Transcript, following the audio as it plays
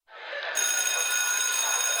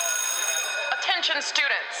Attention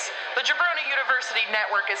students, the Jabroni University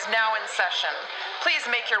Network is now in session. Please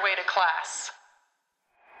make your way to class.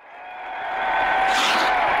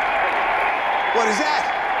 What is that?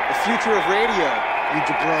 The future of radio, you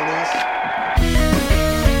jabronis.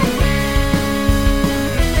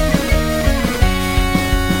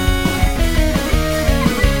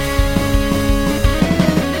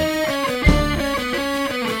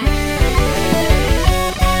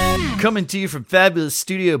 Coming to you from fabulous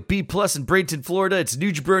Studio B Plus in Bradenton, Florida, it's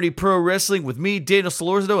New Jabroni Pro Wrestling with me, Daniel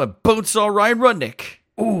Solorzano, and Bonesaw Ryan Rudnick.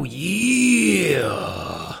 Oh,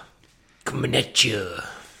 yeah. Coming at you.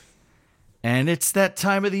 And it's that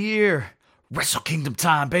time of the year. Wrestle Kingdom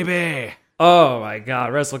time, baby. Oh, my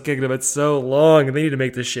God. Wrestle Kingdom, it's so long. They need to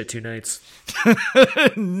make this shit 2 nights.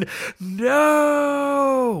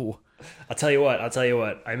 No! I'll tell you what.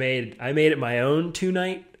 I made it my own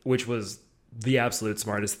 2-night, which was the absolute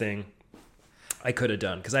smartest thing I could have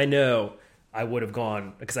done, because I know I would have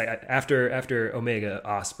gone, because after Omega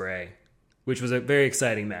Ospreay, which was a very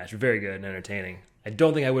exciting match, very good and entertaining, I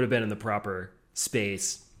don't think I would have been in the proper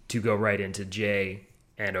space to go right into Jay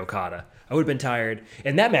and Okada. I would have been tired,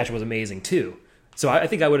 and that match was amazing too. So I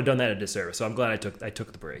think I would have done that a disservice. So I'm glad I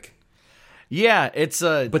took the break. Yeah, it's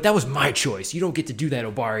but that was my choice. You don't get to do that,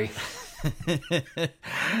 Obari.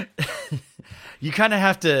 You kind of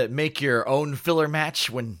have to make your own filler match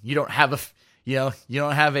when you don't have a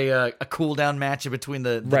cool down match in between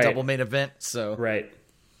the Right. double main event. So Right.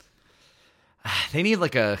 they need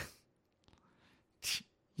like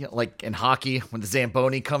like in hockey when the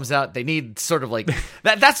Zamboni comes out, they need sort of like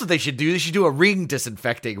that. That's what they should do. They should do a ring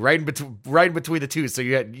disinfecting right in between the two. So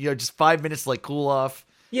you had just 5 minutes to like cool off.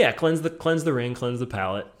 Yeah, cleanse the ring, cleanse the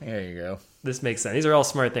palate. There you go. This makes sense. These are all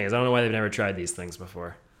smart things. I don't know why they've never tried these things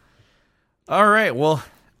before. All right, well,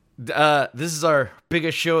 this is our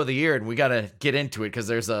biggest show of the year, and we got to get into it because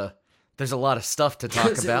there's a lot of stuff to talk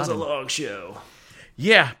about. It was a long show.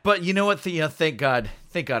 Yeah, but you know what? Thank God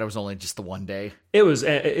it was only just the one day. It was.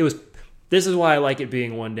 This is why I like it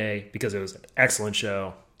being one day, because it was an excellent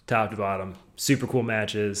show, top to bottom, super cool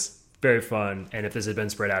matches, very fun. And if this had been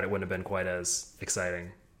spread out, it wouldn't have been quite as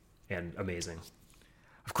exciting and amazing.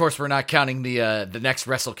 Of course, we're not counting the next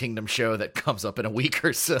Wrestle Kingdom show that comes up in a week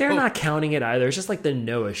or so. They're not counting it either. It's just like the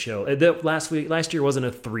Noah show. Last year wasn't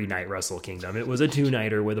a 3-night Wrestle Kingdom. It was a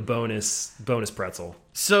 2-nighter with a bonus pretzel.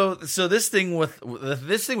 So this thing with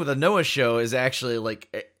the Noah show is actually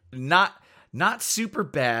like not super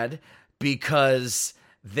bad, because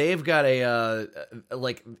they've got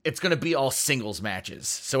it's going to be all singles matches.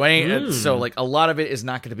 So like a lot of it is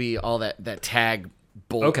not going to be all that tag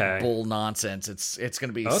bull nonsense. It's going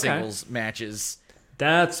to be singles matches.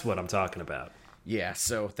 That's what I'm talking about. Yeah,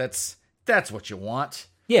 so that's what you want.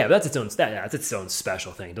 Yeah, that's its own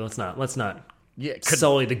special thing. Let's not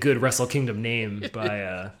sully the good Wrestle Kingdom name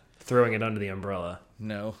by throwing it under the umbrella.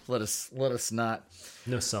 No, let us not.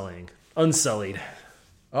 No sullying. Unsullied.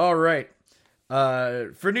 All right.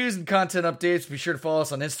 For news and content updates, be sure to follow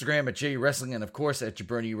us on Instagram at JWrestling and, of course, at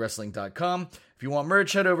JabroniWrestling.com. If you want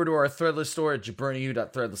merch, head over to our Threadless store at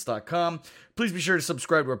JabroniU.threadless.com. Please be sure to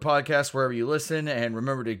subscribe to our podcast wherever you listen, and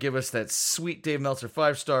remember to give us that sweet Dave Meltzer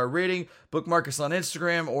 5-star rating, bookmark us on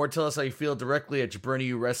Instagram, or tell us how you feel directly at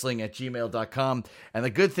JabroniUWrestling@gmail.com. And the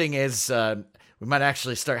good thing is, we might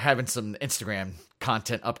actually start having some Instagram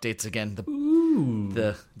content updates again.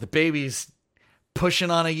 The baby's pushing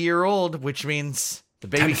on a year old, which means the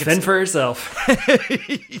baby can fend for herself.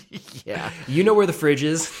 Yeah, you know where the fridge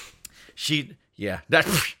is. The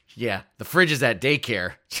fridge is at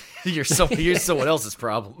daycare. You're someone else's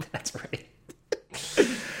problem. That's right.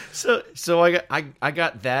 So I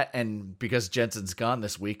got that, and because Jensen's gone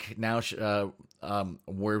this week, now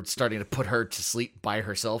we're starting to put her to sleep by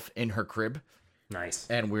herself in her crib. Nice.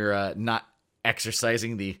 And we're not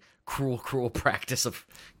exercising the cruel practice of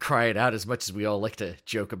cry it out as much as we all like to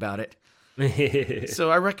joke about it. So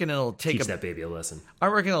I reckon it'll teach that baby a lesson. I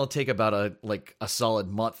reckon it'll take about a solid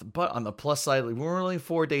month. But on the plus side, we're only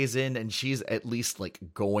 4 days in, and she's at least like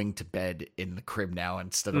going to bed in the crib now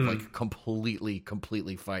instead of like completely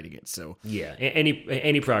fighting it. So yeah,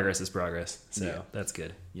 any progress is progress. So that's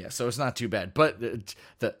good. Yeah, so it's not too bad. But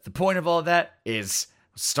the point of all of that is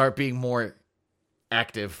start being more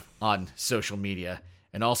active on social media,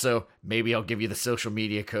 and also maybe I'll give you the social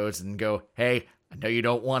media codes and go, hey, I know you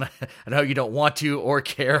don't want to or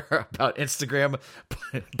care about Instagram,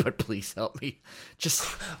 but please help me. Just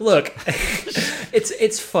look,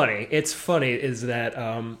 it's funny. It's funny is that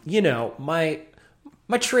my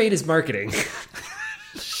trade is marketing.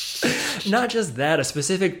 Not just that, a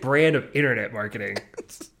specific brand of internet marketing.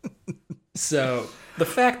 So The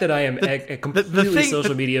fact that I am a completely thing-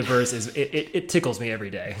 social media verse is it tickles me every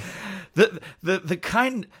day. The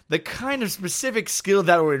kind of specific skill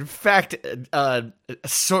that would in fact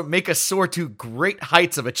make us soar to great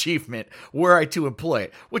heights of achievement were I to employ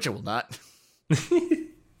it, which I will not.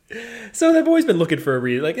 So they've always been looking for a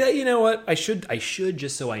reason. Like, hey, you know what? I should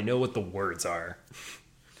just so I know what the words are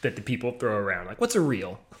that the people throw around. Like, what's a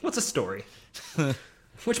reel? What's a story?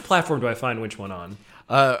 Which platform do I find which one on?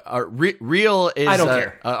 Reel is I don't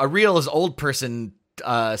care. A reel is old person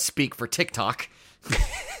speak for TikTok.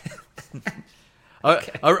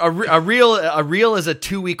 A reel is a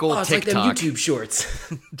 2-week-old It's TikTok. like them YouTube shorts.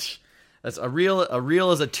 That's a reel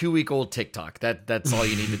is a 2-week-old TikTok. That's all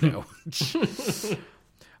you need to know.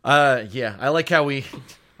 Yeah, I like how we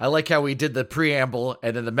did the preamble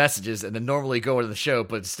and then the messages and then normally go into the show,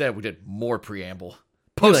 but instead we did more preamble.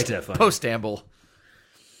 We like to have fun. Post-amble.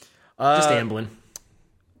 Just ambling.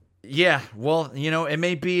 Yeah, well, it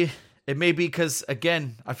may be because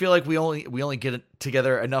again, I feel like we only get it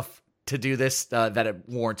together enough to do this that it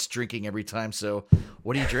warrants drinking every time. So,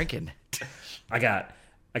 what are you drinking? I got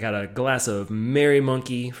a glass of Merry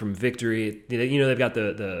Monkey from Victory. They've got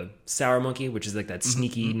the Sour Monkey, which is like that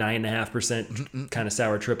sneaky 9.5% kind of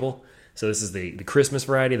sour triple. So this is the Christmas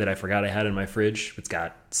variety that I forgot I had in my fridge. It's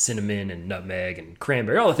got cinnamon and nutmeg and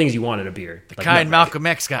cranberry, all the things you want in a beer. The kind Malcolm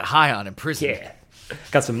X got high on in prison. Yeah,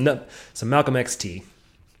 got some Malcolm X tea.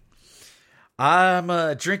 I'm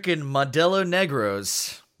drinking Modelo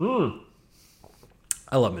Negros.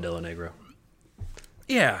 I love Modelo Negro.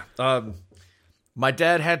 Yeah. My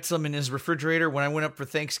dad had some in his refrigerator when I went up for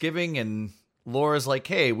Thanksgiving, and Laura's like,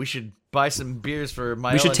 "Hey, we should buy some beers for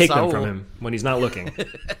my." We should take them from him when he's not looking.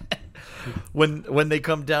 when they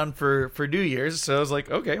come down for New Year's. So I was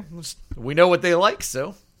like, okay, we know what they like,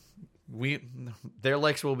 so their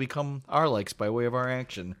likes will become our likes by way of our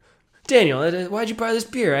action. Daniel, why'd you buy this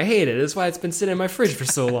beer? I hate it. That's why it's been sitting in my fridge for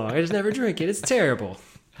so long. I just never drink it. It's terrible.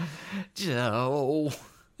 Joe.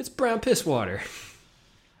 It's brown piss water.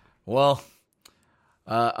 Well,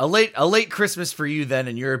 a late Christmas for you then,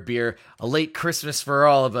 and your beer. A late Christmas for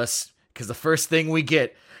all of us, because the first thing we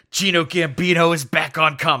get, Gino Gambino is back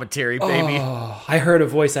on commentary, baby. Oh, I heard a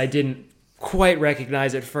voice I didn't quite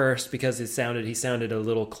recognize at first because he sounded a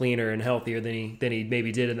little cleaner and healthier than he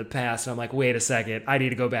maybe did in the past. And I'm like, wait a second, I need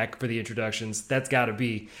to go back for the introductions. That's got to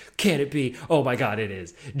be. Can it be? Oh my God, it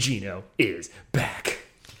is. Gino is back.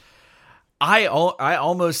 I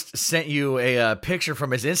almost sent you a picture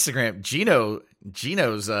from his Instagram.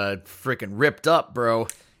 Gino's freaking ripped up, bro.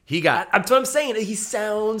 That's what I'm saying. He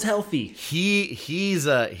sounds healthy. He's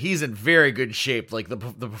in very good shape. Like the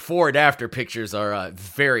before and after pictures are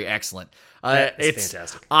very excellent. It's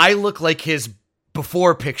fantastic. I look like his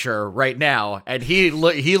before picture right now, and he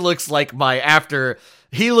looks like my after.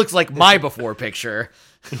 He looks like my before picture.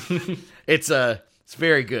 It's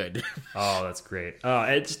very good. Oh, that's great.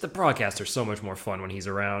 It's just the broadcasts are so much more fun when he's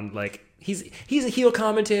around. Like he's a heel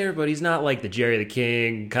commentator, but he's not like the Jerry the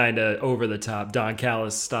King kind of over the top Don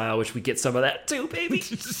Callis style, which we get some of that too, baby.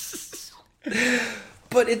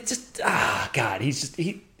 But it just God,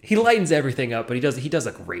 he lightens everything up, but he does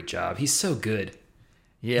a great job. He's so good.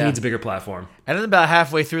 Yeah, he needs a bigger platform. And then about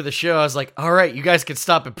halfway through the show, I was like, "All right, you guys can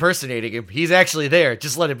stop impersonating him. He's actually there.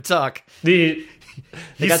 Just let him talk." They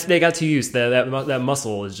got too used. That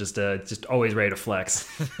muscle is just always ready to flex.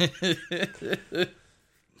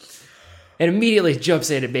 And immediately jumps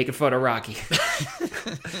in and making fun of Rocky.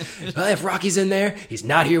 Well, if Rocky's in there, he's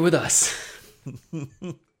not here with us.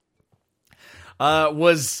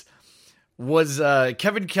 Was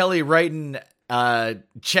Kevin Kelly writing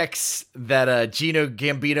checks that Gino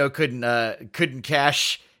Gambino couldn't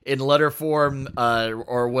cash in letter form,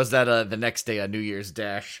 or was that the next day on New Year's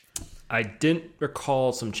Dash? I didn't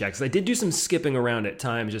recall some checks. I did do some skipping around at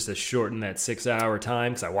times just to shorten that 6-hour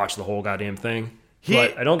time because I watched the whole goddamn thing.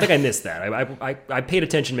 But I don't think I missed that. I paid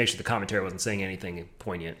attention to make sure the commentary wasn't saying anything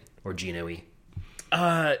poignant or Gino-y.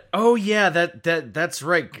 Oh yeah, that's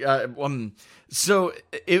right. So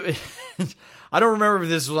it, I don't remember if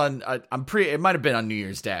this was on. It might have been on New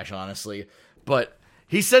Year's Dash, honestly. But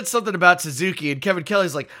he said something about Suzuki, and Kevin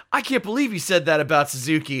Kelly's like, "I can't believe you said that about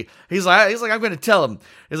Suzuki." He's like, "I'm going to tell him."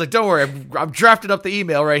 He's like, "Don't worry, I'm drafting up the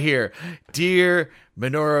email right here, dear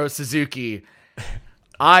Minoru Suzuki.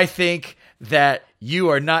 I think that you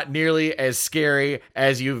are not nearly as scary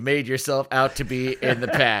as you've made yourself out to be in the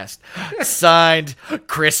past. Signed,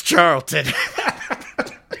 Chris Charlton."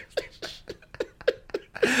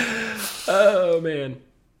 Oh, man.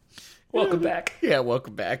 Welcome back. Yeah,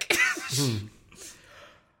 welcome back.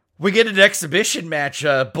 We get an exhibition match.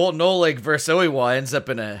 Boltin Oleg versus Oiwa ends up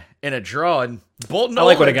in a draw, and Boltin I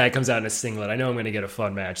like when a Oleg- guy comes out in a singlet. I know I'm going to get a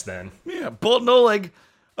fun match then. Yeah, Boltin Oleg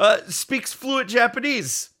speaks fluent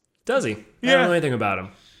Japanese. Does he? I Yeah. don't know anything about him.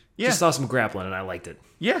 Yeah. Just saw some grappling and I liked it.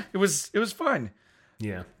 Yeah, it was fun.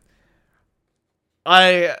 Yeah.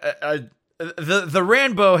 The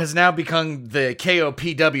Rambo has now become the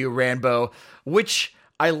KOPW Rambo, which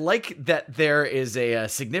I like that there is a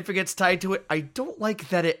significance tied to it. I don't like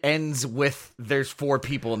that it ends with there's 4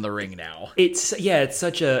 people in the ring now. It's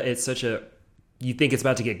such a you think it's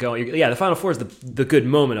about to get going. Yeah, the Final Four is the good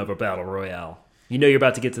moment of a battle royale. You know you're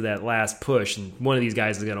about to get to that last push and one of these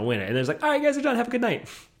guys is going to win it. And there's like, all right, you guys are done. Have a good night.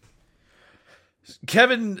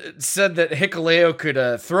 Kevin said that Hikuleo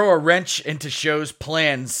could throw a wrench into Show's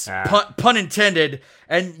plans, pun intended.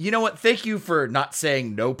 And you know what? Thank you for not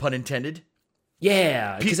saying no pun intended.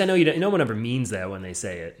 Yeah, because I know no one ever means that when they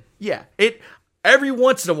say it. Yeah, every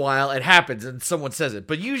once in a while it happens and someone says it,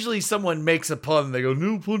 but usually someone makes a pun and they go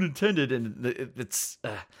no pun intended, and it's.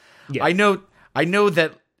 Yeah. I know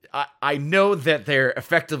that. I know that they're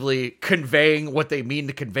effectively conveying what they mean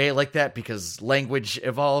to convey like that because language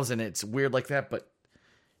evolves and it's weird like that. But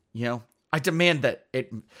I demand that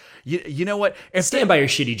it. You know what? Stand by your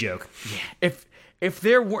shitty joke. If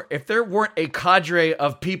there weren't a cadre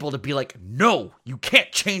of people to be like, no, you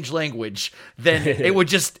can't change language, then it would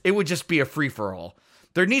just be a free for all.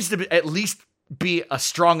 There needs to be at least be a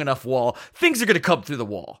strong enough wall. Things are going to come through the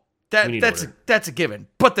wall. That's a given.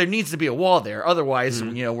 But there needs to be a wall there. Otherwise,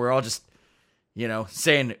 we're all just,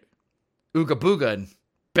 saying ooga booga and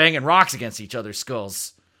banging rocks against each other's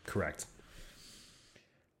skulls. Correct.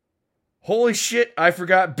 Holy shit! I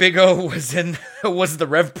forgot Big O was the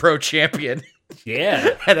Rev Pro champion.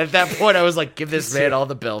 Yeah. And at that point, I was like, give this man all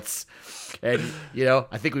the belts. And,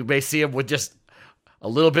 I think we may see him with just a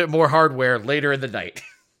little bit more hardware later in the night.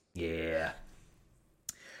 Yeah.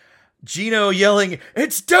 Gino yelling,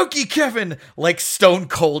 "It's Doki Kevin!" like Stone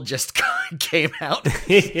Cold just came out.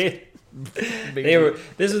 This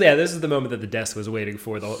is the moment that the desk was waiting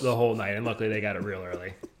for the whole night, and luckily they got it real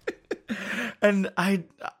early. And I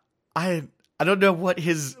don't know what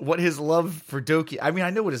his love for Doki. I mean, I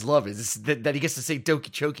know what his love is. It's that he gets to say Doki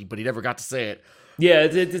Choki, but he never got to say it. Yeah,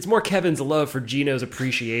 it's more Kevin's love for Gino's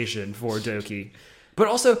appreciation for Doki, but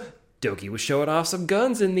also Doki was showing off some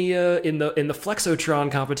guns in the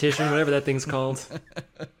Flexotron competition, whatever that thing's called.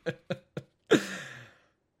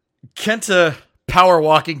 Kenta power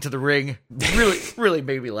walking to the ring really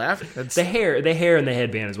made me laugh. The hair and the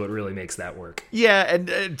headband is what really makes that work. Yeah, and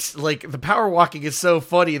it's like the power walking is so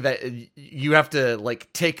funny that you have to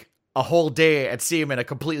like take a whole day and see him in a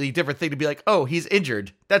completely different thing to be like, oh, he's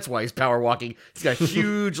injured. That's why he's power walking. He's got a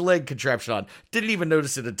huge leg contraption on. Didn't even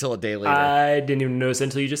notice it until a day later. I didn't even notice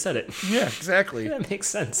until you just said it. Yeah, exactly. That makes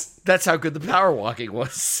sense. That's how good the power walking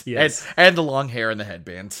was. Yes. And the long hair and the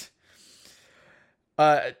headband.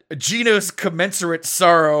 Gino's commensurate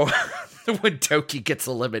sorrow when Doki gets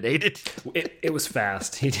eliminated. It was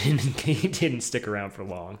fast. He didn't stick around for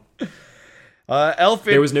long.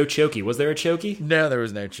 There was no Choki. Was there a Choki? No, there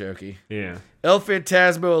was no Choki. Yeah. El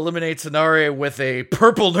Phantasmo eliminates Sonare with a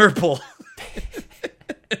purple nurple.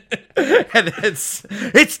 And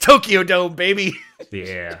it's Tokyo Dome, baby.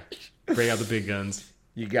 Yeah. Bring out the big guns.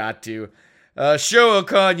 You got to. Sho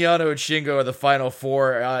Okan, Yano, and Shingo are the final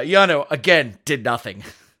 4. Yano, again, did nothing.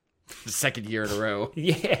 The second year in a row.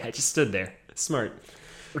 Yeah, just stood there. Smart.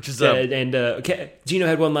 Which is Gino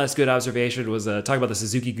had one last good observation, was talking about the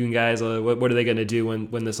Suzuki-gun guys. What are they going to do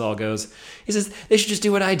when this all goes? He says, they should just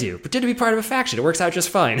do what I do. Pretend to be part of a faction. It works out just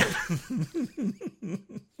fine.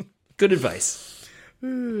 Good advice.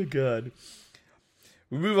 Oh, God.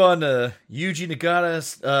 We move on to Yuji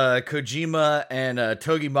Nagata, Kojima, and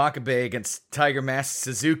Togi Makabe against Tiger Mask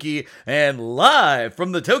Suzuki. And live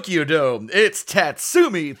from the Tokyo Dome, it's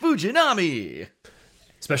Tatsumi Fujinami.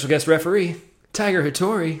 Special guest referee, Tiger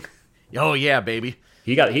Hattori. Oh, yeah, baby.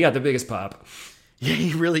 He got the biggest pop. Yeah,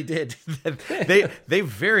 he really did. They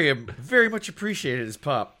very, very much appreciated his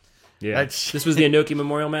pop. Yeah, this was the Inoki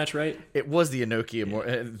Memorial match, right? It was the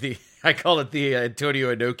Inoki, I call it the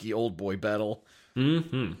Antonio Inoki Old Boy Battle.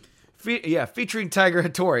 Mm-hmm. Featuring Tiger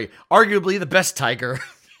Hattori, arguably the best Tiger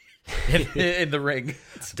in the ring.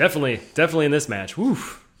 Definitely in this match.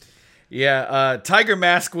 Woof. Yeah, Tiger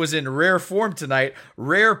Mask was in rare form tonight.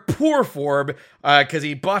 Rare poor form, because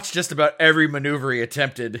he botched just about every maneuver he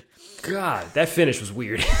attempted. God, that finish was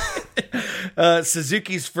weird.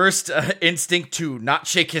 Suzuki's first instinct to not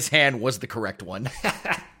shake his hand was the correct one.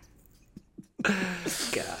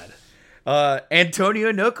 God.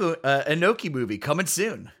 Antonio Inoki movie coming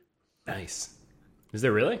soon. Nice. Is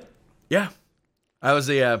there really? Yeah. I was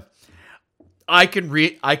I can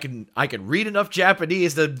read enough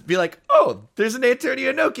Japanese to be like, oh, there's an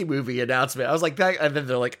Antonio Inoki movie announcement. I was like that, and then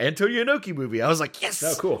they're like Antonio Inoki movie. I was like, yes,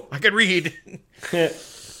 Oh, cool. I can read.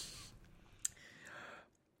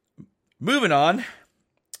 Moving on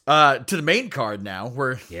to the main card now.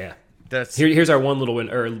 Where here's our one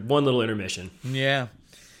little intermission. Yeah,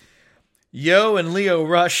 Yo and Lio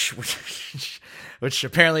Rush, which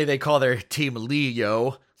apparently they call their team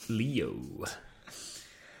Leo.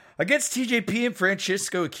 Against TJP and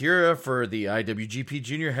Francisco Akira for the IWGP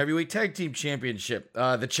Junior Heavyweight Tag Team Championship.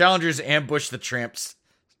 The challengers ambushed the champs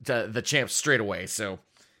straight away. So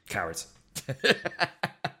Cowards.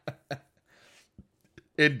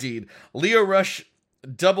 Indeed, Lio Rush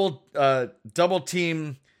double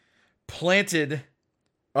team planted him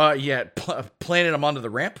onto the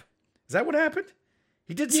ramp. Is that what happened?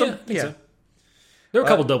 He did some. Yeah, so. There were a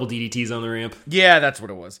couple double DDTs on the ramp. Yeah, that's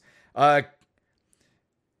what it was.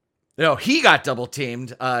 No, he got double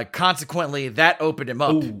teamed. Consequently, that opened him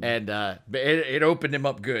up, and it opened him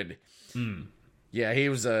up good. Yeah,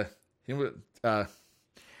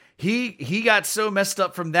 he got so messed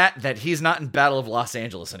up from that he's not in Battle of Los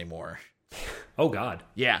Angeles anymore. Oh God.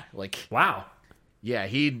 Yeah, wow. Yeah,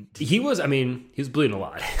 he was. I mean, he was bleeding a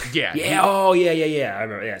lot. Yeah. Yeah. Yeah. I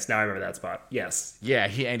remember. Yes. Now I remember that spot. Yes. Yeah.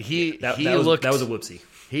 That was a whoopsie.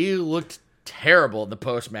 He looked terrible in the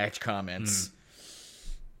post-match comments.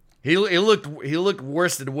 He looked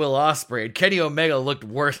worse than Will Ospreay. And Kenny Omega looked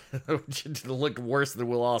worse than Will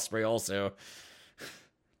Ospreay also.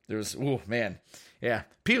 There was man. Yeah.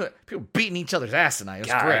 People beating each other's ass tonight.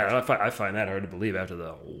 It was great. I find that hard to believe after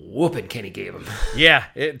the whooping Kenny gave him. Yeah,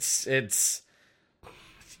 it's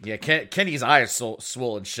Kenny's eyes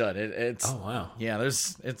swollen shut. It's oh wow. Yeah,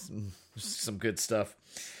 it's some good stuff.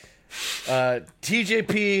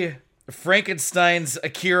 TJP Frankenstein's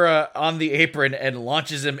Akira on the apron and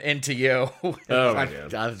launches him into Yo. Oh my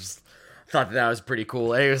God. I thought that was pretty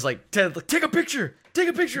cool. And he was like, Ted, take a picture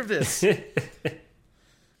of this.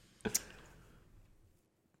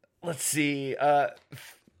 Let's see.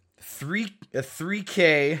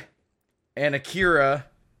 3K and Akira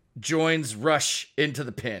joins Rush into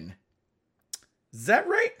the pin. Is that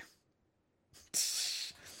right?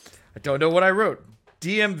 I don't know what I wrote.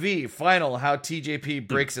 DMV final, how TJP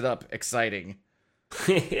breaks it up. Exciting.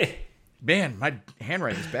 Man, my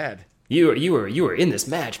handwriting's bad. You were in this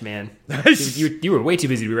match, man. You were way too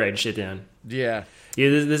busy to be writing shit down. Yeah.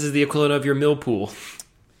 This is the equivalent of your mill pool.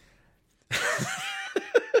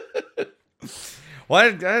 Well,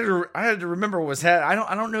 I had to remember what was I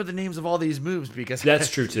don't know the names of all these moves because that's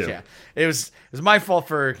true too. Yeah, it was my fault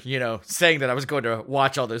for saying that I was going to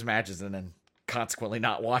watch all those matches and then consequently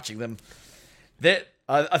not watching them. That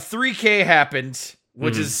a 3K happened,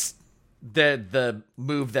 which is the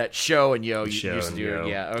move that Show and Yo used to do. Yo,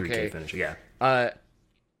 yeah, okay. 3K finisher, yeah.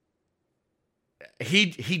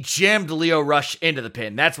 He jammed Lio Rush into the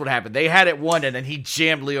pin. That's what happened. They had it won, and then he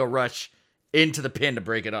jammed Lio Rush into the pin to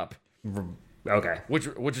break it up. Okay. Which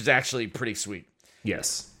was actually pretty sweet.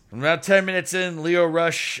 Yes. About 10 minutes in, Lio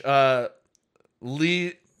Rush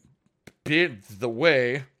lead the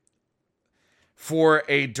way for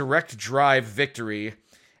a direct drive victory,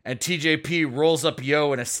 and TJP rolls up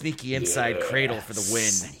Yo in a sneaky inside cradle for the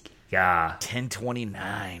win. Yeah.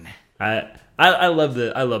 10:29. I love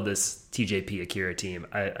this TJP Akira team.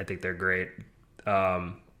 I think they're great.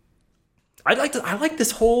 I like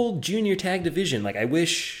this whole junior tag division. I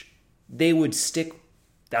wish they would stick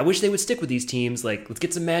with these teams. Let's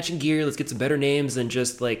get some matching gear. Let's get some better names than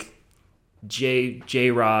just J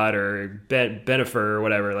Rod or Benifer or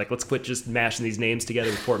whatever. Let's quit just mashing these names together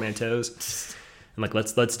with portmanteaus. And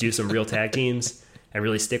let's do some real tag teams and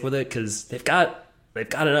really stick with it, because they've got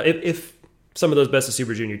enough. If some of those Best of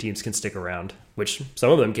Super Junior teams can stick around, which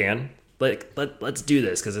some of them can, let's do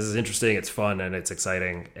this, because this is interesting, it's fun, and it's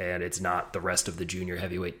exciting, and it's not the rest of the junior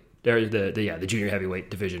heavyweight. Or the junior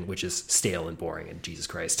heavyweight division, which is stale and boring, and Jesus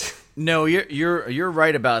Christ. No, you're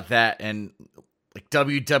right about that, and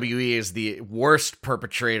WWE is the worst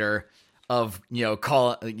perpetrator of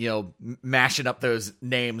mashing up those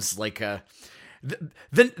names.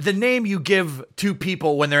 The name you give to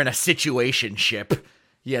people when they're in a situationship,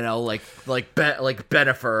 like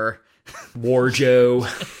Benifer, Warjo.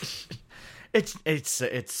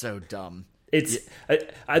 It's so dumb.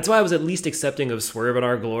 That's why I was at least accepting of Swerve in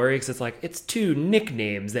Our Glory, because it's two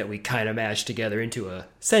nicknames that we kind of mashed together into a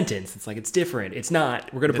sentence. It's different. It's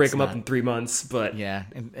not. We're gonna break them up in 3 months, but yeah,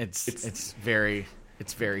 it's very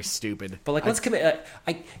stupid. But let's commit.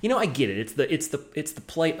 I get it. It's the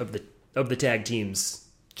plight of the tag teams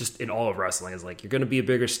just in all of wrestling. Is you're gonna be a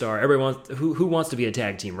bigger star. Everyone who wants to be a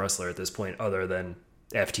tag team wrestler at this point, other than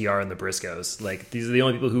FTR and the Briscoes. Like, these are the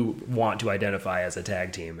only people who want to identify as a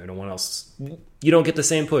tag team. And no one else. You don't get the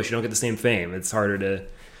same push. You don't get the same fame. It's harder to.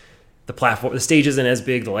 The platform, the stage isn't as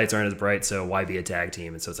big, the lights aren't as bright, so why be a tag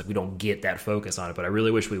team? And so it's like we don't get that focus on it. But I really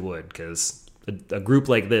wish we would, because a group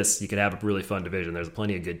like this, you could have a really fun division. There's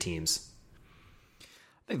plenty of good teams. I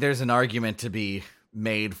think there's an argument to be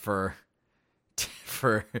made for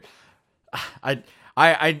I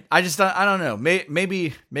just don't, I don't know.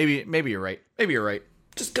 Maybe you're right. Maybe you're right.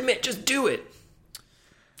 Just commit. Just do it.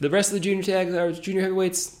 The rest of the junior tags are junior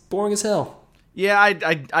heavyweights, boring as hell. Yeah,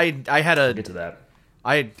 I had a Get to that.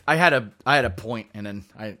 I had a point, and then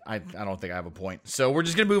I don't think I have a point. So we're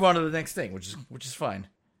just gonna move on to the next thing, which is fine.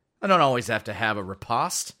 I don't always have to have a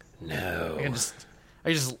riposte. No.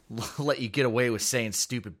 I just let you get away with saying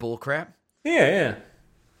stupid bullcrap. Yeah.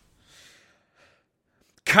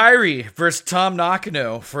 Kairi versus Tom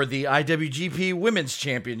Nakano for the IWGP Women's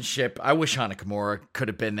Championship. I wish Hana Kimura could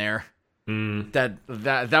have been there.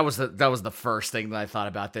 That was the first thing that I thought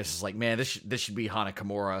about. This is like, man, this should be Hana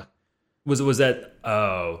Kimura. Was that?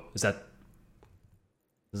 Oh, is that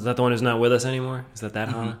the one who's not with us anymore? Is that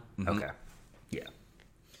Hana? Mm-hmm. Okay. Yeah.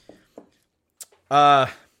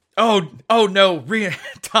 Oh no,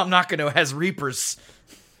 Tom Nakano has Reapers.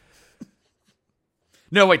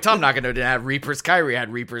 No, wait, Tom Nakano didn't have Reapers. Kairi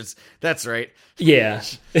had Reapers. That's right. Yeah.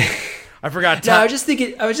 I forgot. No, I was just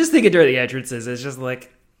thinking during the entrances. It's just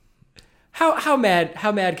like, how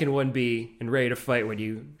mad can one be and ready to fight when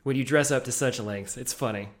you dress up to such lengths? It's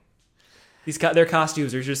funny. Their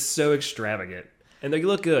costumes are just so extravagant, and they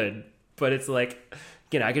look good. But it's like,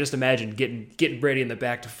 I can just imagine getting ready in the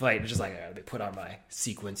back to fight. It's just like, they put on my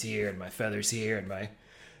sequins here and my feathers here and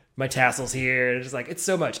my tassels here. And it's just like, it's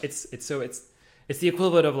so much. It's the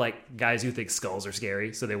equivalent of like guys who think skulls are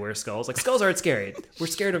scary, so they wear skulls. Like, skulls aren't scary. We're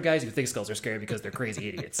scared of guys who think skulls are scary because they're crazy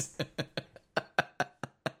idiots.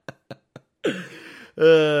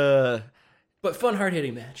 But fun,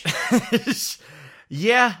 hard-hitting match.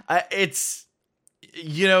 Yeah, it's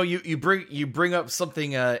you bring up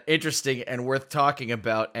something interesting and worth talking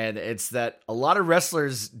about, and it's that a lot of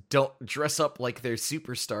wrestlers don't dress up like they're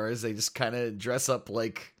superstars. They just kind of dress up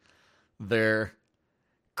like they're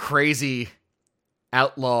crazy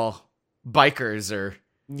outlaw bikers or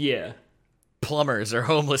plumbers or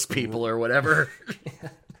homeless people or whatever.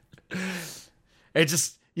 It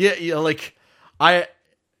just like I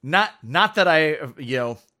not that I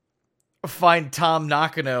find Tom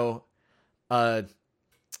Nakano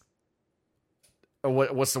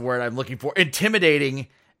what's the word I'm looking for, intimidating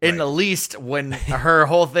in the least, when her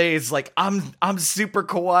whole thing is like, I'm super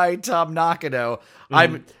kawaii Tom Nakano.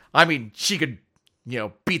 I mean, she could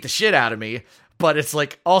beat the shit out of me, but it's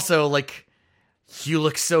like, also like, you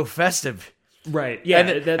look so festive. Right.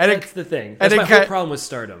 Yeah. That's the thing. That's my whole problem with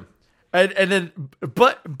Stardom. And then,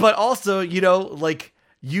 but also, like,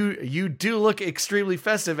 you do look extremely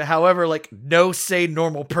festive. However, like, no sane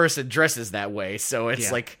normal person dresses that way. So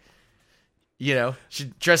it's like,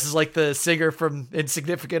 she dresses like the singer from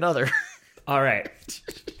Insignificant Other. All right.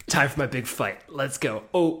 Time for my big fight. Let's go.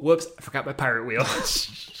 Oh, whoops. I forgot my pirate wheel.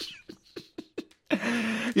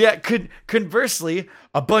 Yeah, conversely,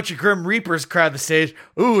 a bunch of Grim Reapers crowd the stage.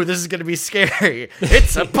 Ooh, this is going to be scary.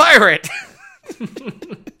 It's a pirate!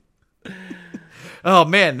 Oh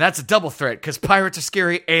man, that's a double threat, because pirates are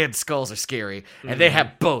scary and skulls are scary. And they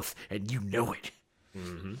have both, and you know it.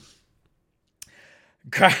 Mm-hmm.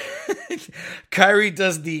 Kairi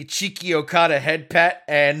does the cheeky Okada head pat,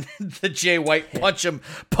 and the Jay White punch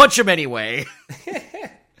him anyway. A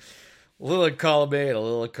little in column A and a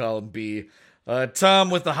little in column B. Tom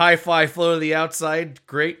with the high-fi flow to the outside.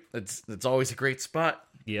 Great. That's always a great spot.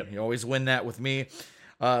 Yep. You always win that with me.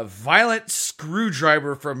 Violent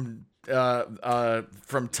screwdriver from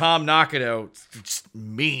Tom Nakano. Just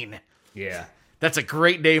mean. Yeah. That's a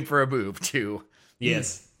great name for a move, too.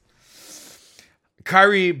 Yes.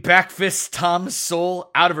 Kairi backfists Tom's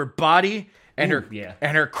soul out of her body, and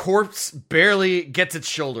her corpse barely gets its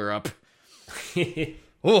shoulder up.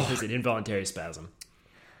 It's an involuntary spasm.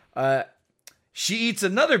 She eats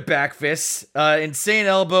another back fist, insane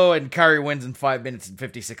elbow, and Kairi wins in 5 minutes and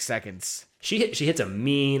 56 seconds. She hits a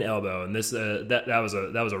mean elbow, and this that was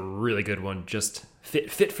a really good one. Just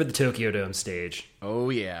fit for the Tokyo Dome stage.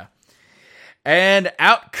 Oh yeah. And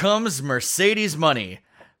out comes Mercedes Money.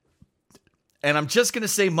 And I'm just gonna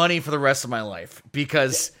say money for the rest of my life,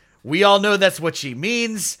 because we all know that's what she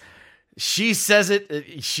means. She says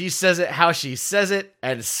it. She says it how she says it,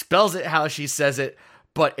 and spells it how she says it.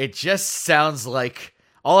 But it just sounds like,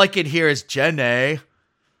 all I can hear is Jenny.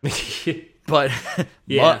 But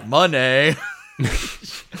money.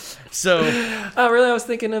 So, Oh, really? I was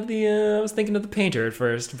thinking of the painter at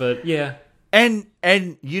first, but yeah. and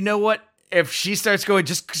you know what? If she starts going,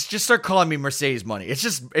 just start calling me Mercedes Money. It's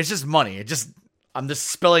just money. I'm just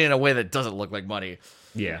spelling it in a way that doesn't look like money.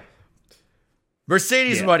 Yeah.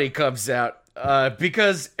 Mercedes Money comes out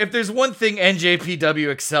because if there's one thing NJPW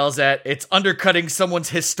excels at, it's undercutting someone's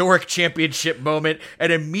historic championship moment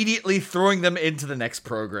and immediately throwing them into the next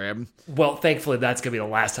program. Well, thankfully, that's gonna be the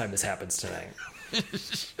last time this happens tonight.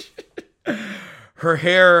 Her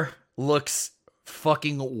hair looks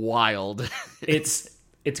fucking wild. It's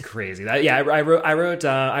crazy. I wrote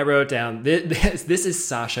down this is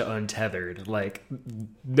Sasha untethered. Like,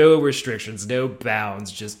 no restrictions, no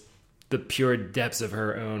bounds, just the pure depths of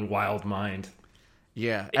her own wild mind.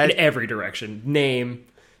 Yeah, In every direction. Name,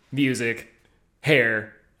 music,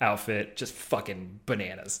 hair, outfit, just fucking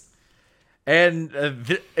bananas. and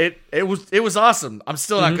it was awesome. I'm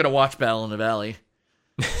still not gonna watch Battle in the Valley,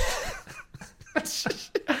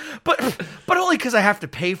 but only because I have to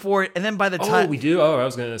pay for it. And then by the time we do. Oh, I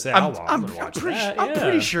was gonna say, I'm gonna watch that. I'm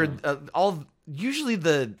pretty sure usually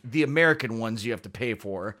the American ones you have to pay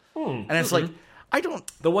for, and it's like I don't.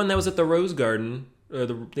 The one that was at the Rose Garden, or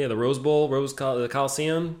the Rose Bowl, the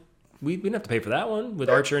Coliseum. We didn't have to pay for that one with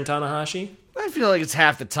Archer and Tanahashi. I feel like it's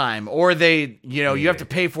half the time, or you have to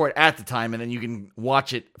pay for it at the time, and then you can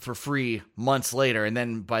watch it for free months later, and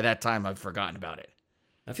then by that time I've forgotten about it.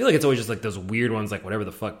 I feel like it's always just like those weird ones, like whatever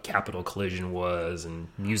the fuck Capital Collision was, and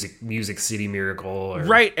Music City Miracle. Or...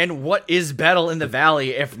 Right, and what is Battle in the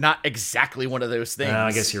Valley if not exactly one of those things?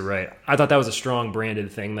 I guess you're right. I thought that was a strong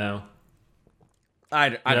branded thing, though. I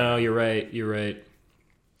don't know. You're right.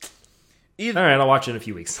 All right, I'll watch it in a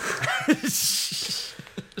few weeks.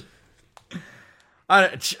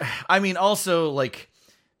 I mean, also, like,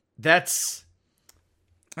 that's...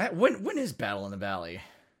 When is Battle in the Valley?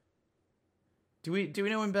 Do we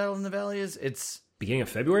know when Battle in the Valley is? It's... Beginning of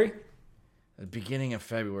February? The beginning of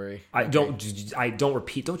February. Don't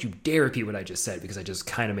repeat. Don't you dare repeat what I just said, because I just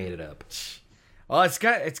kind of made it up. Well, it's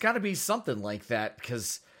got to be something like that,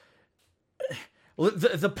 because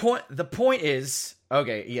the point is,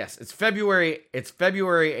 okay, yes, it's February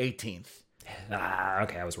 18th.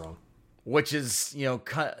 Okay, I was wrong. Which is,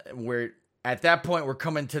 we're at that point we're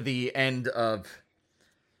coming to the end of,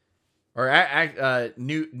 or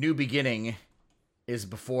New Beginning is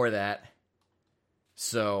before that.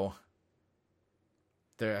 So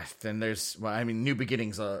there's New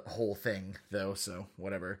Beginning's a whole thing though, so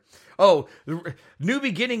whatever. Oh, New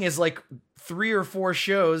Beginning is like 3 or 4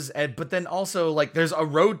 shows, but then also like there's a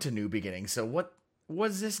road to New Beginning. So what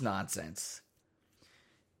was this nonsense?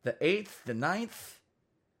 The 8th, the 9th,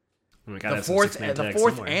 the 4th,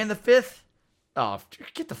 and the 5th. Oh,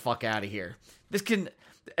 get the fuck out of here! This can.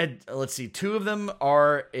 Let's see. 2 of them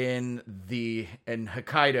are in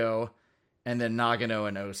Hokkaido, and then Nagano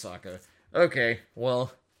and Osaka. Okay,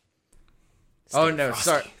 well. Oh no,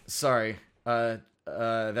 sorry. That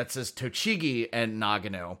says Tochigi and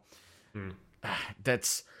Nagano.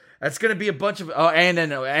 That's gonna be a bunch of. Oh,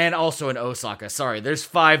 and also in Osaka. Sorry, there's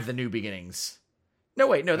 5 the New Beginnings. No,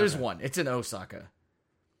 wait, no, there's 1. It's in Osaka.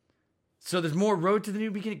 So there's more road to the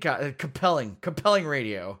New Beginning. God, compelling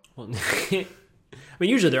radio. Well, I mean,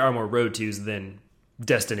 usually there are more road tos than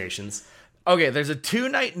destinations. Okay, there's a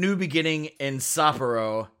 2-night New Beginning in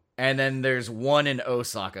Sapporo, and then there's 1 in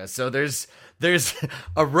Osaka. So there's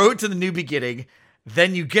a road to the New Beginning,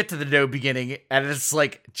 then you get to the New Beginning, and it's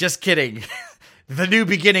like, just kidding. The New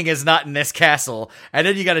Beginning is not in this castle. And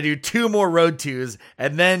then you got to do 2 more road twos,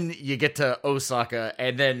 and then you get to Osaka,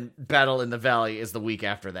 and then Battle in the Valley is the week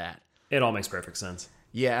after that. It all makes perfect sense.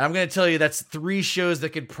 Yeah, I'm going to tell you that's 3 shows that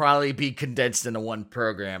could probably be condensed into one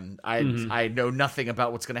program. I know nothing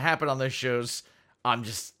about what's going to happen on those shows. I'm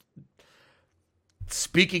just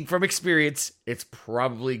speaking from experience. It's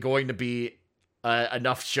probably going to be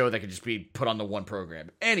enough show that could just be put on the one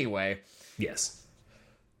program. Anyway. Yes.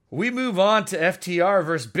 We move on to FTR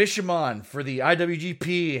versus Bishamon for the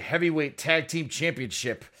IWGP Heavyweight Tag Team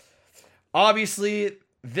Championship. Obviously,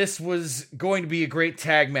 this was going to be a great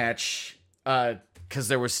tag match because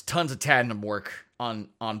there was tons of tandem work on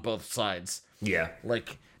both sides. Yeah.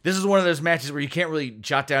 Like, this is one of those matches where you can't really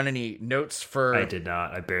jot down any notes for... I did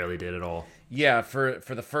not. I barely did at all. Yeah, for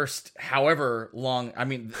the first however long... I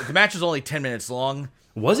mean, the match was only 10 minutes long.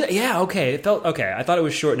 Was it? Yeah, okay. It felt... Okay, I thought it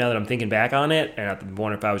was short now that I'm thinking back on it, and I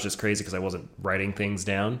wonder if I was just crazy because I wasn't writing things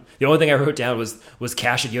down. The only thing I wrote down was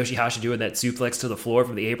Cash and Yoshihashi doing that suplex to the floor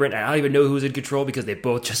from the apron, and I don't even know who was in control because they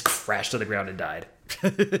both just crashed to the ground and died.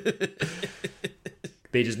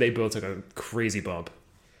 They both took a crazy bump.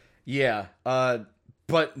 Yeah,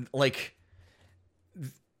 but, like...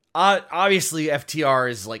 obviously FTR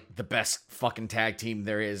is like the best fucking tag team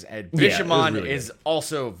there is, and Bishamon really is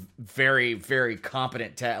also very, very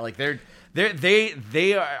competent tag. Like they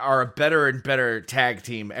are a better and better tag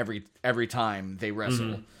team every time they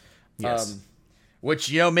wrestle. Yes. Which,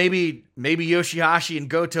 maybe Yoshihashi and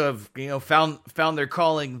Goto have, found their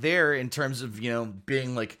calling there in terms of,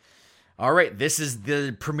 being like, all right, this is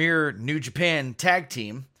the premier New Japan tag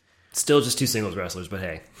team. Still just 2 singles wrestlers, but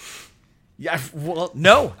hey. Yeah, well,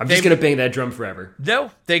 no. I'm just going to bang that drum forever.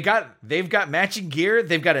 No, they've got matching gear,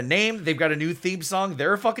 they've got a name, they've got a new theme song.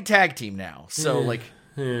 They're a fucking tag team now. So,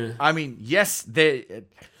 I mean, yes,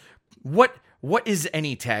 What is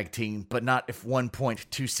any tag team but not if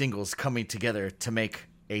 2 singles coming together to make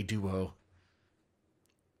a duo?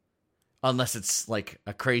 Unless it's like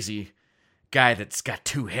a crazy guy that's got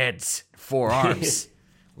 2 heads, 4 arms,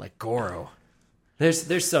 like Goro.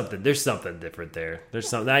 There's something different there. There's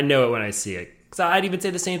something. I know it when I see it. Because I'd even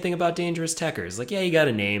say the same thing about Dangerous Tekkers. Like, yeah, you got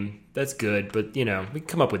a name. That's good. But, we can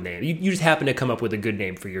come up with names. You just happen to come up with a good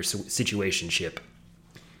name for your situationship.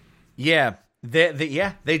 Yeah,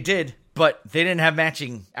 they did. But they didn't have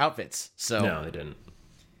matching outfits. So no, they didn't.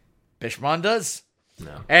 Bishamon does.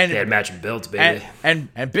 No. And they had matching belts, baby.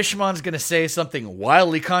 And Bishamon's going to say something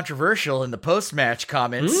wildly controversial in the post-match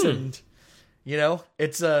comments. And,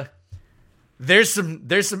 it's there's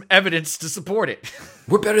some evidence to support it.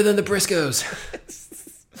 We're better than the Briscoes.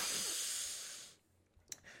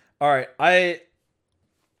 All right,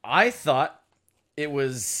 I thought it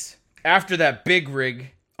was after that big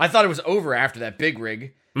rig. I thought it was over after that big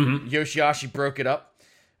rig. Mm-hmm. Yoshihashi broke it up.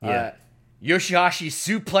 Yeah. Yoshihashi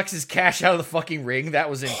suplexes Cash out of the fucking ring. That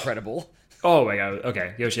was incredible. Oh my god.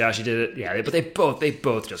 Okay, Yoshihashi did it. Yeah, but they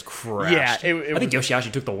both just crashed. Yeah, I think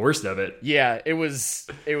Yoshihashi took the worst of it. Yeah, it was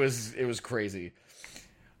crazy.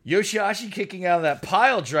 Yoshihashi kicking out of that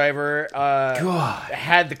pile driver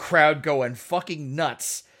had the crowd going fucking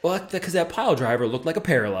nuts. Well, because that pile driver looked like a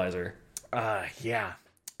paralyzer. Yeah.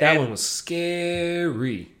 That one was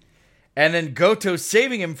scary. And then Goto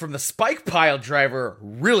saving him from the spike pile driver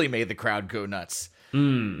really made the crowd go nuts.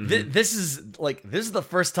 Mm-hmm. This is the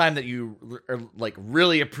first time that you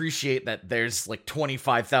really appreciate that there's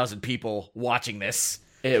 25,000 people watching this.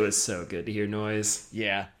 It was so good to hear noise.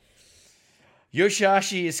 Yeah.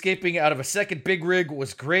 Yoshihashi escaping out of a second big rig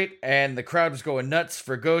was great, and the crowd was going nuts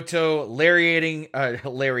for Goto lariating. Yeah,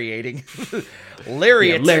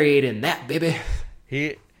 lariating that, baby.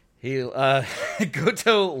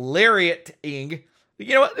 Goto lariating.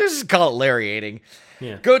 You know what? Let's just call it lariating.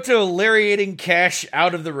 Yeah. Goto lariating Cash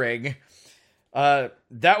out of the ring.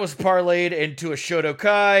 That was parlayed into a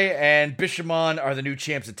Shotokai, and Bishamon are the new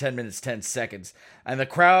champs at 10 minutes, 10 seconds. And the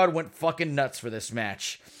crowd went fucking nuts for this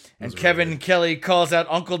match. And Kevin really Kelly calls out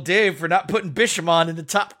Uncle Dave for not putting Bishamon in the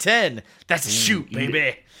top 10. That's a shoot,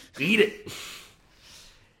 baby. Eat it.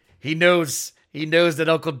 He knows that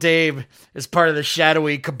Uncle Dave is part of the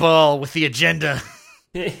shadowy cabal with the agenda.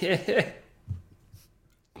 And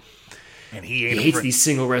he hates these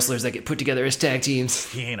single wrestlers that get put together as tag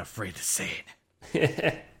teams. He ain't afraid to say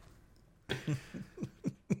it.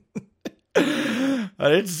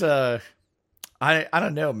 But it's I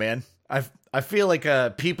don't know, man. I feel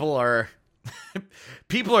like people are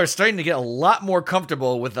starting to get a lot more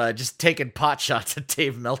comfortable with just taking pot shots at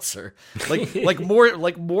Dave Meltzer,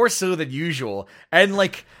 more so than usual, and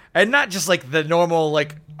not just the normal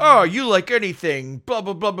oh, you like anything blah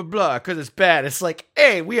blah blah blah blah because it's bad. It's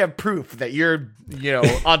hey, we have proof that you're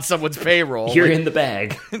on someone's payroll. You're in the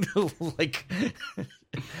bag.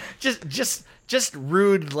 Just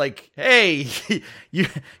rude, hey, you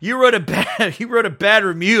wrote a bad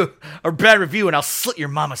review and I'll slit your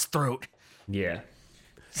mama's throat. Yeah.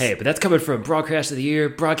 Hey, but that's coming from Broadcaster of the Year,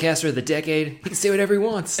 Broadcaster of the Decade. He can say whatever he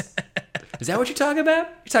wants. Is that what you're talking about?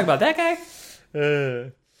 You're talking about that guy?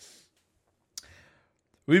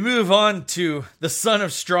 We move on to the Son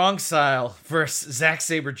of Strong Style versus Zack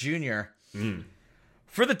Sabre Jr.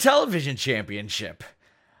 For the television championship.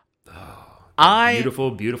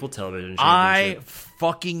 Beautiful, beautiful television championship. I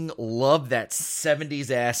fucking love that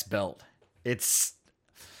 70s ass belt.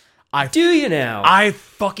 Do you now? I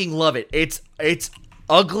fucking love it. It's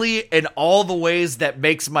ugly in all the ways that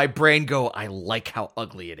makes my brain go, I like how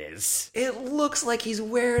ugly it is. It looks like he's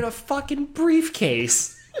wearing a fucking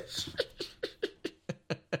briefcase.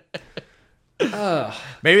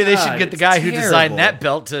 Maybe they should get the guy who designed that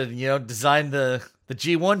belt to, design the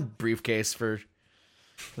G1 briefcase for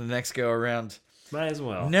the next go around. Might as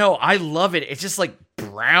well. No, I love it. It's just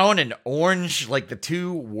brown and orange, the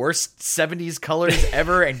 2 worst 70s colors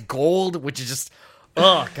ever, and gold, which is just,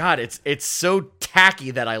 oh god, it's so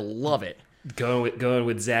tacky that I love it. Going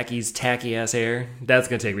with Zacky's tacky ass hair. That's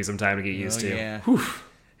gonna take me some time to get used to. Yeah. Whew.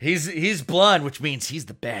 He's blonde, which means he's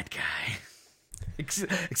the bad guy.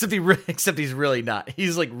 Except he's really not.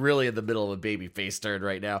 He's like really in the middle of a baby face turn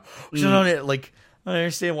right now. Which I don't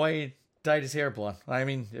understand why he dyed his hair blonde. I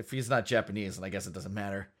mean, if he's not Japanese, then I guess it doesn't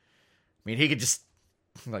matter. I mean, he could just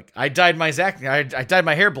I dyed my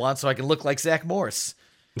hair blonde so I can look like Zach Morris.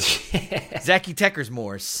 Zachy Techers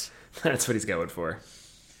Morris. That's what he's going for.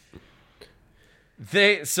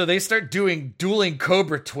 They start doing dueling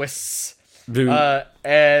Cobra twists. Dude.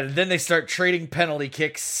 And then they start trading penalty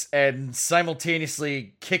kicks and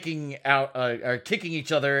simultaneously kicking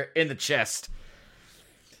each other in the chest.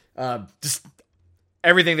 Just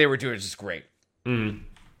everything they were doing is just great. Mm.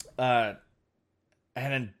 And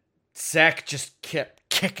then Zach just kept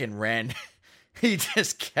kicking Ren. He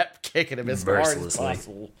just kept kicking him as hard as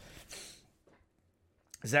possible.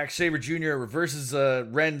 Zack Sabre Jr. reverses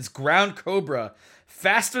Ren's ground Cobra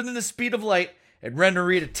faster than the speed of light, and Ren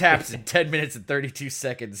Narita taps in 10 minutes and 32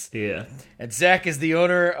 seconds. Yeah. And Zach is the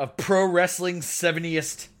owner of Pro Wrestling's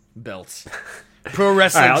 70th belt. Pro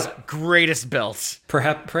Wrestling's greatest belt.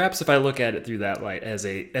 Perhaps if I look at it through that light as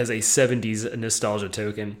a 70s nostalgia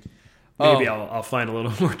token, maybe I'll find a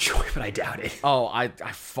little more joy, but I doubt it. Oh, I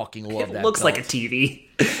fucking love that. It looks belt. like a TV.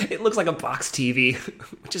 It looks like a box TV.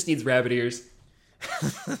 It just needs rabbit ears.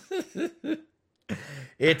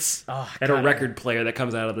 It's and a record player that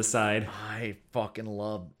comes out of the side. I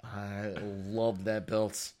love that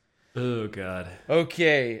belt. Oh god.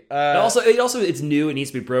 Okay. Also, it's new. It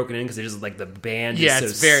needs to be broken in because it's just like the band is so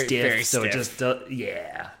it's very, stiff. very so stiff. it just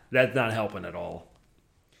that's not helping at all.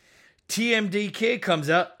 TMDK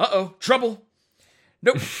comes out. Trouble.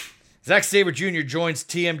 Nope. Zack Sabre Jr. joins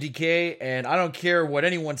TMDK, and I don't care what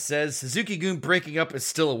anyone says. Suzuki-gun breaking up is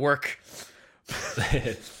still a work.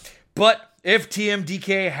 But if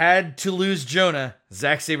TMDK had to lose Jonah,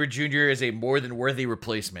 Zack Sabre Jr. is a more than worthy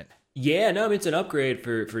replacement. Yeah, no, I mean, it's an upgrade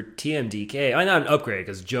for TMDK. I mean, not an upgrade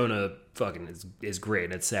because Jonah fucking is great,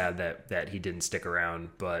 and it's sad that he didn't stick around.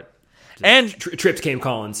 But Trips came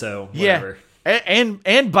calling, so whatever. Yeah,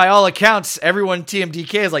 and by all accounts, everyone in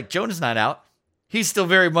TMDK is like, Jonah's not out. He's still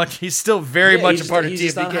very much a part of TMDK.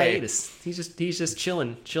 Just on hiatus. He's just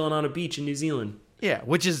chilling on a beach in New Zealand. Yeah,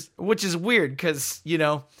 which is weird because,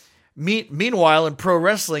 meanwhile in pro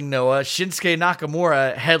wrestling, Noah, Shinsuke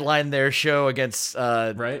Nakamura headlined their show against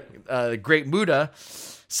Great Muta.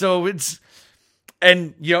 So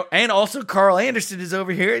and also Carl Anderson is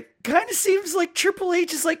over here. It kind of seems like Triple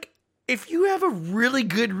H is like, if you have a really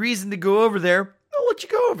good reason to go over there, I'll let you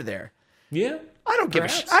go over there. Yeah. I don't give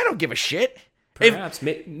a shit. Perhaps.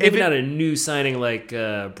 Maybe not a new signing like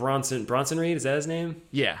Bronson Reed, is that his name?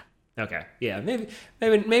 Yeah. Okay. Yeah, maybe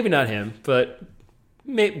not him, but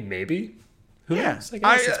maybe. Who knows? I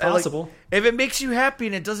guess it's possible. If it makes you happy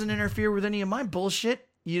and it doesn't interfere with any of my bullshit,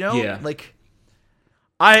 Yeah. Like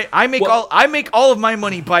I make all of my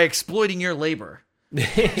money by exploiting your labor.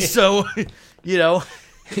 So,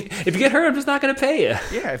 if you get hurt, I'm just not going to pay you.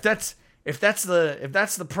 Yeah, if that's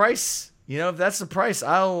the price,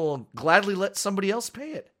 I'll gladly let somebody else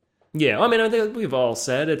pay it. Yeah, I mean, I think we've all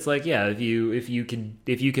said it's like, yeah, if you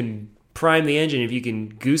can prime the engine, if you can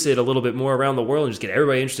goose it a little bit more around the world and just get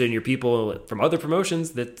everybody interested in your people from other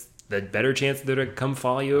promotions, that's the better chance that they're to come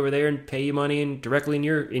follow you over there and pay you money and directly in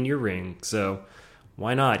your ring. So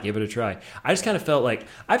why not give it a try? I just kind of felt like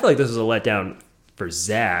this was a letdown for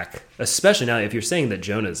Zach, especially now if you're saying that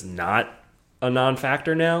Jonah's not a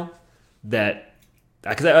non-factor now, that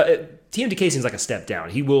because TMDK seems like a step down.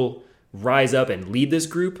 He will rise up and lead this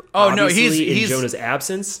group. Oh no, he's in Jonah's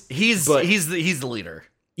absence. He's the leader.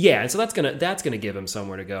 Yeah, and so that's gonna give him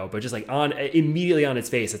somewhere to go. But just like immediately on its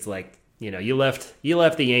face, it's like you left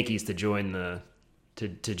the Yankees to join the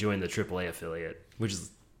AAA affiliate, which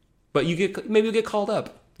is, but maybe you'll get called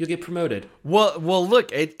up. You'll get promoted. Well,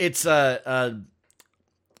 look, it's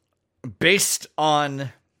based on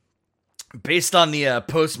the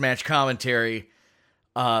post-match commentary.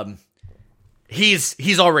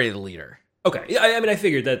 He's already the leader. Okay, I mean, I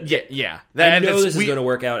figured that. Yeah. I know this is going to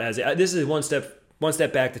work out as this is one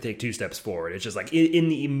step back to take two steps forward. It's just like in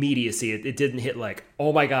the immediacy, it didn't hit like,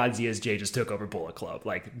 oh my god, ZSJ just took over Bullet Club.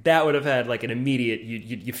 Like that would have had like an immediate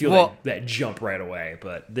you feel that jump right away.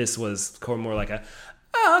 But this was more like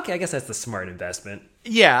okay, I guess that's the smart investment.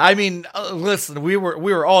 Yeah, I mean, listen, we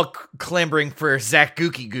were all clamoring for Zach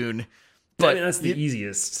Gookie-Goon, but I mean, that's the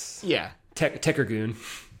easiest. Yeah, Tekker-Goon.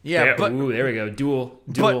 Yeah, but there we go. Dual.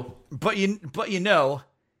 But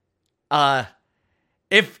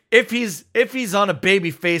if he's on a baby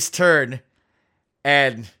face turn,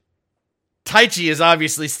 and Taichi is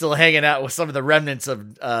obviously still hanging out with some of the remnants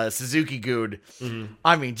of Suzuki-gun. Mm-hmm.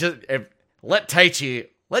 I mean, just let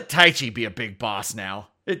Taichi be a big boss now.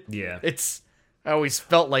 I always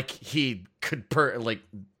felt like he could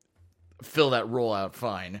fill that role out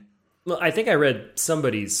fine. Well, I think I read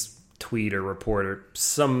somebody's tweet or report or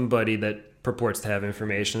somebody that purports to have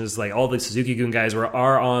information is like all the Suzuki-gun guys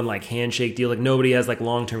are on like handshake deal. Like nobody has like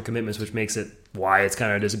long-term commitments, which makes it why it's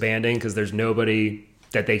kind of disbanding because there's nobody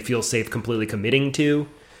that they feel safe completely committing to.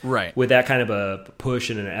 Right. With that kind of a push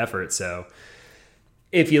and an effort. So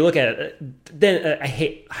if you look at it, then I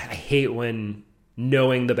hate when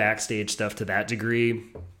knowing the backstage stuff to that degree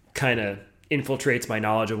kind of infiltrates my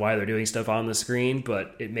knowledge of why they're doing stuff on the screen,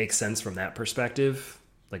 but it makes sense from that perspective.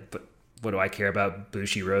 Like, but what do I care about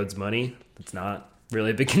Bushiroad's money? It's not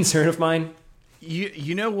really a big concern of mine.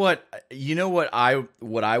 You know what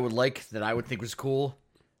I would like that I would think was cool,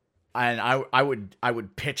 and I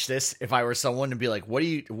would pitch this if I were someone and be like, what do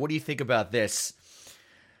you think about this?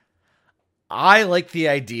 I like the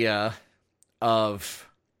idea of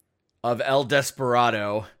El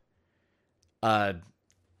Desperado, going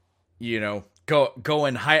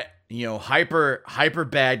hyper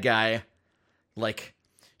bad guy,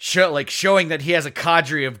 showing that he has a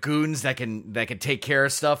cadre of goons that can take care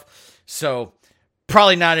of stuff. So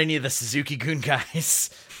probably not any of the Suzuki-gun guys,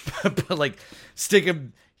 but like stick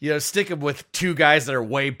him with two guys that are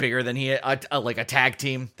way bigger than he is, like a tag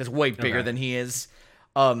team that's way bigger than he is.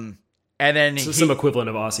 And then some equivalent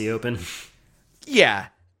of Aussie Open. Yeah.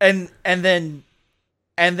 And then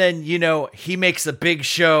he makes a big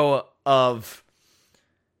show of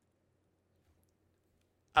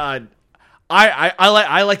I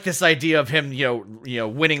like this idea of him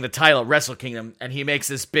winning the title at Wrestle Kingdom, and he makes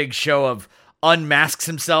this big show of unmasks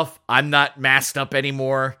himself. I'm not masked up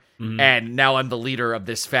anymore, and now I'm the leader of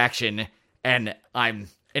this faction, and I'm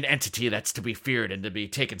an entity that's to be feared and to be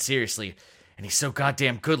taken seriously. And he's so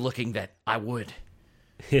goddamn good looking that I would.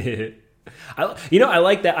 I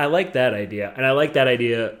like that. I like that idea, and I like that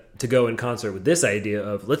idea to go in concert with this idea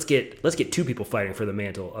of let's get two people fighting for the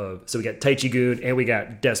mantle of. So we got Taichi-gun and we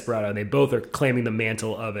got Desperado, and they both are claiming the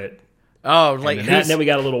mantle of it. Oh, and then we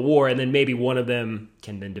got a little war, and then maybe one of them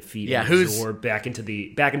can then defeat Zor back into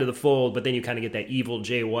the fold. But then you kind of get that evil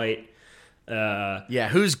Jay White.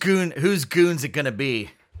 Whose goon's it gonna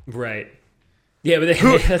be? Right. Yeah, but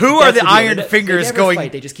who are the Iron Fingers they going?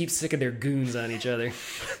 Fight. They just keep sicking their goons on each other.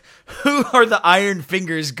 Who are the Iron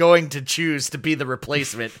Fingers going to choose to be the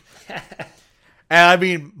replacement? And I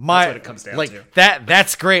mean, that's what it comes down to.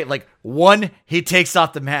 That's great. Like, one, he takes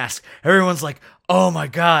off the mask. Everyone's like, "Oh my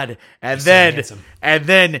god!" And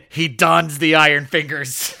then he dons the Iron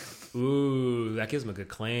Fingers. Ooh, that gives him a good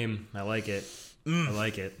claim. I like it. I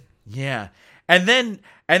like it. Yeah. And then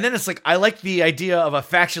it's like, I like the idea of a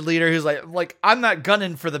faction leader who's like, I'm not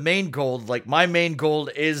gunning for the main gold. Like, my main gold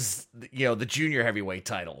is, the junior heavyweight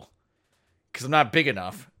title. Because I'm not big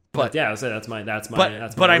enough. But yeah, I'll say that's my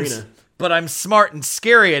arena. But I'm smart and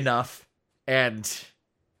scary enough, and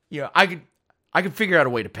I could figure out a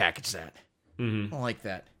way to package that. I like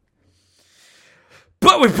that.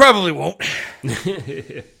 But we probably won't.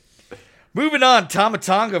 Moving on, Tama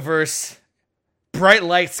Tonga versus Bright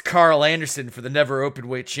Lights Carl Anderson for the Never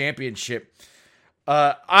Openweight Championship.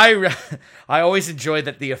 I always enjoy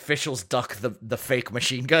that the officials duck the fake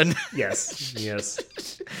machine gun.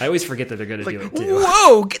 Yes. I always forget that they're going to do it too.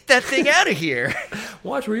 Whoa, get that thing out of here.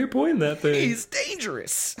 Watch where you're pointing that thing. He's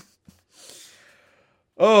dangerous.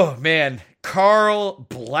 Oh, man. Carl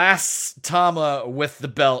blasts Tama with the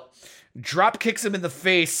belt. Drop kicks him in the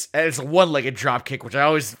face, and it's a one-legged drop kick, which I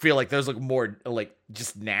always feel like those look more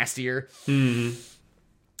just nastier. Mm-hmm.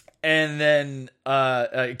 And then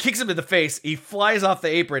kicks him in the face. He flies off the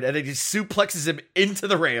apron, and then he suplexes him into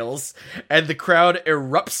the rails, and the crowd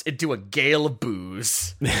erupts into a gale of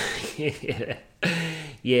boos.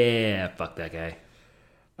 Yeah, fuck that guy.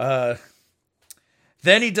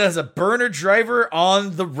 Then he does a burner driver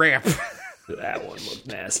on the ramp. That one looked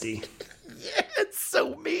nasty. Yeah, it's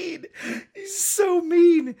so mean. He's so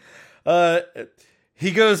mean.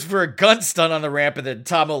 He goes for a gun stun on the ramp, and then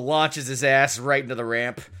Tama launches his ass right into the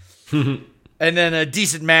ramp. And then a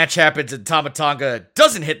decent match happens, and Tama Tonga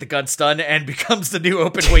doesn't hit the gun stun and becomes the new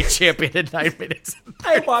openweight champion in 9 minutes.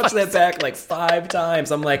 I watched that back like 5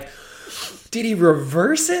 times. I'm like, did he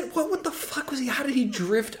reverse it? What the fuck was he? How did he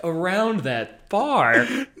drift around that far?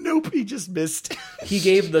 Nope, he just missed. He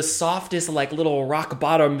gave the softest, like, little rock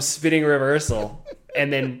bottom spinning reversal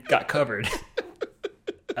and then got covered.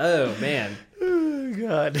 Oh, man. Oh,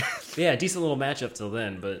 God. Yeah, decent little matchup till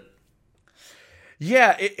then, but...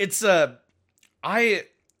 Yeah, it's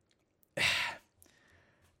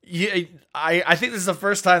Yeah, I think this is the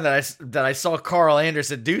first time that I saw Carl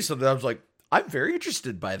Anderson do something. I was like, I'm very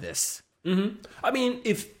interested by this. I mean,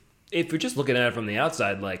 if you're just looking at it from the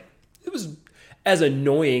outside, like, it was as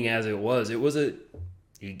annoying as it was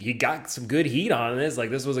he got some good heat on this. Like,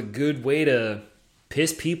 this was a good way to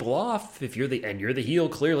piss people off if you're the heel.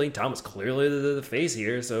 Clearly, Tom was clearly the face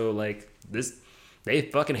here. So, like, they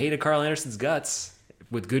fucking hated Carl Anderson's guts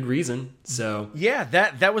with good reason. So yeah,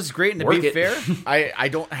 that was great. And to be fair, I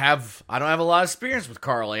don't have a lot of experience with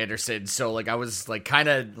Carl Anderson. So, like, I was like kind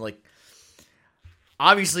of like,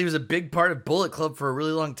 obviously he was a big part of Bullet Club for a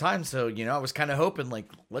really long time. So, you know, I was kind of hoping,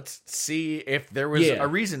 like, let's see if there was a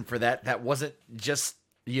reason for that. That wasn't just,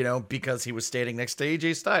 you know, because he was standing next to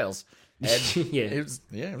AJ Styles. And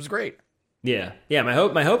it was great. Yeah.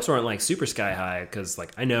 My hopes weren't like super sky high because,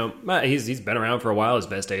 like, I know he's been around for a while. His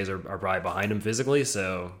best days are probably behind him physically.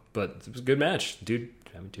 So, but it was a good match, dude.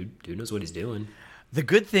 I mean, dude knows what he's doing. The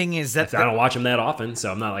good thing is that I don't watch him that often,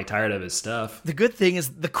 so I'm not like tired of his stuff. The good thing is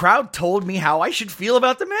the crowd told me how I should feel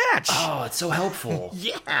about the match. Oh, it's so helpful.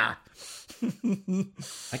 Yeah.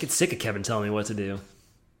 I get sick of Kevin telling me what to do.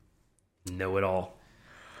 Know it all.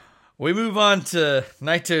 We move on to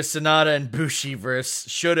Naito Sonata and Bushi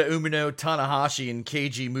versus Shota Umino, Tanahashi, and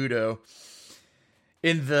Keiji Muto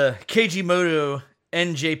in the Keiji Muto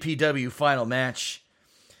NJPW final match.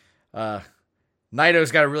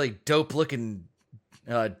 Naito's got a really dope looking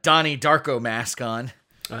Donnie Darko mask on.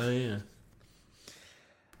 Oh, yeah.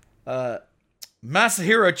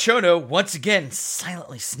 Masahiro Chono once again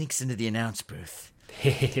silently sneaks into the announce booth.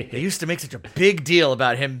 They used to make such a big deal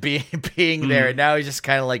about him being there, and now he's just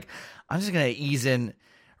kind of like, I'm just going to ease in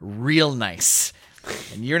real nice,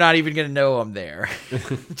 and you're not even going to know I'm there.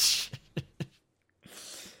 Just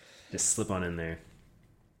slip on in there.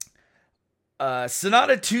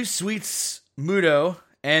 Sonata 2 sweets Muto,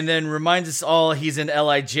 and then reminds us all he's in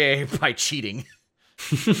LIJ by cheating.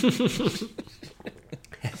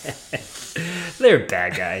 They're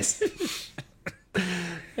bad guys.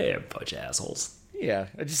 They're a bunch of assholes. Yeah,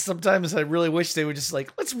 sometimes I really wish they would just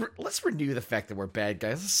like let's renew the fact that we're bad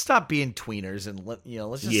guys. Let's stop being tweeners and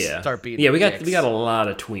let's just start being we dicks. got a lot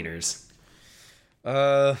of tweeners.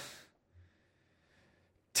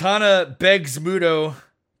 Tana begs Muto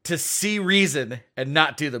to see reason and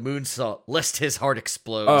not do the moonsault, lest his heart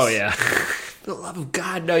explodes. Oh yeah. For the love of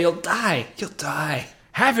God, no, you'll die. You'll die.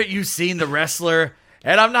 Haven't you seen The Wrestler?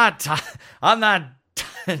 And I'm not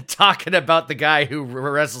talking about the guy who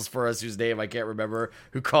wrestles for us, whose name I can't remember,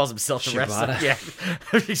 who calls himself The Wrestler. Yeah.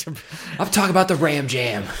 I'm talking about the Ram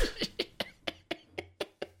Jam.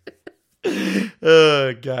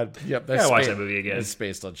 Oh, God. Yep. I watch that movie again. It's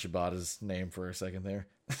based on Shibata's name for a second there.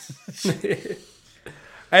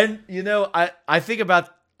 And, you know, I think about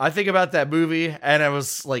that movie, and I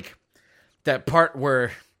was like, that part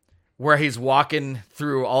where he's walking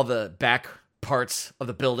through all the back parts of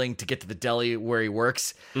the building to get to the deli where he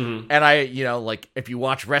works. Mm-hmm. And I, you know, like, if you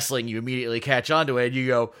watch wrestling, you immediately catch on to it and you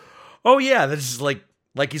go, oh yeah, this is like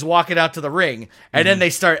he's walking out to the ring. And then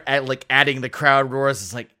they start adding the crowd roars.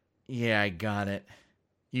 It's like, yeah, I got it.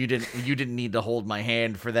 You didn't need to hold my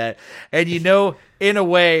hand for that. And you know, in a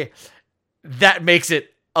way, that makes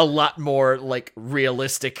it a lot more like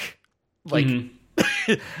realistic. Like,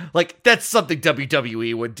 like that's something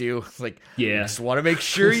WWE would do. Like, yeah, just want to make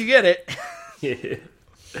sure you get it. Yeah.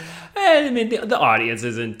 I mean, the audience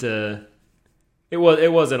isn't. It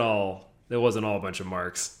wasn't all a bunch of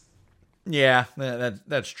marks. Yeah,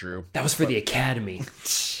 that's true. That was for the Academy,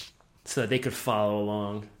 so that they could follow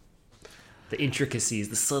along the intricacies,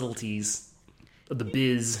 the subtleties of the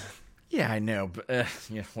biz. Yeah, I know, but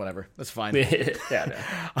yeah, whatever. That's fine. Yeah, no.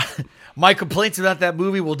 My complaints about that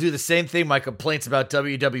movie will do the same thing my complaints about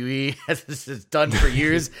WWE has done for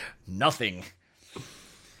years. Nothing.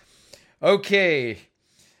 Okay.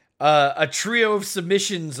 A trio of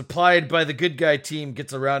submissions applied by the good guy team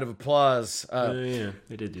gets a round of applause. Yeah,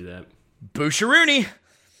 they did do that. Busharuni.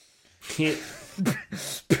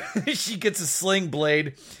 She gets a sling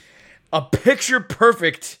blade. A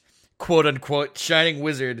picture-perfect, quote-unquote, Shining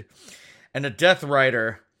Wizard. And a Death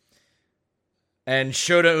Rider. And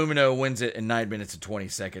Shota Umino wins it in 9 minutes and 20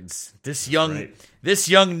 seconds. This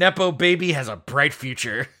young Nepo baby has a bright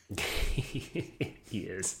future. He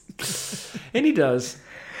is. And he does.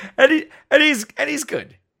 And he's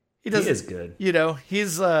good. He is good. You know,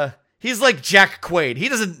 he's like Jack Quaid. He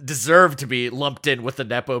doesn't deserve to be lumped in with the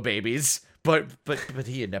Nepo babies, but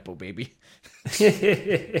he a Nepo baby. Oh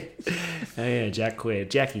yeah, Jack Quaid.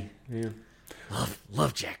 Jackie. Yeah.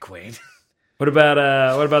 Love Jack Quaid. What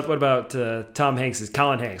about Tom Hanks's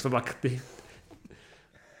Colin Hanks? What about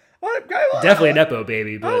Definitely a Nepo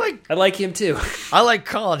baby, but like- I like him too. I like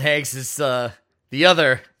Colin Hanks as the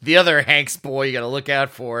other Hanks boy you got to look out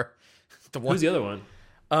for. The one. Who's the other one?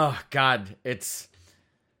 Oh God, it's.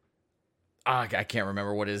 I can't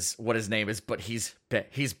remember what his name is, but he's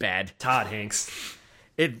bad. Todd Hanks.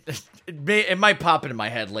 It might pop into my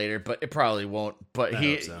head later, but it probably won't. But I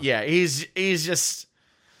hope so. yeah, he's just.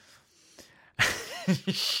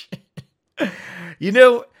 you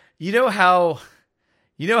know how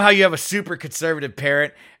you have a super conservative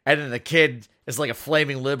parent, and then the kid is like a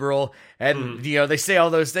flaming liberal, and they say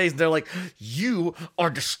all those things, and they're like, "You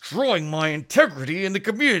are destroying my integrity in the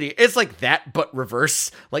community." It's like that, but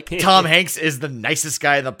reverse. Like Tom Hanks is the nicest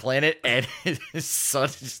guy on the planet, and his son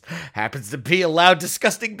just happens to be a loud,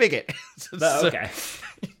 disgusting bigot. Oh, okay.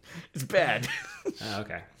 It's bad. Oh,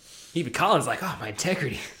 okay. Even Colin's like, oh, my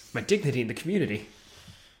integrity, my dignity in the community.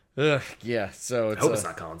 Ugh, yeah. So I it's hope it's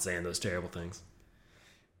not Colin saying those terrible things.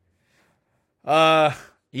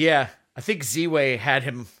 yeah. I think Z-Way had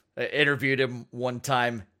him interviewed him one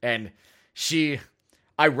time, and she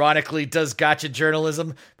ironically does gotcha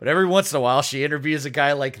journalism, but every once in a while she interviews a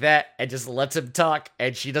guy like that and just lets him talk,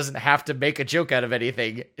 and she doesn't have to make a joke out of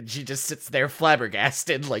anything, and she just sits there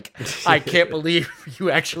flabbergasted like, I can't believe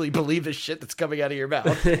you actually believe the shit that's coming out of your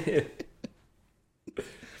mouth.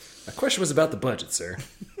 My question was about the budget, sir.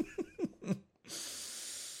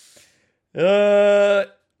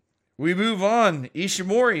 We move on.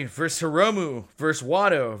 Ishimori versus Hiromu versus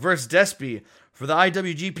Wato versus Despy for the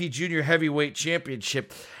IWGP Junior Heavyweight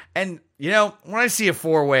Championship. And, when I see a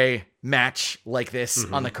 4-way match like this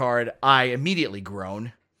on the card, I immediately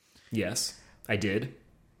groan. Yes, I did.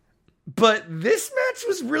 But this match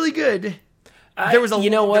was really good. You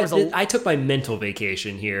know what? I took my mental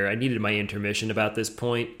vacation here. I needed my intermission about this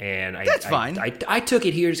point, and That's fine. I took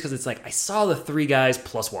it here just because it's like I saw the 3 guys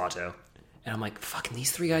plus Wato, and I'm like, fucking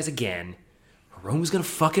these 3 guys again. Hiromu's gonna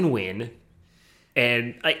fucking win,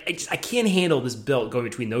 and I can't handle this belt going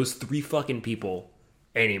between those 3 fucking people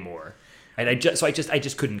anymore. And I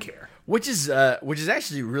just couldn't care. Which is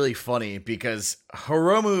actually really funny because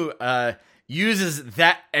Hiromu uses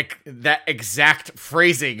that exact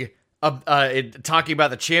phrasing in talking about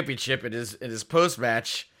the championship in his post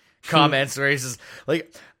match comments where he says,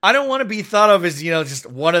 like, I don't want to be thought of as just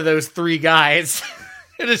one of those 3 guys.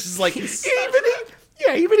 And it's just like even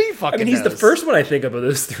he fucking. I mean, he's knows. the first one I think of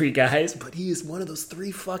those 3 guys, but he is one of those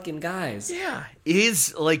 3 fucking guys. Yeah,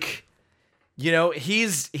 he's like.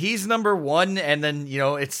 He's number 1, and then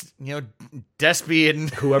it's Despy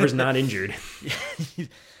and whoever's not injured,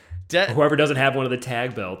 whoever doesn't have one of the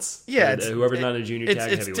tag belts. Yeah, whoever's not a junior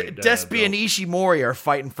tag heavyweight. Despy and Ishimori are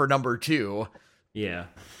fighting for number 2. Yeah,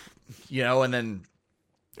 and then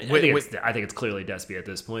I think it's clearly Despy at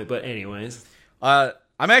this point. But anyways, I'm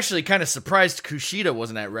actually kind of surprised Kushida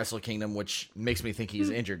wasn't at Wrestle Kingdom, which makes me think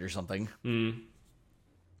he's injured or something.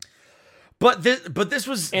 But this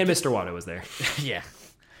was, and Mr. Wato was there. Yeah,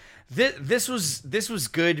 this was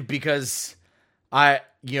good because I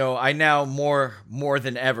now more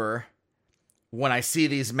than ever when I see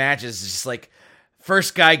these matches, it's just like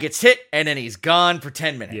first guy gets hit and then he's gone for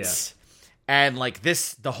 10 minutes, and like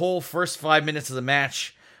the whole first 5 minutes of the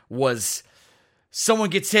match was someone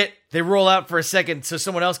gets hit, they roll out for a second so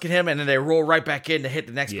someone else can hit him, and then they roll right back in to hit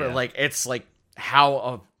the next person. Like it's like how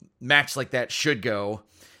a match like that should go.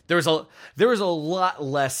 There was a lot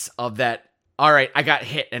less of that. All right, I got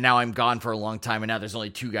hit and now I'm gone for a long time, and now there's only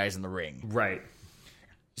 2 guys in the ring. Right.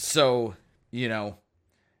 So,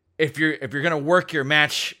 if you're gonna work your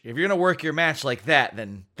match, like that,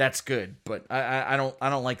 then that's good. But I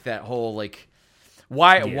don't like that whole like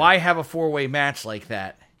why have a 4-way match like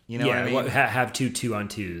that? You know what I mean? Have 2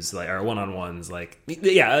 2-on-2s like or 1-on-1s like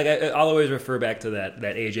I'll always refer back to that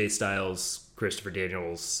AJ Styles Christopher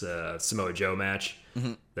Daniels Samoa Joe match.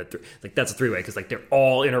 Mm-hmm. That's a 3-way because like they're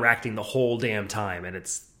all interacting the whole damn time, and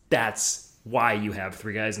that's why you have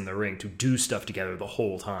 3 guys in the ring to do stuff together the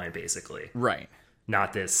whole time, basically. Right.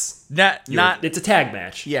 Not this. It's a tag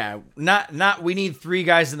match. Yeah. Not. We need 3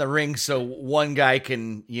 guys in the ring so one guy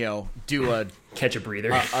can do a catch a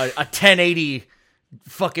breather, a 1080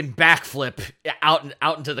 fucking backflip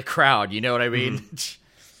out into the crowd. You know what I mean?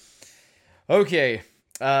 Mm-hmm. Okay.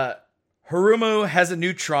 Hiromu has a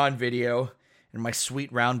new Tron video, and my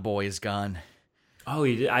sweet round boy is gone. Oh,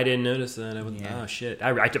 you did? I didn't notice that. Oh, shit.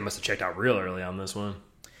 I must have checked out real early on this one.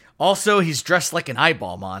 Also, he's dressed like an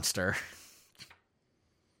eyeball monster.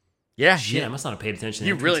 Yeah. Shit, I must not have paid attention to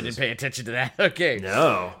You really didn't pay attention to that. Okay.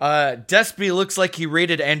 No. Despy looks like he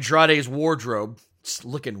raided Andrade's wardrobe. Just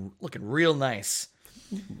looking real nice.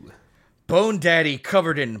 Ooh. Bone Daddy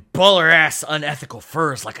covered in baller-ass unethical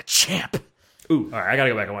furs like a champ. Ooh, all right, I gotta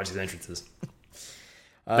go back and watch these entrances.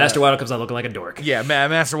 Master Wato comes out looking like a dork. Yeah,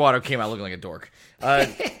 Master Wato came out looking like a dork.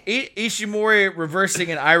 Ishimori reversing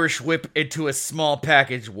an Irish whip into a small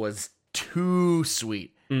package was too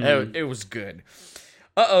sweet. It was good.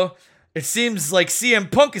 Uh-oh. It seems like CM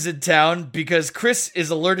Punk is in town because Chris is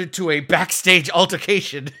alerted to a backstage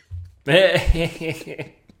altercation.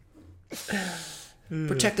 Protect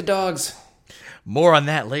the dogs. More on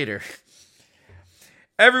that later.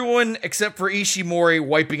 Everyone except for Ishimori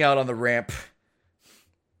wiping out on the ramp.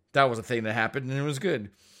 That was a thing that happened, and it was good.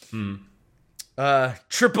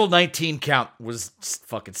 Triple 19 count was just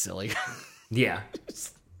fucking silly. Yeah.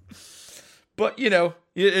 But, you know,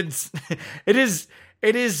 it is,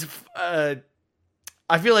 I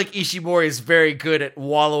feel like Ishimori is very good at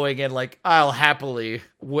wallowing in, like, I'll happily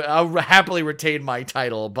retain my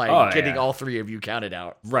title by getting all three of you counted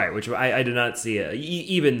out. Right, which I did not see.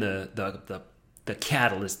 Even the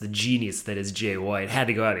catalyst, the genius that is Jay White, had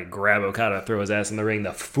to go out and grab Okada, throw his ass in the ring.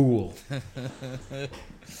 The fool.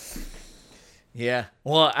 Yeah.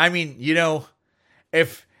 Well, I mean, you know,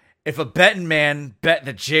 if a betting man bet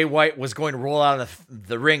that Jay White was going to roll out of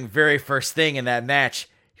the ring very first thing in that match,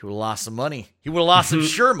 he would have lost some money. He would have lost some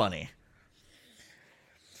sure money.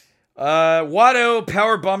 Wato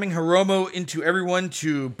powerbombing Hiromu into everyone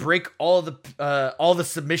to break all the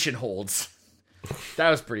submission holds. That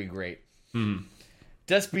was pretty great.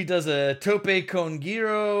 Despy does a tope con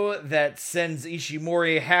giro that sends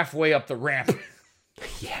Ishimori halfway up the ramp.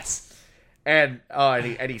 Yes. And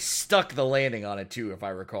he stuck the landing on it too, if I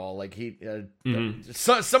recall. Like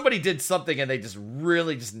somebody did something and they just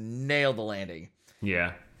really just nailed the landing.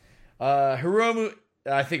 Yeah. Hiromu,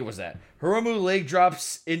 I think it was that. Hiromu leg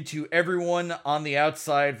drops into everyone on the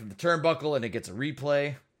outside from the turnbuckle, and it gets a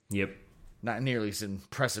replay. Yep. Not nearly as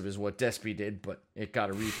impressive as what Despy did, but it got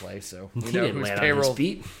a replay, so we He know didn't whose land on his payroll.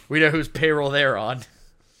 feet. We know whose payroll they're on.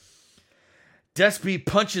 Despy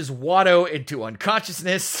punches Wato into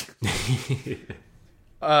unconsciousness.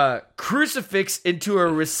 Crucifix into a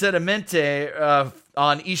Resetamente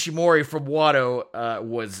on Ishimori from Wato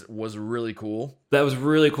was really cool. That was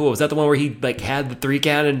really cool. Was that the one where he like had the 3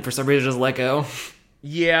 count and for some reason just let go?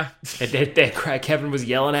 Yeah. And Kevin was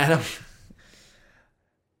yelling at him.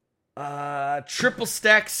 Triple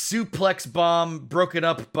stack suplex bomb broken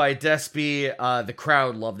up by Despy. The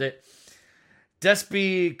crowd loved it.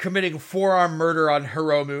 Despy committing forearm murder on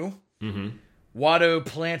Hiromu. Wato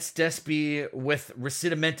plants Despy with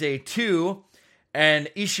Residamente 2, and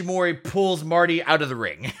Ishimori pulls Marty out of the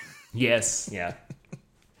ring. Yes, yeah.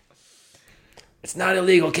 It's not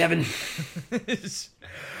illegal, Kevin.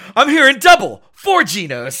 I'm hearing double 4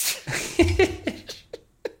 Genos.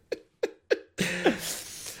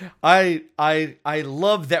 I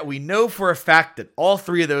love that we know for a fact that all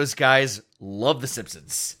 3 of those guys love The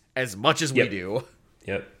Simpsons as much as we do.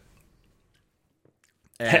 Yep.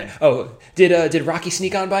 And did Rocky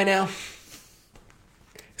sneak on by now?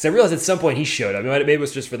 Because I realized at some point he showed up. Maybe it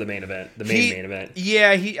was just for the main event, main event. Yeah,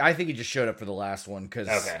 I think he just showed up for the last one because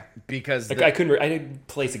I didn't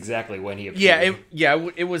place exactly when he appeared.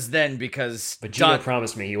 It was then because But Gino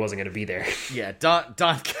promised me he wasn't going to be there. Yeah,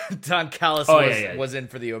 Don Callis was in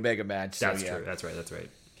for the Omega match. So That's true. That's right.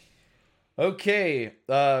 Okay.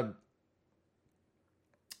 Wato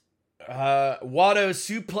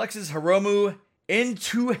suplexes Hiromu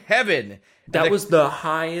into heaven. That was the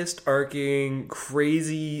highest arcing,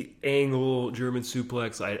 crazy angle German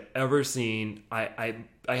suplex I'd ever seen. I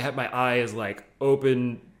had my eyes like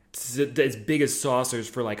open as big as saucers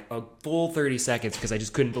for like a full 30 seconds because I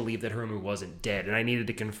just couldn't believe that Hiromu wasn't dead, and I needed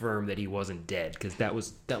to confirm that he wasn't dead because that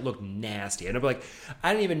looked nasty. And I'm like,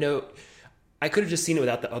 I didn't even know. I could have just seen it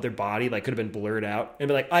without the other body, like could have been blurred out, and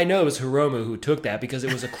be like, I know it was Hiromu who took that because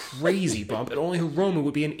it was a crazy bump, and only Hiromu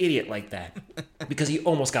would be an idiot like that because he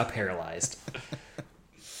almost got paralyzed.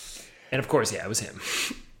 And of course, yeah, it was him.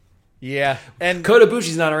 Yeah, and Kota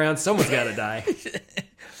Ibushi's not around. Someone's got to die.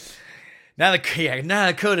 now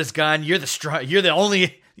that Kota's gone, you're the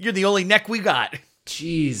only neck we got.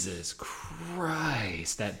 Jesus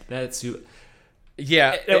Christ, that suit.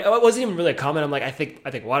 Yeah, it wasn't even really a comment. I'm like, I think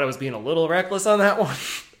Wato was being a little reckless on that one,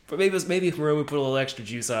 but maybe Hiromu put a little extra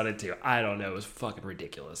juice on it too. I don't know. It was fucking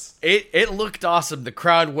ridiculous. It looked awesome. The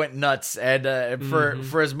crowd went nuts, and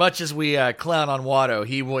for as much as we clown on Wato,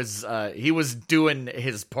 he was doing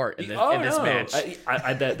his part in this match.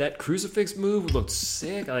 That crucifix move looked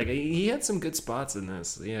sick. Like he had some good spots in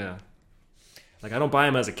this. Yeah. Like, I don't buy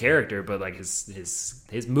him as a character, but, like,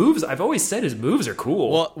 his moves, I've always said his moves are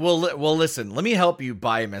cool. Well, listen, let me help you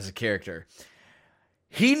buy him as a character.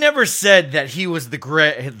 He never said that he was the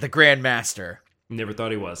Grand Master. Never thought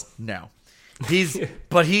he was. No. He's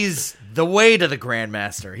the way to the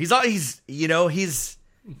Grandmaster. He's on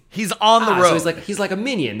the road. So he's like a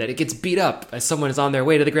minion that it gets beat up as someone is on their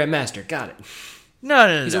way to the Grandmaster. Got it.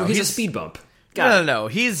 No. He's a speed bump. No.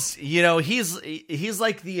 He's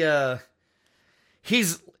like the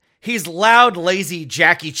he's loud, lazy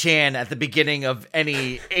Jackie Chan at the beginning of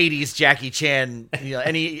any 80s Jackie Chan,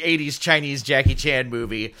 any 80s Chinese Jackie Chan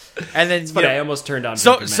movie. And then I almost turned on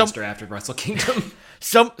Drunken Master after Wrestle Kingdom.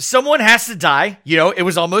 Someone has to die. It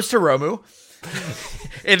was almost Hiromu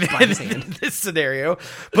in this scenario.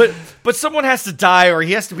 But someone has to die, or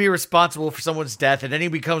he has to be responsible for someone's death, and then he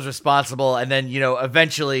becomes responsible, and then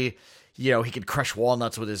eventually he can crush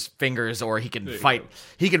walnuts with his fingers, or he can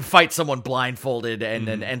fight someone blindfolded and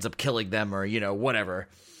then ends up killing them, or whatever.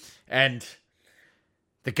 And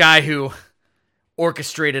the guy who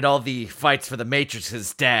orchestrated all the fights for the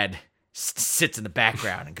Matrix's dad sits in the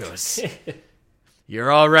background and goes,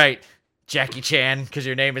 "You're all right, Jackie Chan," because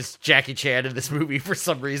your name is Jackie Chan in this movie for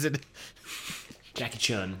some reason. Jackie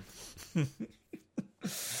Chun.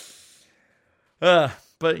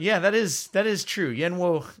 But yeah, that is true.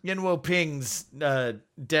 Yenwo Ping's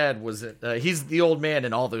dad was he's the old man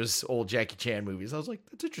in all those old Jackie Chan movies. I was like,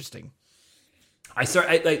 that's interesting.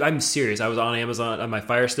 I'm serious. I was on Amazon on my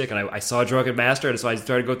Fire Stick, and I saw Drunken Master, and so I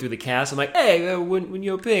started to go through the cast. I'm like, hey, Wen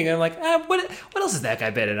Yo Ping. And I'm like, what else is that guy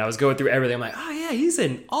been in? And I was going through everything. I'm like, oh yeah, he's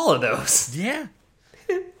in all of those. Yeah.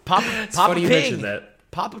 Papa funny Ping. You mentioned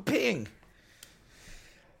that. Papa Ping.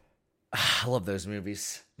 I love those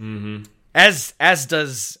movies. Mm-hmm. As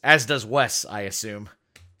does Wes, I assume.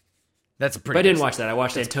 That's a pretty. But I didn't watch that. I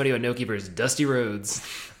watched Antonio Inoki versus Dusty Rhodes.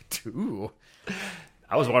 Ooh.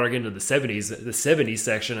 I was wandering into the 70s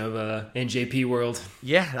section of NJP World.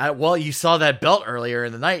 Yeah, well, you saw that belt earlier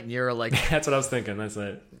in the night, and you were like... That's what I was thinking, that's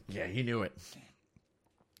it. Yeah, you knew it.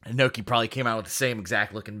 Inoki probably came out with the same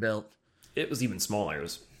exact looking belt. It was even smaller. It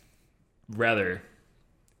was rather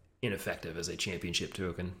ineffective as a championship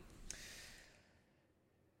token.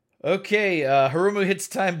 Okay, Hiromu hits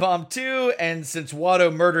Time Bomb 2, and since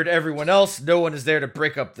Wado murdered everyone else, no one is there to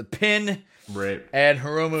break up the pin. Right. And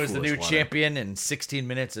Hiromu is the new Wado. champion in 16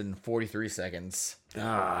 minutes and 43 seconds.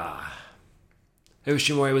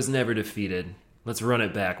 Yoshimori was never defeated. Let's run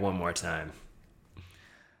it back one more time.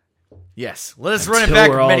 Yes, let us run it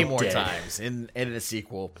back many more times in the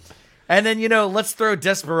sequel. And then, let's throw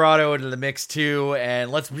Desperado into the mix too,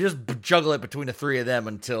 and let's just juggle it between the three of them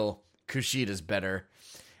until Kushida's better.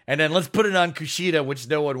 And then let's put it on Kushida, which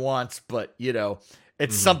no one wants, but,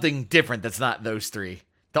 it's something different that's not those three.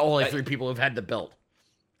 The only three people who've had the belt.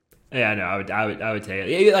 Yeah, no, I would take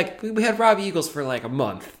it. Like, we had Robbie Eagles for like a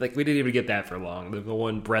month. Like, we didn't even get that for long. The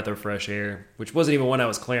one breath of fresh air, which wasn't even one I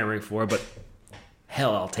was clamoring for, but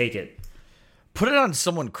hell, I'll take it. Put it on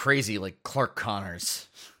someone crazy like Clark Connors.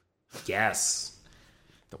 Yes.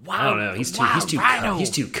 Wild, I don't know. He's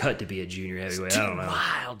too cut to be a junior heavyweight. I don't know.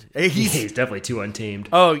 Wild. He's definitely too untamed.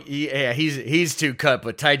 Oh yeah, he's too cut,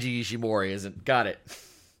 but Taiji Ishimori isn't. Got it.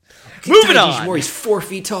 Moving on. Ishimori's 4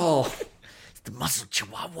 feet tall. It's the muscle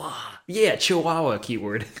chihuahua. Yeah, chihuahua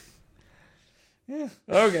keyword. Yeah.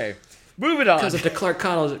 Okay. Moving on. Because of the Clark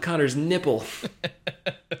Connors nipple.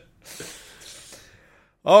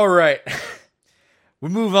 All right. We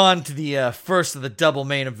move on to the first of the double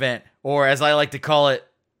main event, or as I like to call it,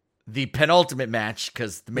 the penultimate match,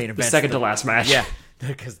 because the main event, the second to last match. Yeah,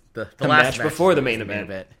 because the last match before the main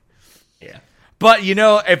event. Yeah, but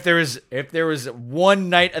if there was one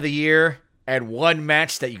night of the year and one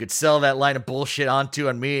match that you could sell that line of bullshit onto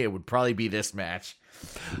on me, it would probably be this match.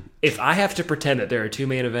 If I have to pretend that there are two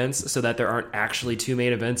main events, so that there aren't actually two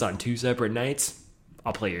main events on two separate nights,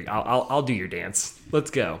 I'll do your dance.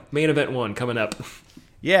 Let's go. Main event 1 coming up.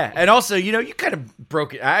 Yeah, and also, you kind of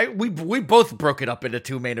broke it. We both broke it up into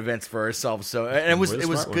two main events for ourselves. So, and it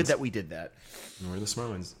was good that we did that. We're the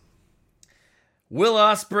smart ones. Will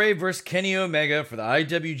Ospreay versus Kenny Omega for the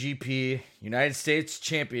IWGP United States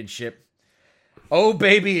Championship. Oh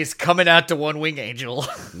baby is coming out to One Wing Angel.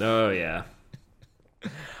 Oh yeah,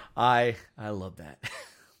 I love that.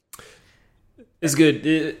 It's good.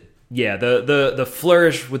 The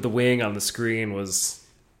flourish with the wing on the screen was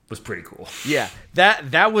pretty cool. Yeah,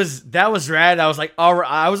 that was rad. I was like, all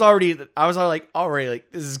right, I was already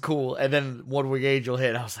like, this is cool. And then One Wing Angel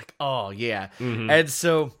hit. I was like, oh yeah. Mm-hmm. And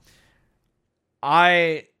so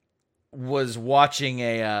I was watching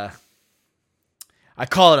I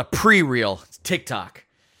call it a pre-reel. It's TikTok.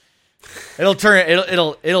 It'll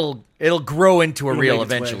grow into a reel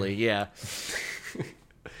eventually. Yeah.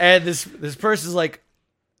 And this person's like,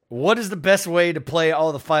 what is the best way to play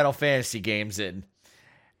all the Final Fantasy games in?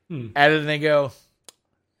 And then they go,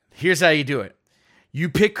 here's how you do it. You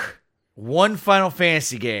pick one Final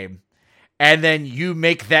Fantasy game, and then you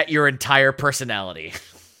make that your entire personality.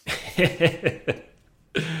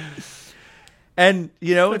 And,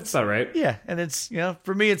 you know, That's all right. Yeah, and it's, you know,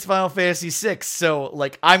 for me, it's Final Fantasy VI. So,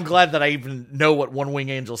 like, I'm glad that I even know what One Wing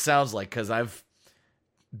Angel sounds like, because I've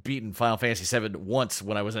beaten Final Fantasy VII once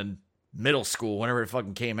when I was in middle school, whenever it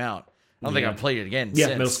fucking came out. I don't think I've played it again Yeah,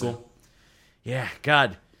 since. middle school. Yeah,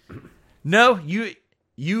 God. No, you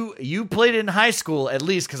played it in high school, at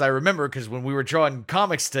least, because I remember, because when we were drawing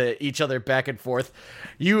comics to each other back and forth,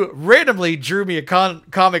 you randomly drew me a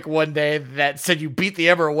comic one day that said you beat the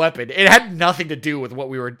Emerald Weapon. It had nothing to do with what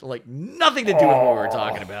we were, like, nothing to do with what we were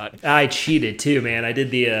talking about. I cheated too, man. I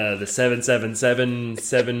did the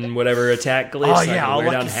 7 whatever attack glitch. Oh, so yeah, I all can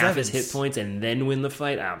wear lucky down half his sevens. hit points and then win the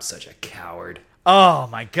fight. I'm such a coward. Oh,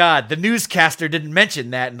 my God. The newscaster didn't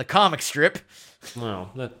mention that in the comic strip. Well,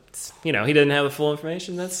 that's, you know, he didn't have the full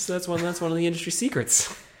information. That's one of the industry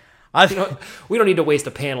secrets. I We don't need to waste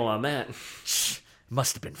a panel on that.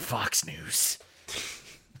 must have been Fox News.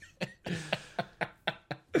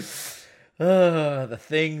 The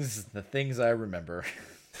things I remember.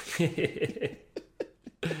 And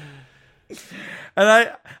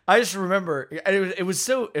I just remember, and it was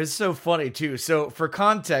so funny too. So for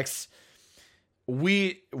context,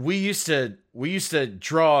 we used to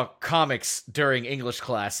draw comics during English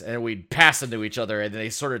class, and we'd pass them to each other, and they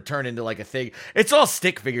sort of turn into like a thing. It's all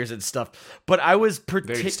stick figures and stuff, but I was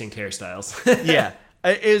Very distinct hairstyles. yeah,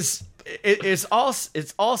 it's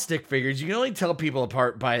all stick figures. You can only tell people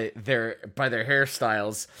apart by their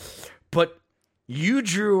hairstyles, but you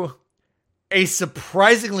drew a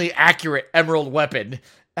surprisingly accurate Emerald Weapon.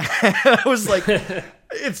 I was like,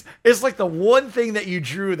 it's like the one thing that you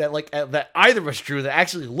drew that that either of us drew that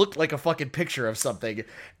actually looked like a fucking picture of something.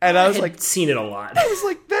 And I was had like, seen it a lot. I was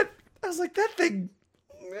like that thing,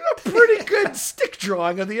 a pretty good stick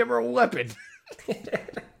drawing of the Emerald Weapon.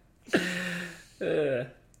 You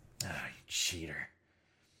cheater.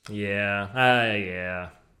 Yeah.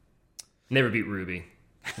 Never beat Ruby.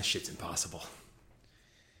 That shit's impossible.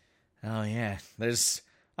 Oh yeah,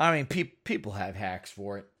 people have hacks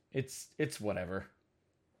for it. It's whatever.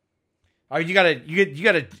 Oh, you gotta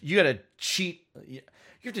cheat. You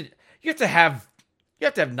have to have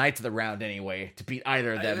Knights of the Round anyway to beat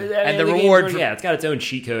either of them, and the reward it's got its own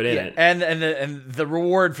cheat code in it. and the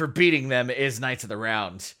reward for beating them is Knights of the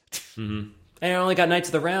Round. And I only got Knights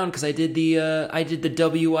of the Round because I did the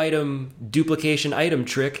W item duplication item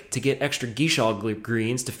trick to get extra Gishal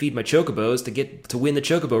greens to feed my chocobos to win the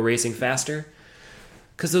chocobo racing faster.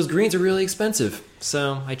 Because those greens are really expensive,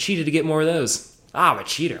 so I cheated to get more of those. I'm a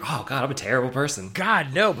cheater. Oh god, I'm a terrible person.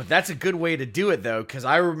 God no, but that's a good way to do it though, because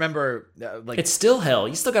I remember It's still hell.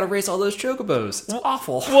 You still got to race all those chocobos. It's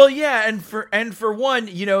awful. Well, yeah, and for one,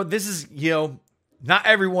 you know, this is, you know, not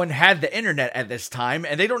everyone had the internet at this time,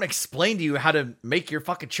 and they don't explain to you how to make your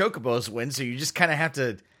fucking chocobos win, so you just kind of have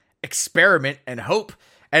to experiment and hope.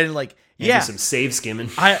 And like, Do some save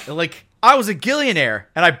skimming. I was a Gillionaire,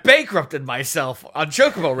 and I bankrupted myself on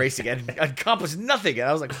chocobo racing and accomplished nothing. And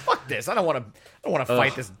I was like, fuck this. I don't want to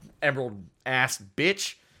fight this emerald ass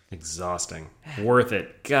bitch. Exhausting. Worth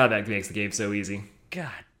it. God, that makes the game so easy.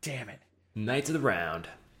 God damn it. Knights of the Round.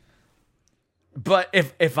 But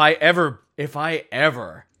if I ever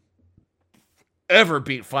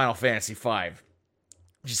beat Final Fantasy V,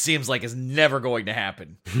 which seems like it's never going to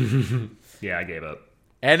happen. Yeah, I gave up.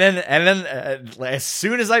 And then as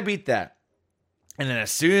soon as I beat that, and then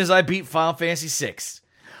as soon as I beat Final Fantasy VI,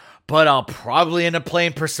 but I'll probably end up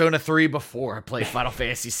playing Persona 3 before I play Final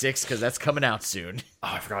Fantasy VI, because that's coming out soon. Oh,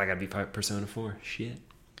 I forgot I gotta beat Persona 4. Shit.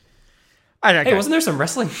 Hey, Wasn't there some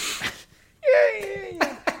wrestling?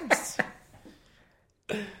 Yeah.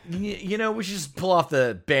 You know, we should just pull off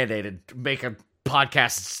the Band-Aid and make a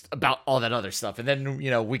podcast about all that other stuff, and then,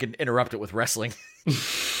 you know, we can interrupt it with wrestling.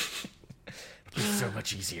 It's so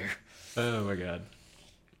much easier. Oh my god.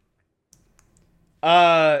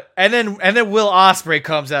 And then Will Ospreay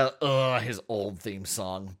comes out, his old theme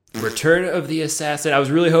song. Return of the Assassin. I was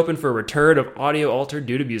really hoping for a return of audio altered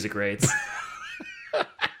due to music rights.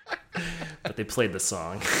 But they played the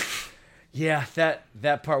song. Yeah,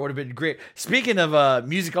 that part would have been great. Speaking of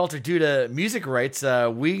music altered due to music rights,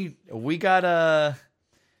 we got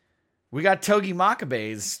Togi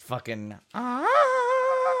Makabe's fucking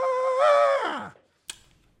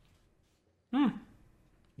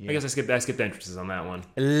I guess I skipped entrances on that one.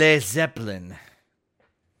 Les Zeppelin.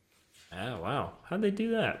 Oh wow. How'd they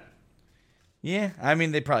do that? Yeah, I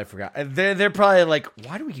mean, they probably forgot. They're probably like,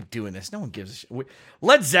 why do we keep doing this? No one gives a shit.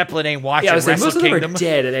 Led Zeppelin ain't watching Yeah, I was like, Wrestle most of them Kingdom. are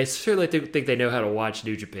dead, and I certainly think they know how to watch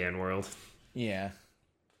New Japan World. Yeah.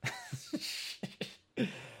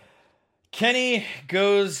 Kenny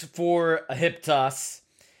goes for a hip toss,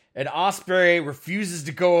 and Ospreay refuses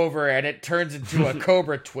to go over, and it turns into a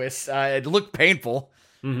Cobra twist. It looked painful.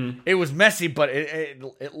 Mm-hmm. It was messy, but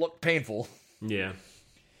it looked painful. Yeah.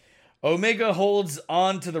 Omega holds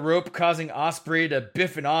on to the rope, causing Ospreay to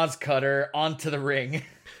Biff and Oz cutter onto the ring.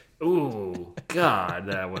 Ooh,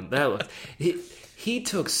 God, he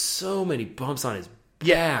took so many bumps on his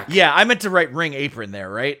back. Yeah, I meant to write ring apron there,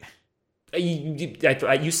 right?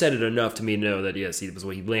 You said it enough to me to know that, yes, he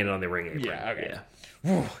landed on the ring apron. Yeah, okay.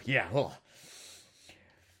 Yeah.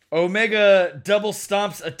 Omega double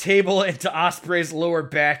stomps a table into Ospreay's lower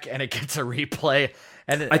back, and it gets a replay.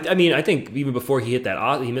 And I think even before he hit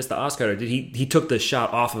that, he missed the Oscar. He took the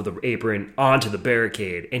shot off of the apron onto the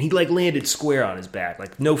barricade, and he landed square on his back,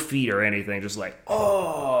 like no feet or anything, just like,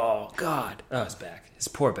 oh God, his back, his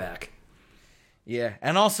poor back. Yeah,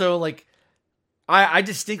 and also like, I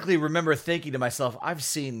distinctly remember thinking to myself, I've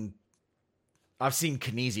seen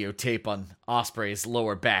kinesio tape on Ospreay's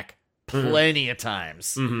lower back plenty of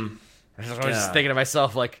times. Mm-hmm. I was just thinking to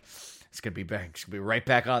myself, like, it's gonna be back. It's gonna be right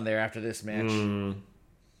back on there after this match. Mm.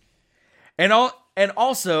 And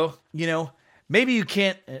also, maybe you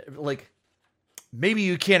can't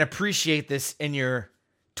appreciate this in your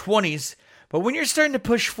 20s, but when you're starting to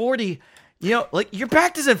push 40, your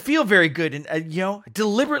back doesn't feel very good, and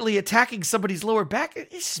deliberately attacking somebody's lower back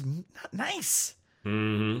is not nice.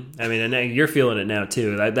 Mm-hmm. I mean, and you're feeling it now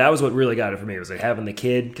too. That was what really got it for me. It was like having the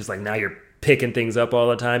kid, because like now you're picking things up all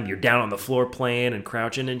the time. You're down on the floor playing and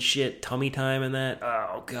crouching and shit, tummy time and that.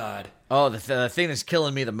 Oh God. Oh, the thing that's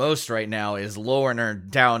killing me the most right now is lowering her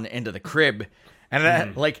down into the crib, and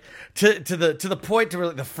that, like to the point to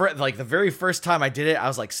where the very first time I did it, I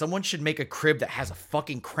was like, someone should make a crib that has a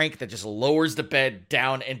fucking crank that just lowers the bed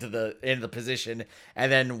down into the position,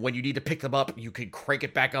 and then when you need to pick them up, you can crank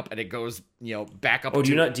it back up, and it goes back up. Oh,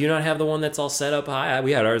 do you not have the one that's all set up high?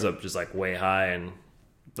 We had ours up just like way high, and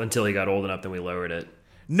until he got old enough, then we lowered it.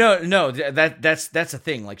 No, that's the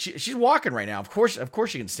thing. Like she's walking right now. Of course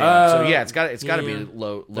she can stand up. So yeah, it's got to be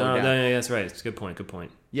low down. No, that's right. It's a good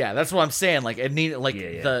point. Yeah, that's what I'm saying. Like it need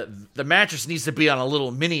the mattress needs to be on a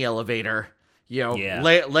little mini elevator.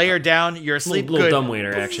 Lay her down. You're asleep. Little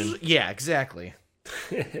dumbwaiter action. Yeah, exactly.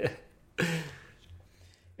 And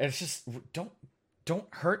it's just don't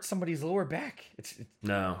hurt somebody's lower back.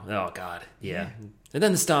 No. Oh God. Yeah. And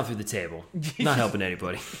then the stomp through the table. Not helping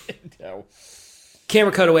anybody. No.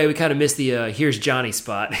 Camera cut away. We kind of missed the here's Johnny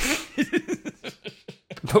spot.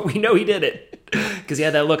 But we know he did it. Because he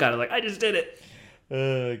had that look on it like, I just did it.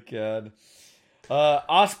 Oh, God.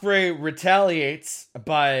 Ospreay retaliates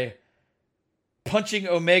by punching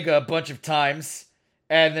Omega a bunch of times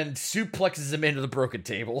and then suplexes him into the broken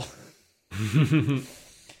table. This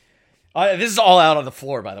is all out on the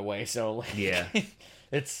floor, by the way, so yeah,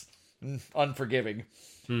 it's unforgiving.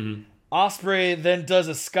 Mm-hmm. Ospreay then does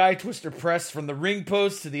a sky twister press from the ring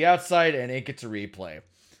post to the outside, and it gets a replay.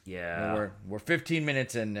 Yeah, and we're 15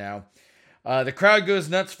 minutes in now. The crowd goes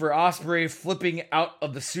nuts for Ospreay flipping out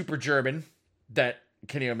of the Super German that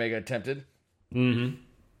Kenny Omega attempted. Mm-hmm.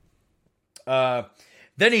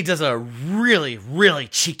 Then he does a really, really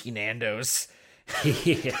cheeky Nando's.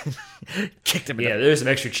 Yeah. Kicked him. There's some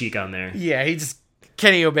extra cheek on there. Yeah,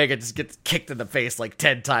 Kenny Omega just gets kicked in the face like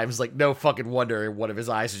 10 times. Like, no fucking wonder one of his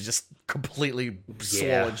eyes is just completely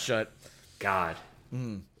swollen shut. God.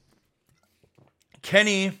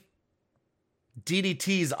 Kenny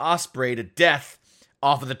DDTs Ospreay to death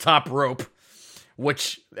off of the top rope,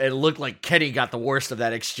 which it looked like Kenny got the worst of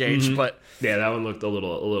that exchange. But yeah, that one looked a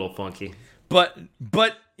little funky. But then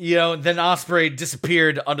Ospreay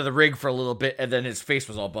disappeared under the ring for a little bit, and then his face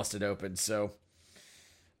was all busted open. So,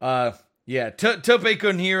 Tope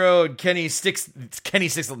con Hero and Kenny sticks.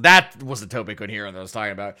 That was the Tope con Hero that I was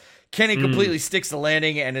talking about. Kenny completely sticks the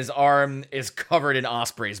landing, and his arm is covered in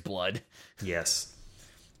Ospreay's blood. Yes.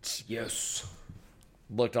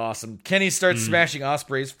 Looked awesome. Kenny starts smashing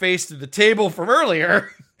Ospreay's face through the table from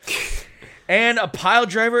earlier, and a pile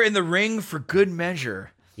driver in the ring for good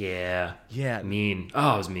measure. Yeah. Yeah. Mean.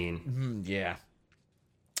 Oh, it was mean. Yeah.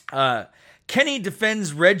 Kenny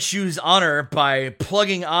defends Red Shoe's honor by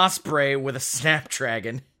plugging Ospreay with a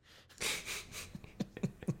Snapdragon.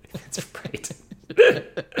 That's right.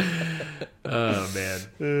 Oh,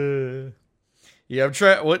 man. Yeah, I'm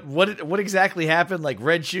trying. What exactly happened? Like,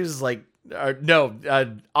 Red Shoes is like,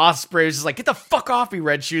 Ospreay was just like, get the fuck off me,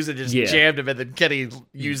 Red Shoes, and just jammed him, and then Kenny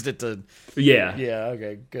used it to. Yeah. Yeah,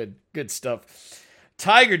 okay. Good stuff.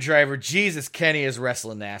 Tiger Driver, Jesus, Kenny is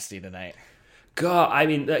wrestling nasty tonight. God, I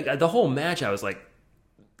mean, the whole match, I was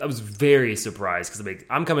very surprised because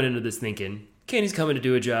I'm coming into this thinking Kenny's coming to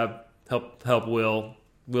do a job, help Will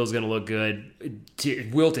Will's gonna look good.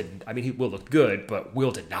 Will did. I mean, Will looked good, but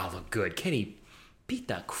Will did not look good. Kenny beat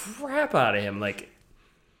the crap out of him. Like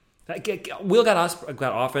Will got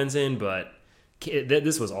offense in, but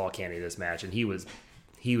this was all Kenny this match, and he was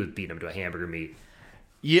beating him to a hamburger meat.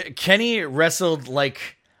 Yeah, Kenny wrestled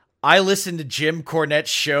like I listen to Jim Cornette's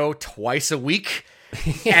show twice a week.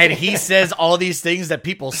 And he says all these things that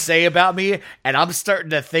people say about me, and I'm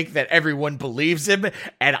starting to think that everyone believes him,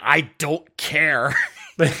 and I don't care.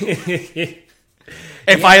 I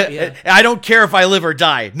don't care if I live or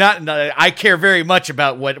die. I care very much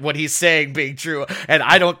about what he's saying being true, and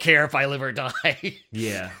I don't care if I live or die.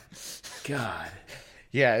 Yeah. God.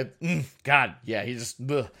 Yeah. God. Yeah. He just.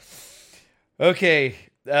 Ugh. Okay.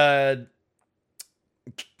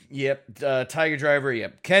 Yep. Tiger Driver.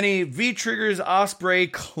 Yep. Kenny V-triggers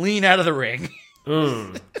Ospreay clean out of the ring.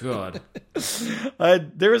 God.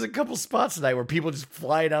 There was a couple spots tonight where people just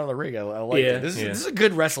flying out of the ring. I like it. This is a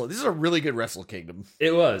good wrestle. This is a really good Wrestle Kingdom.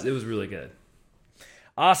 It was really good.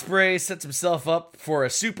 Ospreay sets himself up for a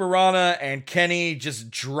Super Rana, and Kenny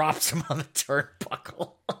just drops him on the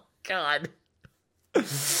turnbuckle. Oh, God.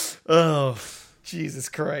 Oh, Jesus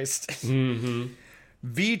Christ. Mm-hmm.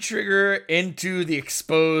 V-trigger into the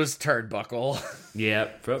exposed turnbuckle. Yeah,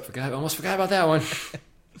 almost forgot about that one.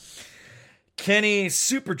 Kenny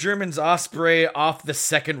Super Germans Ospreay off the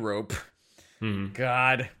second rope. Mm-hmm.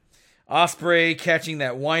 God. Ospreay catching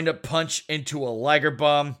that wind-up punch into a Liger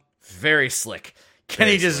Bomb. Very slick.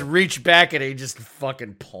 Kenny just reached back and he just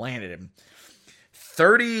fucking planted him.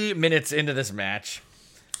 30 minutes into this match.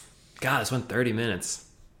 God, this went 30 minutes.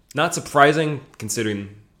 Not surprising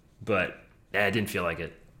considering, but I didn't feel like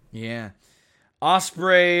it. Yeah.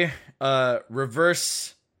 Ospreay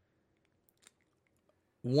reverse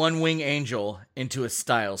One Wing Angel into a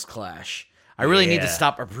Styles Clash. I really need to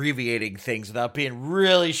stop abbreviating things without being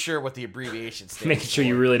really sure what the abbreviation stands Making sure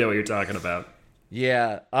you really know what you're talking about.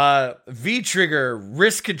 Yeah. V-trigger,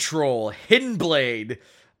 wrist control, hidden blade,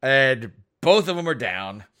 and both of them are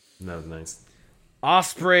down. That was nice.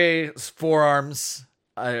 Ospreay's forearms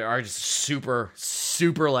are just super,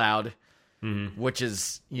 super loud. Mm-hmm. Which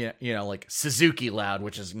is, like Suzuki loud,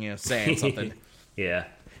 which is, saying something. Yeah.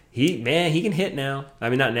 He can hit now. I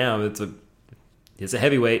mean, not now. He's a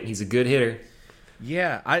heavyweight. He's a good hitter.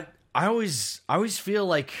 Yeah. I always feel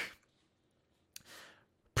like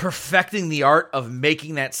perfecting the art of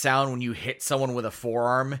making that sound when you hit someone with a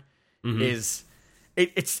forearm is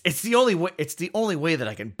it's the only way that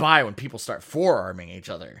I can buy when people start forearming each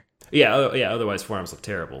other. Yeah. Otherwise, forearms look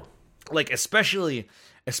terrible. Like, especially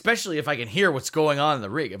if I can hear what's going on in the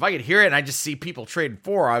ring. If I can hear it and I just see people trading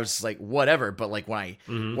forearms, like, whatever. But, like, when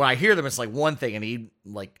I hear them, it's, like, one thing. And he's,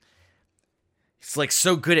 like,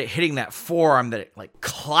 so good at hitting that forearm that it, like,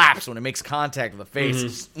 claps when it makes contact with the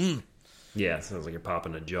face. Yeah, it sounds like you're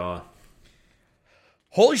popping a jaw.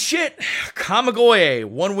 Holy shit. Kamigoye,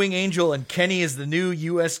 One Wing Angel, and Kenny is the new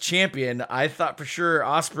U.S. champion. I thought for sure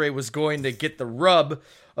Ospreay was going to get the rub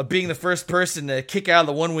of being the first person to kick out of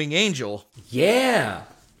the One Wing Angel. Yeah.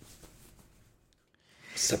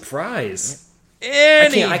 Surprise.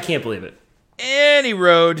 I can't believe it. Any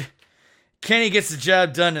road. Kenny gets the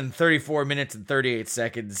job done in 34 minutes and 38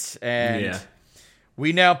 seconds. And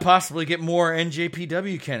we now possibly get more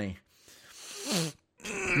NJPW Kenny.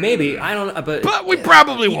 Maybe. I don't know. But we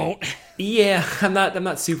probably won't. Yeah, I'm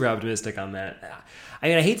not super optimistic on that. I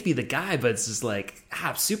mean, I hate to be the guy, but it's just like,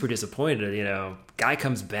 I'm super disappointed. Guy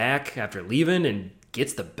comes back after leaving and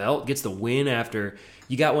gets the belt, gets the win after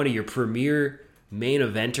you got one of your premier main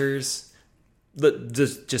eventers,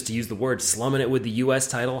 just to use the word, slumming it with the U.S.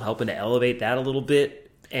 title, helping to elevate that a little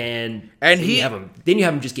bit, and you have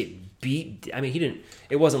him just get beat. I mean,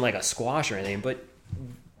 it wasn't like a squash or anything, but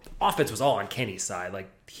offense was all on Kenny's side.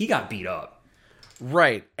 Like, he got beat up.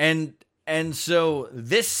 Right. And so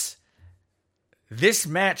this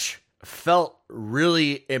match felt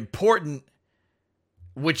really important,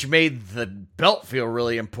 which made the belt feel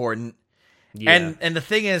really important. Yeah. And the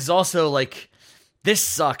thing is also, like, this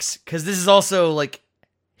sucks because this is also like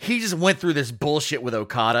he just went through this bullshit with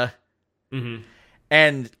Okada. Mm-hmm.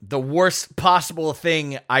 And the worst possible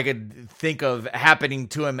thing I could think of happening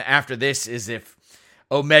to him after this is if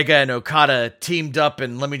Omega and Okada teamed up,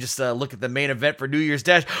 and let me just look at the main event for New Year's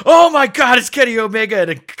Dash. Oh my God, it's Kenny Omega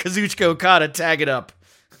and Kazuchika Okada tag it up.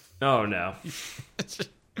 Oh no.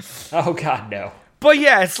 Oh God, no. But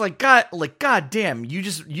yeah, it's like God damn, you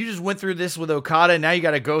just went through this with Okada, and now you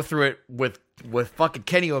got to go through it with fucking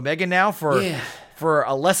Kenny Omega now for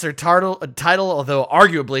a lesser title. Although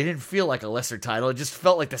arguably it didn't feel like a lesser title, it just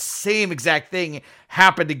felt like the same exact thing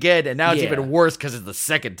happened again, and now it's even worse because it's the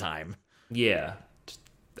second time. Yeah,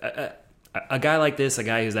 a guy like this, a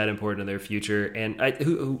guy who's that important in their future, and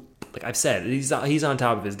who like I've said, he's on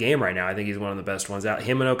top of his game right now. I think he's one of the best ones out.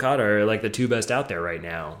 Him and Okada are like the two best out there right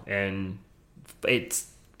now, and it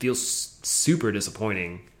feels super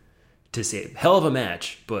disappointing to see. Hell of a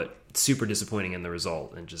match, but super disappointing in the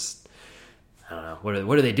result, and just I don't know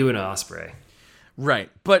what are they doing to Ospreay? Right,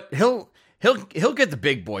 but he'll get the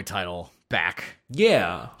big boy title back.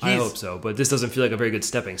 Yeah, I hope so, but this doesn't feel like a very good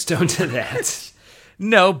stepping stone to that.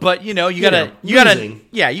 No, but you gotta the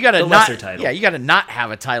not lesser title. Yeah, you gotta not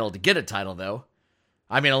have a title to get a title though.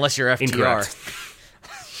 I mean, unless you're FTR. Incorrect.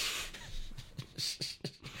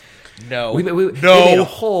 No, we made a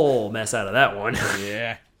whole mess out of that one.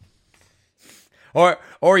 Yeah. Or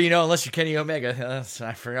unless you're Kenny Omega,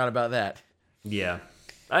 I forgot about that. Yeah,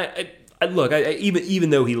 I look. Even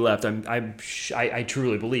though he left, I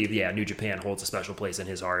truly believe, New Japan holds a special place in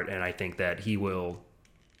his heart, and I think that he will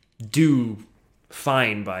do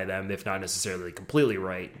fine by them, if not necessarily completely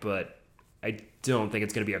right. But I don't think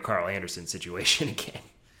it's going to be a Carl Anderson situation again.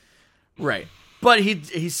 Right, but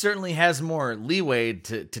he certainly has more leeway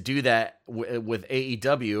to do that with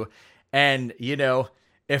AEW, and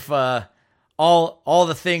if all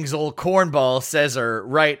the things old Cornball says are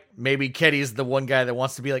right, maybe Kenny's the one guy that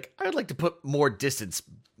wants to be like, I'd like to put more distance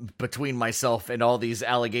between myself and all these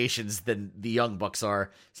allegations than the Young Bucks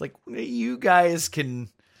are. It's like, you guys can...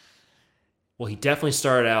 Well, he definitely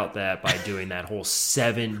started out by doing that whole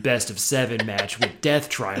best of 7 match with Death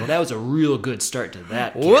Triangle. That was a real good start to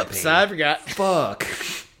that Whoops, campaign. I forgot. Fuck.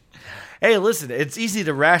 Hey, listen, it's easy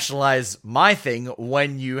to rationalize my thing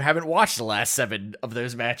when you haven't watched the last 7 of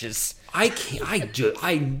those matches. I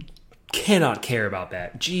cannot care about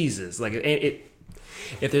that. Jesus, like if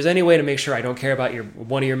there's any way to make sure I don't care about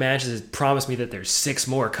one of your matches, promise me that there's 6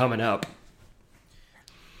 more coming up.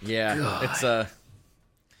 Yeah, God. It's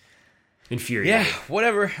infuriating. Yeah,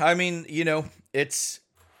 whatever. I mean, it's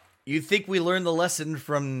you'd think we learned the lesson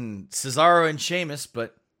from Cesaro and Sheamus,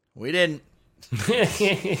 but we didn't.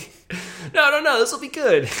 No, this will be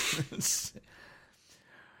good.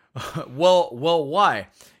 well, why?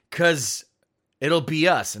 Because it'll be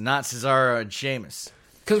us and not Cesaro and Sheamus.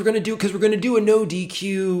 Because we're gonna do a no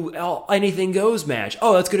DQ anything goes match.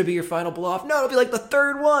 Oh, that's gonna be your final blow off. No, it'll be like the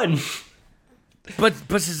 3rd one. But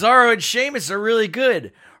Cesaro and Sheamus are really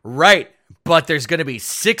good, right? But there's gonna be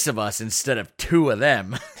 6 of us instead of 2 of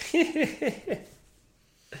them.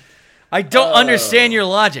 I don't understand your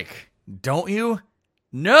logic. Don't you?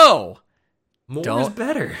 No. More is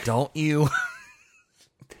better. Don't you?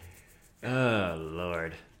 Oh,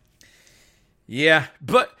 Lord. Yeah,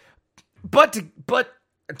 but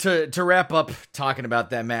to wrap up talking about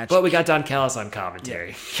that match. But we got Don Callis on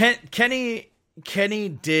commentary. Yeah. Kenny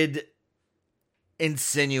did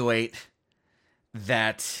insinuate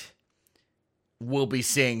that we'll be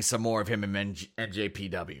seeing some more of him in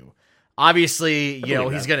NJPW. Obviously,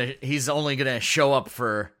 he's only gonna show up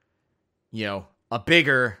for a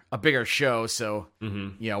bigger show, so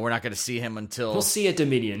we're not gonna see him until we'll see at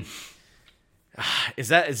Dominion.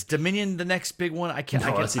 Is Dominion the next big one? I can't.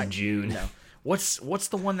 No, I guess it's in June. No. What's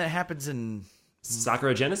the one that happens in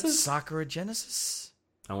Sakura Genesis? Sakura Genesis.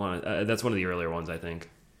 I want to. That's one of the earlier ones, I think.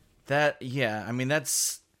 I mean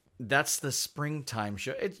that's the springtime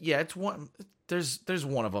show. It's one. There's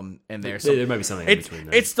one of them in there. So there might be something in between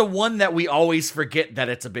them. It's the one that we always forget that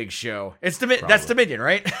it's a big show. It's that's Dominion,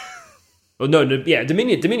 right? Well, no, yeah,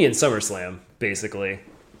 Dominion SummerSlam basically,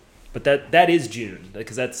 but that is June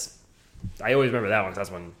because I always remember that one. 'Cause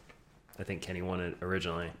that's when I think Kenny won it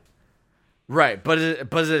originally. Right, but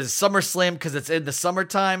it is SummerSlam because it's in the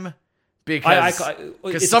summertime. Because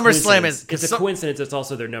SummerSlam it's a coincidence. It's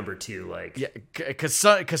also their number 2. Like because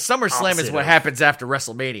SummerSlam is what happens after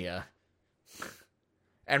WrestleMania,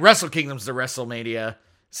 and Wrestle Kingdom's the WrestleMania.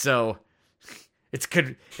 So it's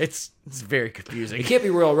very confusing. It can't be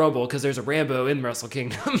Royal Rumble because there's a Rambo in Wrestle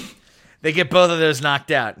Kingdom. They get both of those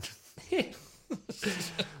knocked out.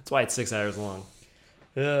 That's why it's 6 hours long.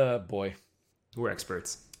 Boy, we're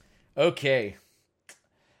experts. Okay.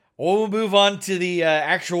 We'll move on to the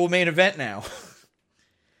actual main event now.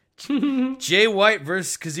 Jay White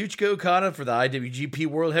versus Kazuchika Okada for the IWGP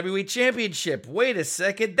World Heavyweight Championship. Wait a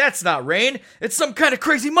second, that's not rain. It's some kind of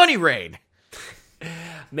crazy money rain.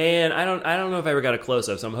 Man, I don't know if I ever got a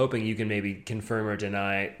close-up, so I'm hoping you can maybe confirm or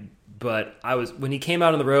deny. But when he came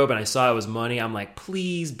out on the robe and I saw it was money, I'm like,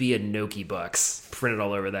 please be a Noki Bucks printed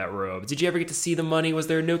all over that robe. Did you ever get to see the money? Was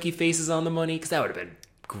there Noki faces on the money? Because that would have been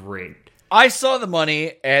great. I saw the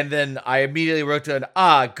money, and then I immediately wrote down,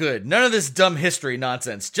 good. None of this dumb history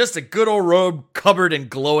nonsense. Just a good old robe covered in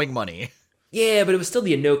glowing money. Yeah, but it was still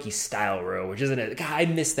the Inoki style robe, which isn't it? God, I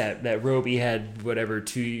missed that robe he had, whatever,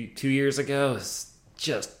 two years ago. It's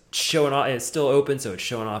just showing off. It's still open, so it's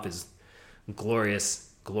showing off his glorious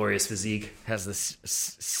physique. Has this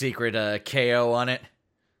secret KO on it.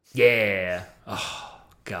 Yeah. Oh,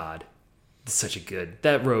 God. It's such a good.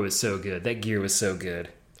 That robe is so good. That gear was so good.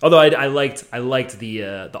 Although I liked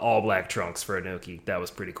the all black trunks for Inoki. That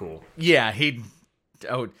was pretty cool. Yeah,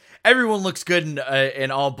 everyone looks good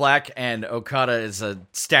in all black, and Okada is a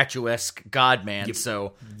statuesque god man,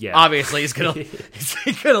 so yeah. obviously he's gonna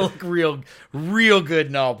look real good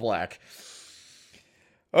in all black.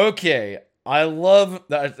 Okay, I love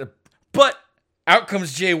that, but out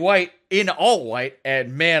comes Jay White in all white,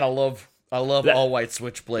 and man, I love all white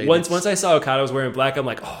Switchblade. Once I saw Okada was wearing black, I'm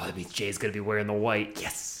like, oh, that means Jay's gonna be wearing the white.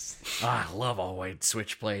 Yes. I love all white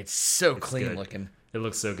Switchblade. So clean good. looking. It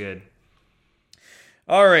looks so good.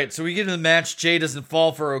 All right, so we get into the match. Jay doesn't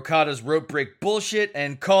fall for Okada's rope break bullshit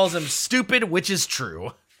and calls him stupid, which is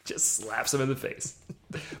true. Just slaps him in the face,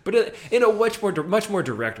 but in a much more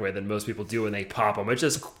direct way than most people do when they pop him. It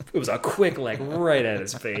was a quick right at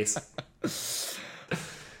his face.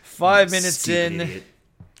 5 minutes Stupid in, idiot.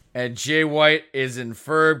 and Jay White is in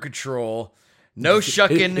firm control. No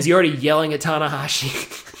shucking. Is he already yelling at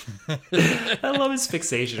Tanahashi? I love his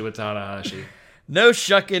fixation with Tanahashi. No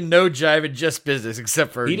shucking, no jiving, just business.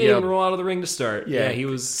 Except for He didn't even roll out of the ring to start. Yeah, he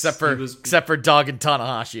was except for Dog and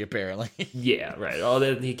Tanahashi apparently. Yeah, right. Oh,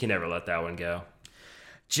 he can never let that one go.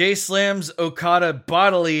 Jay slams Okada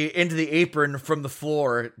bodily into the apron from the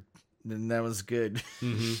floor, and that was good.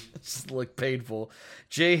 Mm-hmm. Just looked painful.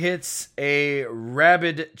 Jay hits a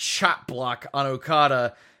rabid chop block on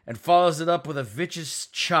Okada and follows it up with a vicious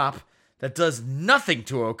chop that does nothing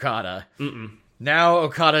to Okada. Now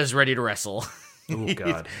Okada is ready to wrestle. Oh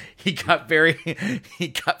God, he got very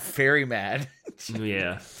mad.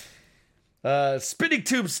 Yeah. Spinning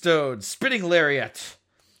tombstone, spinning lariat,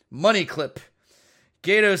 money clip.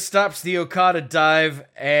 Gato stops the Okada dive,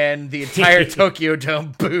 and the entire Tokyo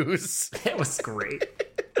Dome boos. That was great.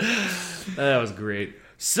 That was great.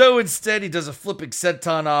 So instead, he does a flipping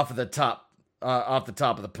senton off the top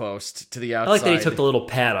of the post to the outside. I like that he took the little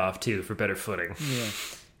pad off too for better footing. Yeah.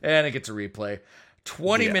 And it gets a replay.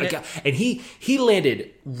 20 minutes. And he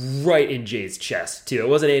landed right in Jay's chest too. It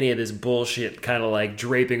wasn't any of this bullshit kind of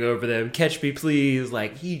draping over them. Catch me please.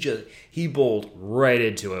 He bowled right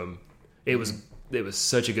into him. It was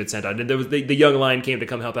such a good senton. And there was the young lion came to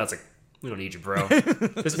come help out. It's like, we don't need you, bro.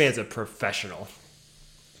 This man's a professional.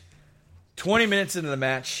 20 minutes into the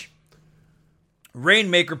match,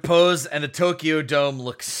 Rainmaker pose and the Tokyo Dome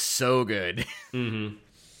looks so good. Mm-hmm.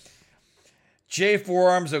 Jay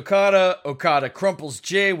forearms Okada. Okada crumples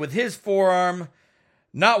Jay with his forearm.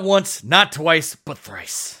 Not once, not twice, but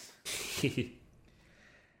thrice.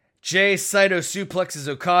 Jay Saito suplexes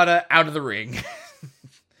Okada out of the ring.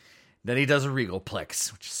 Then he does a Regal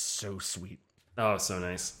Plex, which is so sweet. Oh, so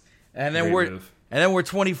nice. And then we're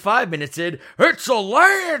 25 minutes in. It's a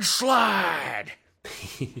landslide.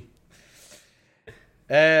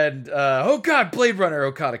 And oh god, Blade Runner.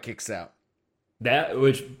 Okada kicks out.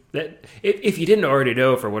 If you didn't already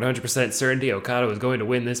know for 100% certainty Okada was going to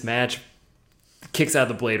win this match, kicks out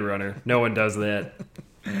the Blade Runner. No one does that.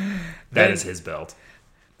 That is his belt.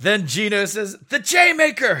 Then Gino says, "The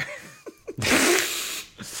J-Maker."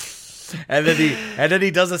 and then he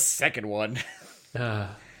does a second one.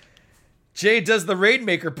 Jay does the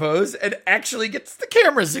Rainmaker pose and actually gets the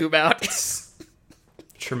camera zoom out.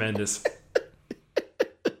 Tremendous.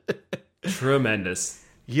 Tremendous.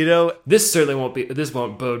 You know, this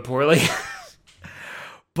won't bode poorly.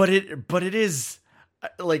 but it is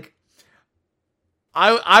like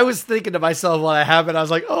I was thinking to myself while it happened, I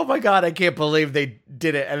was like, oh my god, I can't believe they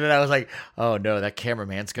did it. And then I was like, oh no, that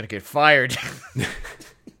cameraman's gonna get fired.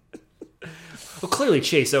 Well, clearly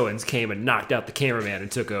Chase Owens came and knocked out the cameraman and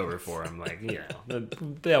took over for him.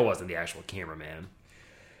 That wasn't the actual cameraman.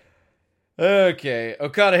 Okay,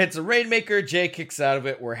 Okada hits a Rainmaker. Jay kicks out of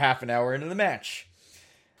it. We're half an hour into the match.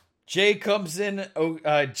 Jay comes in.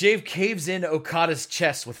 Jay caves in Okada's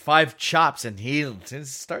chest with 5 chops, and he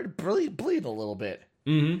started bleeding a little bit.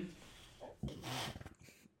 Mm-hmm.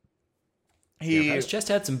 His chest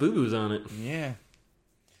had some boo-boos on it. Yeah.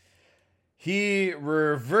 He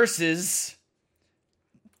reverses,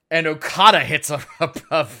 and Okada hits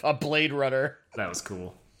a Blade Runner. That was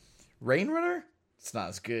cool. Rain Runner? It's not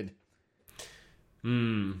as good.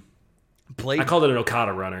 I called it an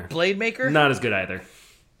Okada Runner. Blade Maker? Not as good either.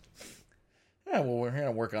 Yeah, well, we're going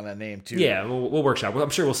to work on that name, too. Yeah, we'll workshop.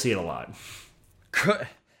 I'm sure we'll see it a lot.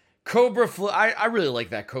 Cobra I really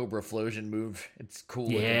like that Cobra Flosion move. It's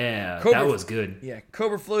cool. Yeah, Cobra, that was good. Yeah,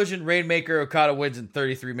 Cobra Flosion, Rainmaker, Okada wins in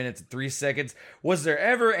 33 minutes and 3 seconds. Was there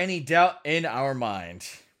ever any doubt in our mind?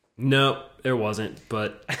 No, there wasn't.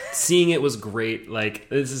 But seeing it was great. Like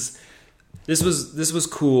this was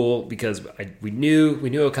cool because we knew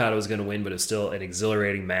Okada was going to win, but it was still an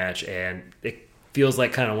exhilarating match, and it feels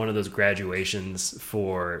like kind of one of those graduations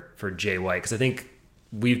for Jay White, because I think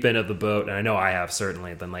we've been of the boat, and I know I have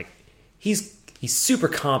certainly been like, he's super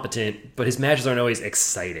competent, but his matches aren't always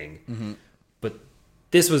exciting. Mm-hmm. But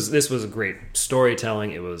this was a great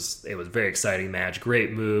storytelling. It was a very exciting match,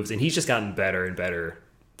 great moves, and he's just gotten better and better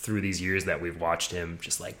through these years that we've watched him,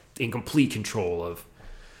 just like in complete control of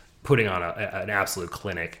putting on an absolute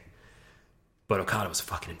clinic. But Okada was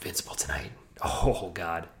fucking invincible tonight. Oh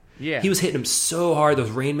God. Yeah. He was hitting him so hard,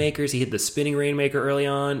 those Rainmakers. He hit the spinning Rainmaker early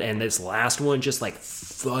on, and this last one just like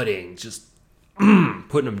thudding, just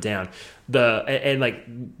putting him down.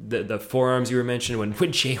 The forearms you were mentioning,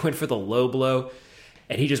 when Jay went for the low blow,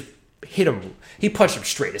 and he just hit him. He punched him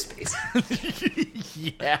straight in his face.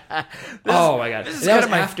 Yeah. Oh my God. This is kind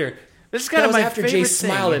of after Jay favorite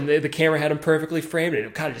smiled, thing. and the camera had him perfectly framed, and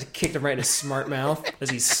it kind of just kicked him right in his smart mouth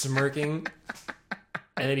as he's smirking.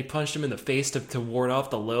 And then he punched him in the face to ward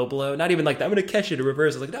off the low blow. Not even like that. I'm going to catch you to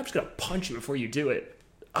reverse. I was like, no, I'm just going to punch you before you do it.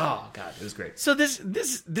 Oh God, it was great. So this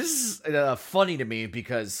is funny to me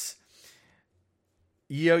because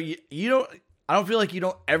you don't. I don't feel like you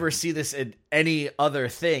don't ever see this in any other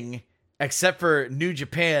thing except for New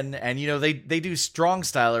Japan, and they do strong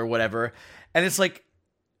style or whatever. And it's like,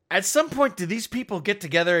 at some point, do these people get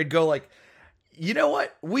together and go like, you know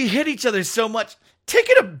what? We hit each other so much.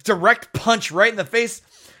 Taking a direct punch right in the face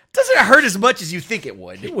doesn't hurt as much as you think it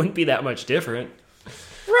would. It wouldn't be that much different.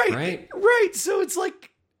 Right. So it's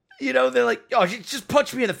like, they're like, oh, just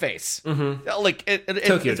punch me in the face. Mm-hmm. Like,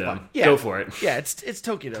 Tokyo Dome. Yeah. Go for it. Yeah, it's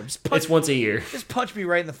Tokyo Dome. It's once a year. Just punch me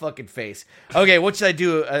right in the fucking face. Okay, what should I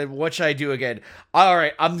do? What should I do again? All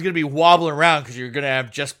right, I'm going to be wobbling around because you're going to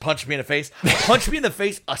have just punch me in the face. Punch me in the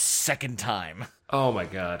face a second time. Oh, my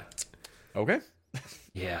God. Okay.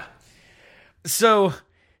 Yeah. So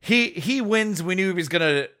he wins. We knew he was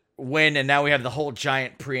gonna win, and now we have the whole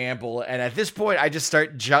giant preamble. And at this point, I just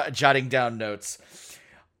start jotting down notes.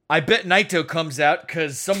 I bet Naito comes out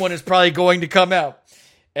because someone is probably going to come out,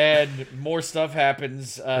 and more stuff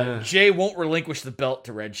happens. Jay won't relinquish the belt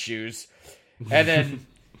to Red Shoes, and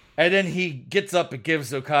then he gets up and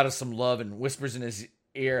gives Okada some love and whispers in his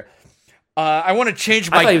ear, "I want to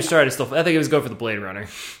change my." I thought he was starting to I think he was going for the Blade Runner.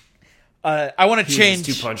 I want to change.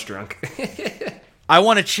 He's too punch drunk. I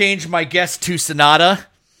want to change my guess to Sonata.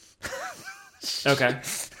 Okay.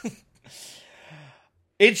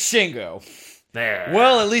 It's Shingo. There.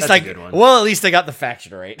 Well, at least I got the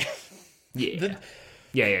faction right. Yeah.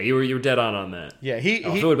 Yeah. You were dead on that. Yeah. If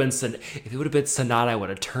it would have been Sonata, I would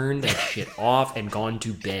have turned that shit off and gone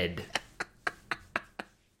to bed.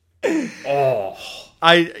 Oh.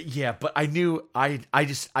 But I knew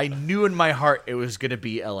in my heart it was gonna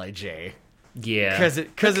be LIJ. Yeah, because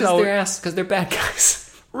they're bad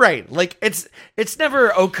guys. Right, like it's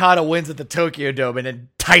never Okada wins at the Tokyo Dome and then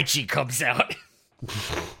Taichi comes out.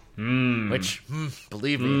 Which,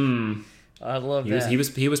 believe me, I love that.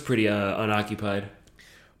 He was pretty unoccupied.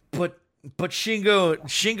 But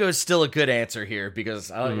Shingo's still a good answer here because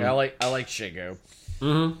I like Shingo.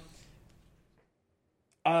 Mm-hmm.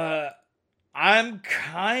 I'm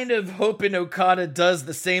kind of hoping Okada does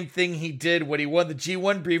the same thing he did when he won the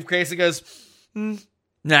G1 briefcase and goes,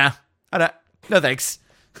 nah, I don't, no thanks.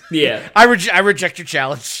 Yeah. I reject your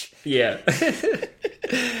challenge. Yeah.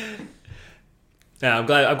 Yeah, I'm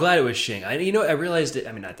glad it was Shing. I realized it.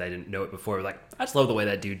 I mean, not that I didn't know it before. But I just love the way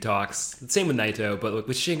that dude talks. Same with Naito, but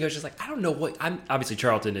with Shingo, it's just like I don't know what. I'm obviously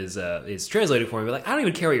Charlton is translating for me, but I don't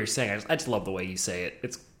even care what you're saying. I just love the way you say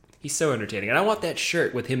it. He's so entertaining, and I want that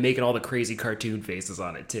shirt with him making all the crazy cartoon faces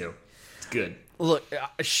on it too. It's good. Look,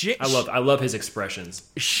 I love his expressions.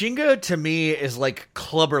 Shingo to me is like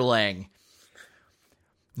Clubber Lang.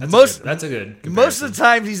 That's a good comparison. Most of the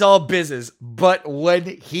time he's all business, but when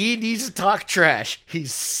he needs to talk trash,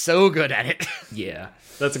 he's so good at it. Yeah,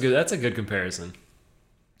 that's a good comparison.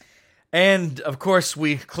 And of course,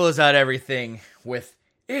 we close out everything with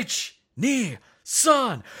Ich ni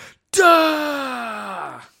san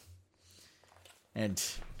da, and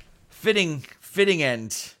fitting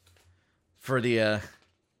end for the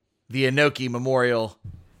Inoki Memorial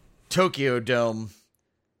Tokyo Dome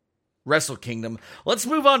Wrestle Kingdom. Let's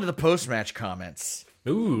move on to the post-match comments.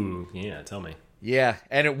 Ooh, yeah, tell me. Yeah,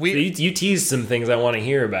 and you teased some things I want to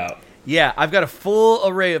hear about. Yeah, I've got a full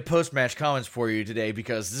array of post-match comments for you today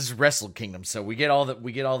because this is Wrestle Kingdom, so we get all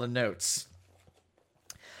the notes.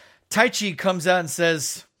 Taichi comes out and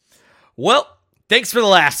says, "Well, thanks for the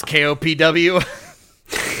last KOPW."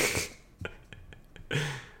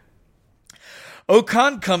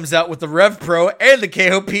 Okan comes out with the Rev Pro and the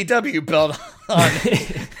KOPW belt on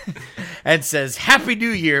and says, "Happy New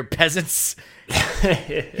Year, peasants."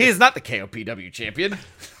 He is not the KOPW champion.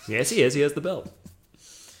 Yes, he is. He has the belt.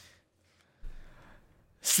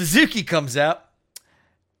 Suzuki comes out.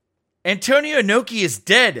 "Antonio Inoki is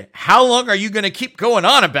dead. How long are you going to keep going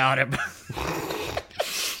on about him?"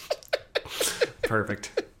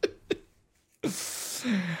 Perfect.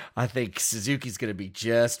 I think Suzuki's going to be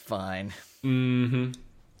just fine. Mm-hmm.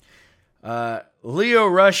 Leo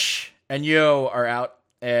Rush and Yo are out,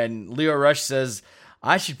 and Leo Rush says,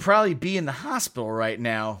 "I should probably be in the hospital right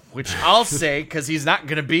now," which I'll say because he's not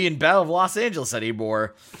going to be in Battle of Los Angeles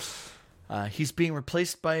anymore. He's being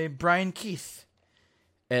replaced by Brian Keith.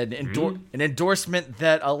 An endorsement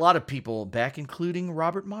that a lot of people back, including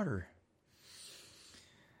Robert Martyr.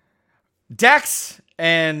 Dax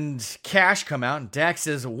and Cash come out, and Dax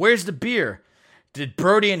says, "Where's the beer? Did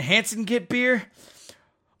Brody and Hanson get beer?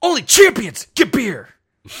 Only champions get beer.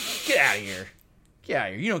 Get out of here. Get out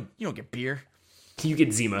of here. You don't get beer." You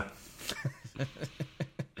get Zima.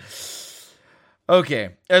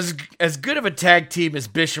 Okay, as good of a tag team as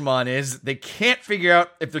Bishamon is, they can't figure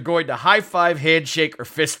out if they're going to high five, handshake, or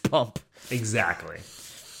fist pump. Exactly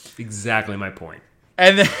my point.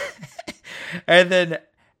 And then,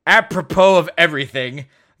 apropos of everything,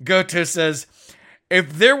 Goto says,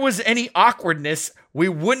 "If there was any awkwardness, we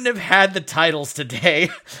wouldn't have had the titles today."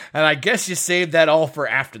 And I guess you saved that all for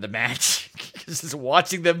after the match. Just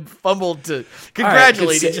watching them fumble to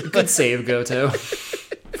congratulate each other. Good save, Goto.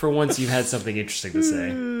 For once, you've had something interesting to say.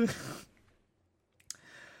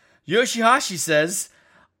 Yoshihashi says,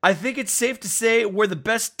 "I think it's safe to say we're the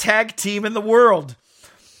best tag team in the world."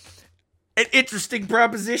 An interesting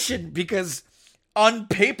proposition because on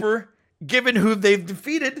paper, given who they've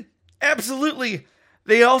defeated, absolutely,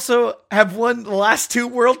 they also have won the last 2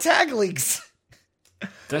 World Tag Leagues.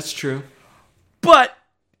 That's true. But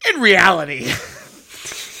in reality,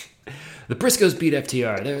 the Briscoes beat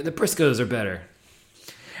FTR. The Briscoes are better.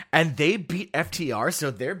 And they beat FTR,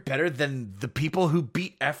 so they're better than the people who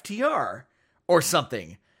beat FTR or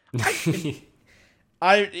something. He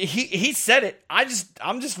said it.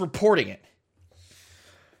 I'm just reporting it.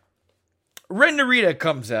 Ren Narita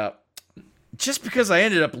comes out. "Just because I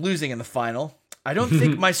ended up losing in the final, I don't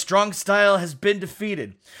think my strong style has been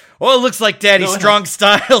defeated." Well, it looks like Daddy's strong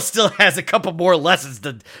style still has a couple more lessons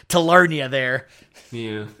to learn you there.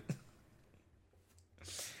 Yeah.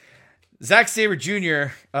 Zack Sabre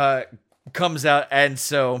Jr. Comes out, and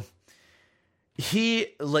so he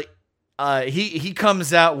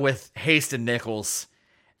comes out with Haston Nichols,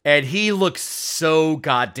 and he looks so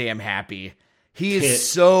goddamn happy. He is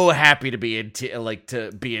so happy to be in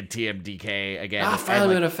TMDK again.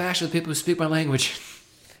 Finally in a fashion with people who speak my language.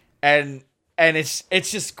 And it's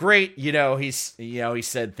just great, he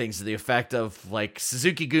said things to the effect of like,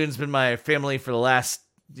 "Suzuki-gun's been my family for the last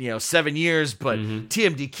 7 years, but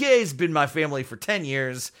TMDK's been my family for 10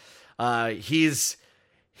 years. He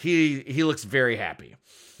looks very happy."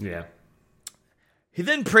 Yeah. He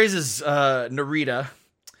then praises Narita.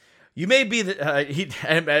 "You may be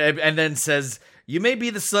and then says, 'You may be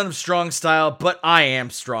the son of Strong Style, but I am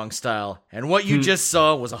Strong Style. And what you just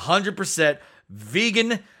saw was 100%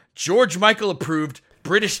 vegan, George Michael approved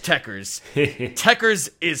British Techers. Techers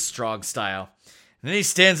is Strong Style.'" And then he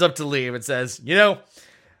stands up to leave and says,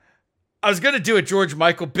 "I was going to do a George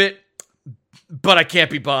Michael bit, but I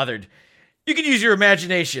can't be bothered. You can use your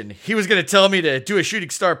imagination. He was going to tell me to do a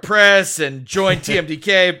Shooting Star Press and join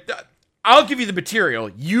TMDK. I'll give you the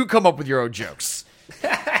material. You come up with your own jokes."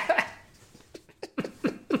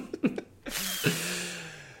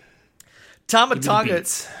 Tama Tonga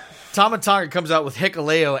comes out with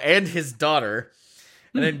Hikuleo and his daughter.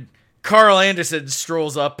 And then Carl Anderson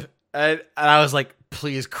strolls up, and I was like,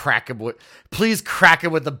 please crack him with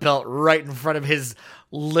the belt right in front of his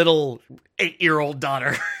little 8-year-old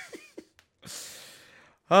daughter.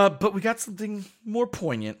 But we got something more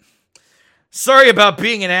poignant. "Sorry about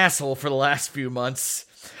being an asshole for the last few months.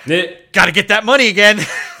 Gotta get that money again."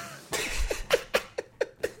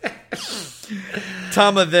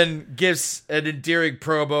 Tama then gives an endearing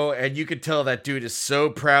promo, and you can tell that dude is so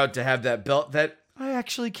proud to have that belt that I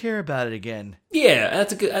actually care about it again. Yeah,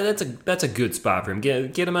 that's a good spot for him.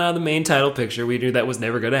 Get him out of the main title picture. We knew that was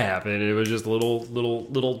never going to happen. It was just a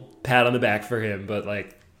little pat on the back for him, but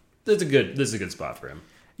like this is a good spot for him.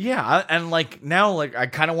 and like now, like I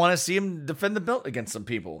kind of want to see him defend the belt against some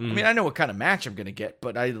people. I mean, I know what kind of match I'm gonna get,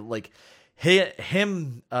 but I like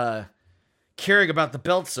him caring about the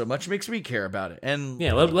belt so much makes me care about it. And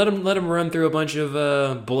Yeah, let him run through a bunch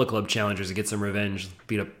of Bullet Club challengers to get some revenge,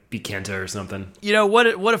 beat Kenta or something. you know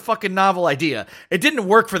what? What a fucking novel idea! It didn't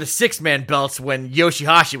work for the 6-man belts when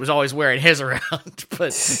Yoshihashi was always wearing his around,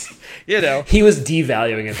 but you know, He was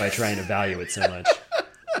devaluing it by trying to value it so much.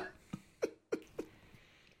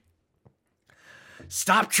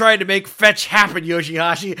 stop trying to make fetch happen,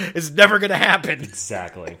 Yoshihashi. It's never gonna happen.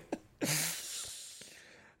 Exactly.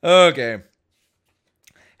 Okay.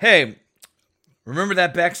 Hey, remember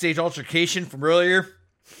that backstage altercation from earlier?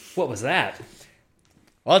 What was that?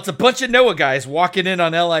 Well, it's a bunch of Noah guys walking in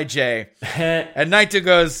on LIJ. And Naito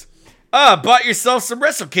goes, bought yourself some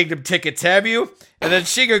Wrestle Kingdom tickets, have you? And then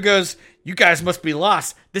Shingo goes, you guys must be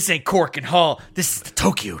lost. This ain't Corkin Hall. This is the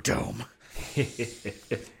Tokyo Dome.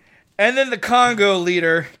 And then the Congo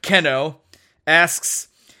leader, Keno, asks,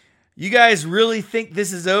 you guys really think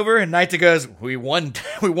this is over? And Naito goes, we won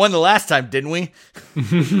the last time, didn't we?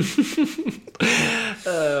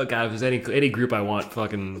 Oh god, if there's any group I want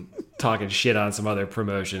fucking talking shit on some other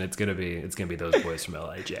promotion, it's gonna be those boys from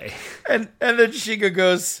LIJ. And then Shingo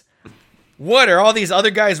goes, what, are all these other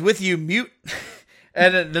guys with you mute?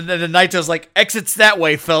 And then Naito's like, exits that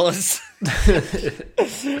way, fellas.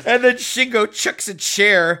 And then Shingo chucks a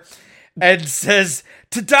chair and says,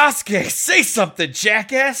 Tadasuke, say something,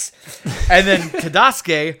 jackass. And then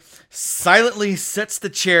Tadasuke silently sets the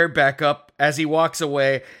chair back up as he walks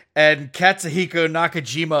away, and Katsuhiko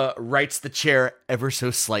Nakajima rights the chair ever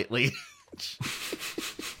so slightly.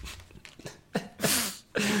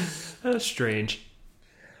 That's strange.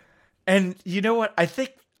 And you know what? I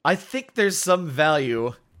think there's some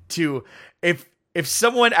value to if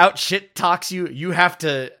someone out shit talks you, you have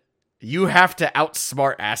to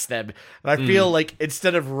outsmart ass them. And I feel like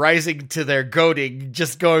instead of rising to their goading,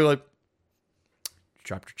 just going like,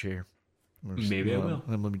 dropped your chair. Maybe I will.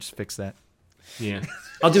 Let me just fix that. Yeah.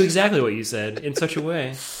 I'll do exactly what you said in such a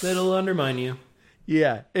way that'll undermine you.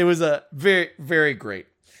 Yeah, it was a very, very great.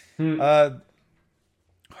 Hiromu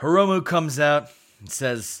comes out and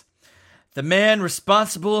says, the man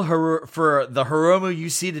responsible for the Hiromu you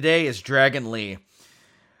see today is Dragon Lee.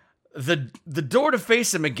 The door to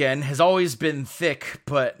face him again has always been thick,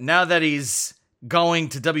 but now that he's going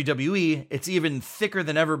to WWE, it's even thicker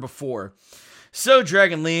than ever before. So,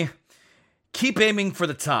 Dragon Lee, keep aiming for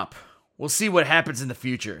the top. We'll see what happens in the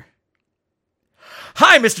future.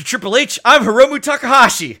 Hi, Mr. Triple H. I'm Hiromu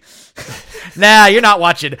Takahashi. Nah, you're not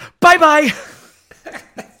watching. Bye-bye.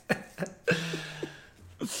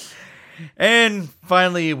 And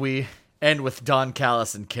finally, we end with Don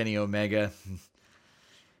Callis and Kenny Omega.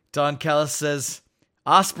 Don Callis says,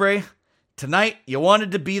 Ospreay, tonight you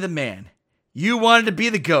wanted to be the man. You wanted to be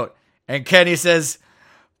the GOAT. And Kenny says,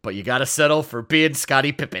 but you gotta settle for being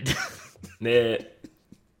Scottie Pippen. Nah.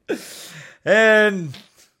 And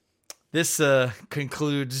this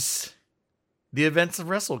concludes the events of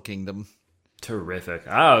Wrestle Kingdom. Terrific.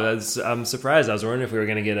 Oh, I'm surprised. I was wondering if we were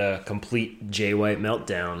going to get a complete Jay White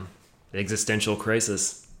meltdown. Existential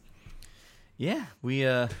crisis. Yeah,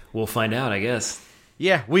 we'll find out, I guess.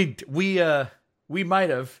 Yeah, we might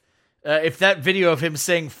have. If that video of him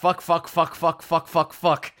saying fuck,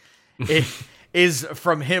 it is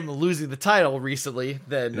from him losing the title recently,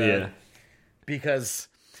 then Yeah. Because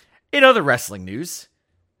in other wrestling news,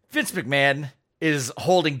 Vince McMahon is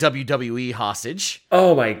holding WWE hostage.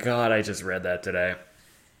 Oh my god, I just read that today.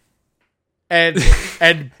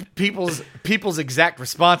 And people's exact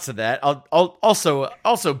response to that,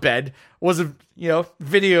 also Ben, was a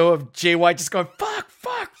video of Jay White just going fuck.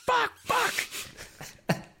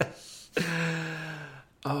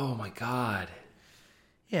 Oh my god.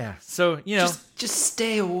 Yeah, so just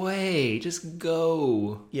stay away. Just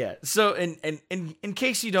go. Yeah, so in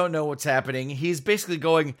case you don't know what's happening, he's basically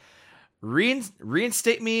going,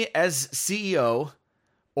 reinstate me as CEO,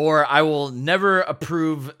 or I will never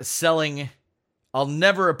approve selling. I'll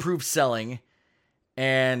never approve selling,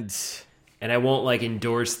 and I won't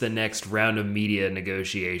endorse the next round of media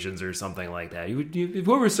negotiations or something like that. If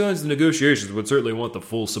whoever signs the negotiations would certainly want the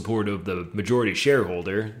full support of the majority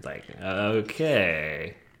shareholder.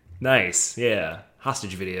 Okay, nice, yeah,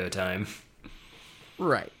 hostage video time.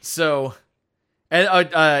 Right. So,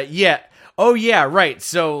 and yeah. Oh yeah, right.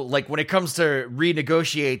 So when it comes to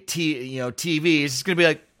renegotiate TV, it's just gonna be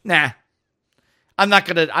like, nah. I'm not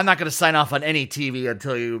gonna sign off on any TV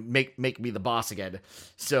until you make me the boss again.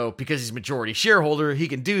 So because he's majority shareholder, he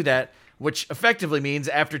can do that, which effectively means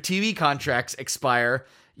after TV contracts expire,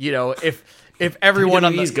 if if everyone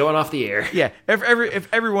on WWE's going off the air. Yeah, if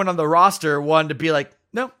everyone on the roster wanted to be like,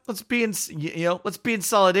 no, let's be in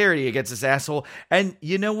solidarity against this asshole. And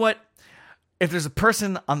you know what? If there's a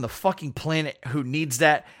person on the fucking planet who needs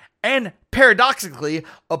that, and paradoxically,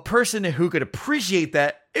 a person who could appreciate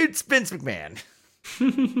that, it's Vince McMahon.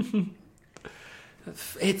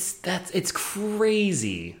 It's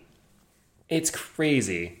crazy. It's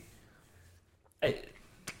crazy.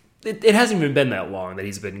 It hasn't even been that long that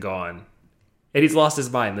he's been gone, and he's lost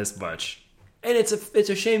his mind this much. And it's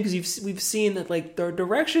a shame because we've seen that like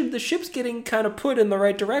the ship's getting kind of put in the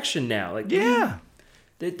right direction now. Like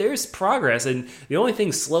there's progress, and the only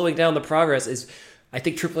thing slowing down the progress is I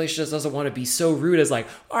think Triple H just doesn't want to be so rude as like,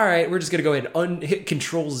 all right, we're just gonna go ahead and hit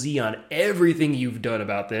Control Z on everything you've done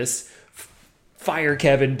about this. Fire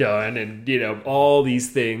Kevin Dunn and, all these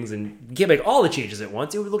things and can't make all the changes at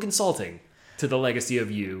once. It would look insulting to the legacy of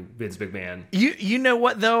you, Vince McMahon. You know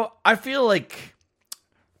what, though? I feel like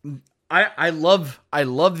I love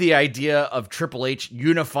the idea of Triple H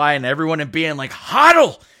unifying everyone and being like,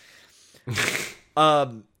 HODL!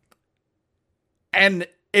 And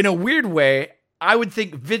in a weird way, I would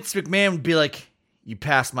think Vince McMahon would be like, you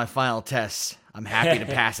passed my final test. I'm happy to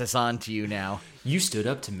pass this on to you now. You stood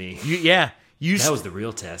up to me. That was the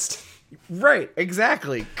real test. Right,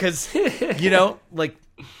 exactly. Because,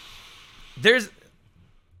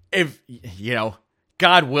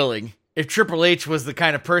 God willing, if Triple H was the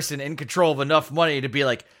kind of person in control of enough money to be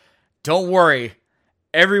like, don't worry,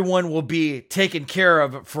 everyone will be taken care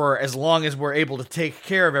of for as long as we're able to take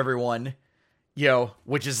care of everyone,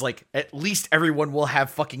 which is like, at least everyone will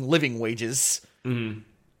have fucking living wages,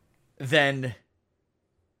 then,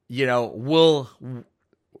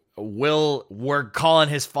 we're calling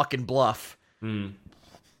his fucking bluff. And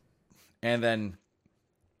then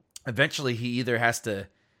eventually he either has to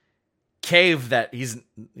cave that he's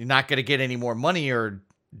not going to get any more money or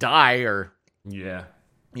die or,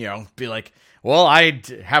 be like, well, I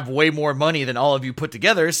have way more money than all of you put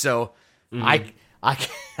together. So I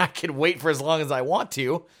can wait for as long as I want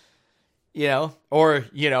to, or,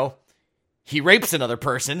 he rapes another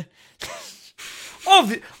person.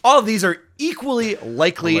 All of these are equally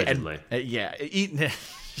likely. Allegedly.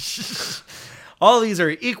 All of these are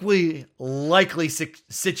equally likely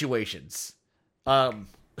situations.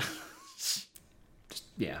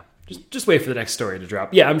 Just wait for the next story to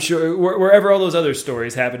drop. Yeah, I'm sure wherever all those other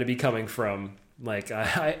stories happen to be coming from, like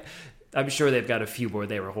I'm sure they've got a few more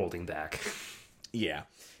they were holding back. Yeah,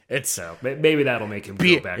 so maybe that'll make him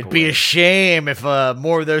go back. It'd be a shame if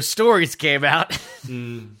more of those stories came out.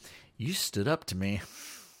 You stood up to me.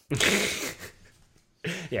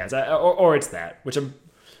 Yeah, or it's that, which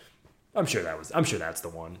I'm sure that's the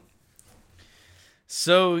one.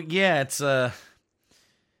 So yeah, it's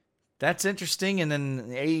that's interesting. And then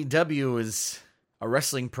AEW is a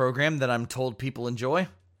wrestling program that I'm told people enjoy.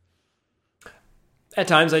 At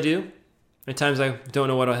times I do. At times I don't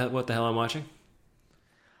know what the hell I'm watching.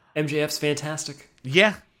 MJF's fantastic.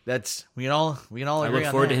 Yeah, we can all agree on that. I look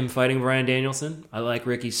forward to him fighting Bryan Danielson. I like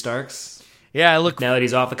Ricky Starks. Yeah, now that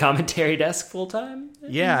he's off the commentary desk full time.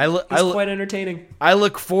 Yeah, he's quite entertaining. I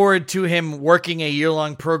look forward to him working a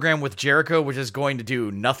year-long program with Jericho, which is going to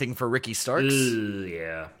do nothing for Ricky Starks.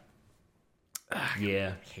 Yeah.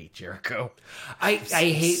 I hate Jericho. I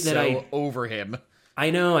hate that I over him. I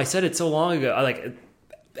know. I said it so long ago.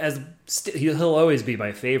 He'll always be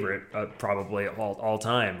my favorite, probably all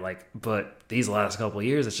time. But these last couple of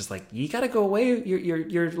years, it's just like you got to go away.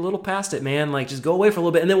 You're a little past it, man. Like just go away for a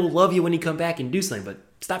little bit, and then we'll love you when you come back and do something. But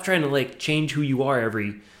stop trying to change who you are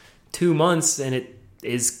every 2 months, and it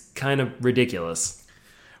is kind of ridiculous.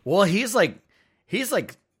 Well, he's like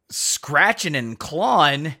scratching and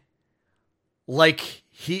clawing,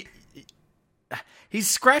 he's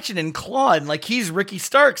scratching and clawing like he's Ricky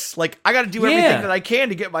Starks. Like, I got to do everything that I can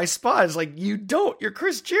to get my spot. It's like, you don't. You're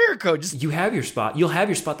Chris Jericho. You have your spot. You'll have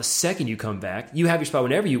your spot the second you come back. You have your spot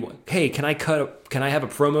whenever you want. Hey, can I have a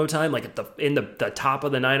promo time in the top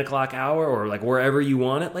of the 9 o'clock hour or wherever you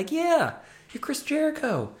want it? You're Chris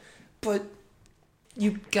Jericho. But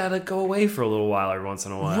you got to go away for a little while every once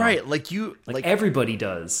in a while. Right. Everybody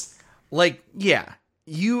does.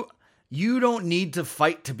 You don't need to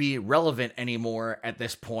fight to be relevant anymore at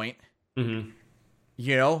this point. Mm-hmm.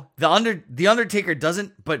 The Undertaker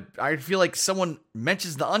doesn't, but I feel like someone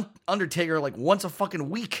mentions the Undertaker once a fucking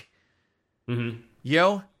week. Mm-hmm.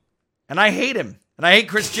 And I hate him, and I hate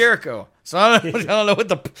Chris Jericho. So I don't know what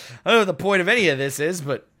the point of any of this is,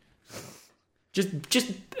 but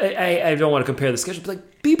I don't want to compare the schedule,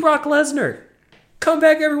 but be Brock Lesnar. Come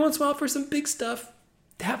back every once in a while for some big stuff.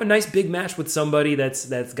 Have a nice big match with somebody that's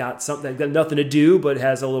got something, got nothing to do, but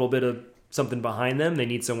has a little bit of something behind them. They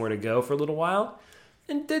need somewhere to go for a little while.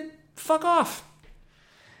 And then fuck off.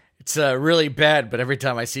 It's really bad, but every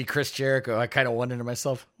time I see Chris Jericho, I kind of wonder to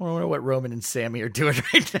myself, I wonder what Roman and Sammy are doing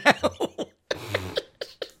right now.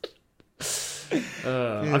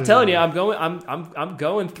 I'm telling you, I'm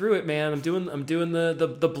going through it, man. I'm doing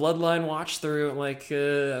the bloodline watch through. Like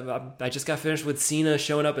I just got finished with Cena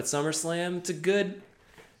showing up at SummerSlam.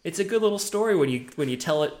 It's a good little story when you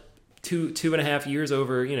tell it 2.5 years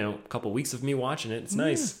over, a couple weeks of me watching it. It's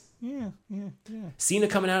nice. Yeah. Cena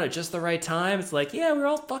coming out at just the right time. It's like, yeah, we're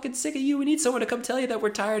all fucking sick of you. We need someone to come tell you that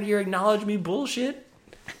we're tired of your acknowledge me bullshit.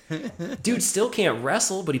 Dude still can't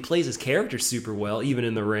wrestle, but he plays his character super well, even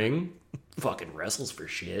in the ring. Fucking wrestles for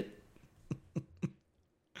shit.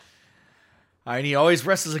 And he always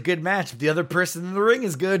wrestles a good match if the other person in the ring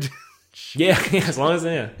is good. Yeah, as long as,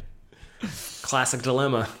 yeah. Classic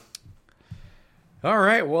dilemma. All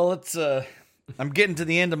right, well, I'm getting to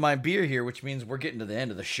the end of my beer here, which means we're getting to the end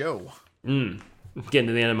of the show. Getting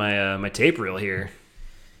to the end of my tape reel here.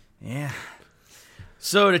 Yeah.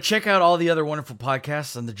 So to check out all the other wonderful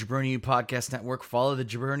podcasts on the Jabroni U Podcast Network, follow the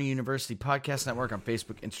Jabroni University Podcast Network on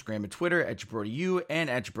Facebook, Instagram, and Twitter at JabroniU and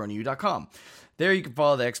at JabroniU.com. There you can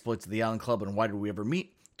follow the exploits of the Island Club and Why Did We Ever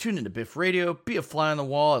Meet, tune into Biff Radio, be a fly on the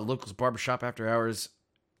wall at Locals Barbershop After Hours,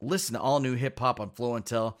 listen to all new hip-hop on Flow and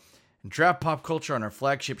Tell, and draft pop culture on our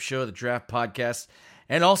flagship show, The Draft Podcast.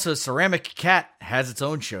 And also, Ceramic Cat has its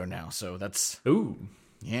own show now, so that's... Ooh.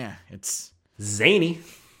 Yeah, it's... Zany.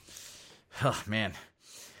 Oh, man.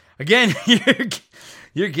 Again,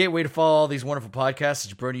 your gateway to follow all these wonderful podcasts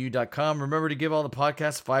is JabroniU.com. Remember to give all the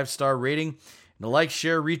podcasts a 5-star rating, and to like,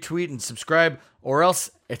 share, retweet, and subscribe, or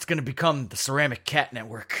else it's going to become the Ceramic Cat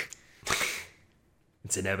Network.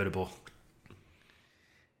 It's inevitable.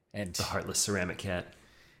 And the heartless ceramic cat.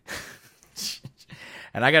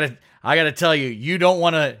 And I gotta tell you, you don't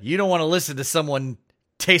want to listen to someone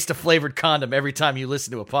taste a flavored condom every time you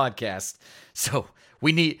listen to a podcast. So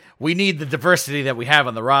we need the diversity that we have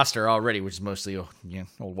on the roster already, which is mostly old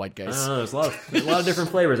white guys. There's a lot of different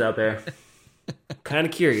flavors out there. Kind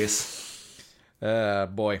of curious.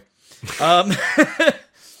 Boy.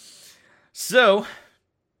 So,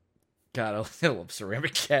 God, I love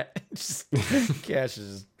Ceramic Cat. Cash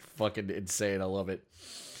is fucking insane. I love it.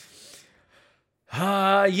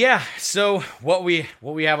 Yeah. So what we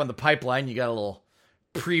have on the pipeline? You got a little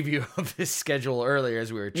preview of this schedule earlier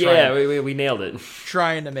as we were trying. Yeah, we nailed it.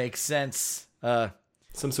 Trying to make sense.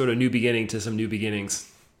 Some sort of new beginning to some new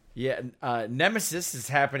beginnings. Yeah. Nemesis is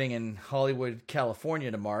happening in Hollywood,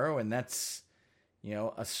 California tomorrow, and that's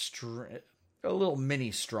a little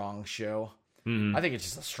mini strong show. Mm-hmm. I think it's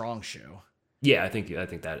just a strong show. Yeah, I think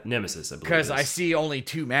that Nemesis. Because I see only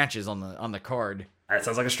 2 matches on the card. That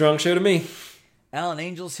sounds like a strong show to me. Alan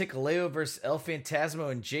Angels, Hikuleo versus El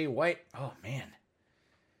Phantasmo and Jay White. Oh man,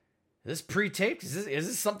 is this pre-taped? Is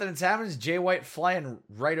this something that's happening? Is Jay White flying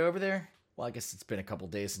right over there? Well, I guess it's been a couple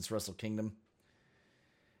days since Wrestle Kingdom.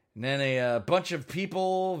 And then a bunch of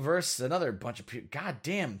people versus another bunch of people. God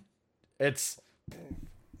damn, it's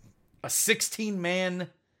a 16-man.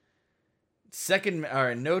 Second,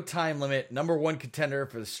 or no time limit, number 1 contender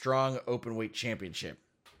for the Strong Openweight Championship.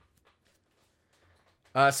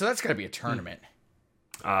 So that's gotta be a tournament.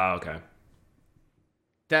 Okay.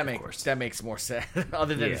 That makes more sense.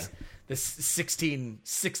 Other than the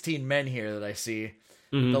 16 men here that I see,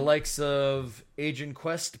 the likes of Agent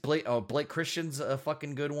Quest, Blake Christian's a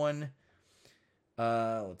fucking good one.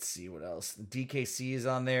 Let's see what else. DKC is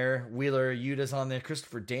on there. Wheeler Yuta's on there.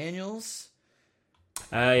 Christopher Daniels.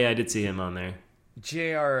 Yeah, I did see him on there.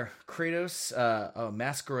 J.R. Kratos,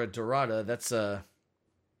 Mascara Dorada, that's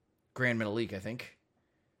Grand Metalik, I think.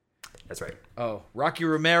 That's right. Oh, Rocky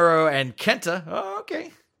Romero and Kenta. Oh,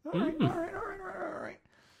 okay. All right.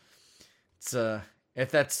 It's if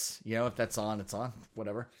that's on, it's on.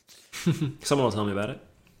 Whatever. Someone will tell me about it.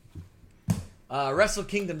 Wrestle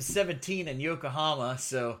Kingdom 17 in Yokohama.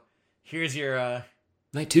 So here's your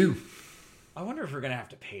night 2. I wonder if we're gonna have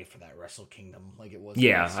to pay for that Wrestle Kingdom like it was.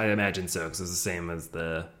 Yeah, I imagine so, because it's the same as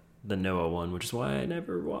the Noah one, which is why I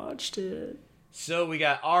never watched it. So we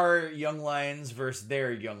got our Young Lions versus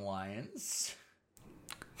their Young Lions.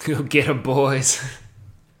 Go get 'em, boys.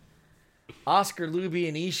 Oscar Luby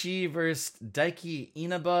and Ishii versus Daiki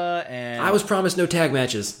Inaba and... I was promised no tag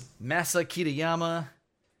matches. Masa Kitayama.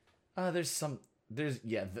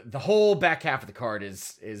 The whole back half of the card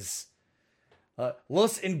is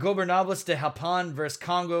Los Ingobernables de Japan versus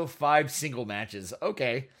Congo, 5 single matches.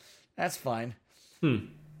 Okay, that's fine.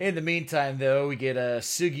 In the meantime, though, we get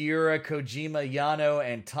Sugiura, Kojima, Yano,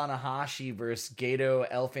 and Tanahashi versus Gato,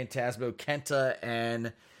 El Phantasmo, Kenta,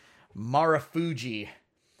 and Marufuji.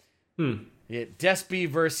 Yeah, Despy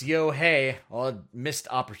versus Yohei. Well, missed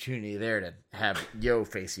opportunity there to have Yo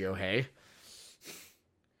face Yohei.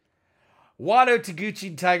 Wado Taguchi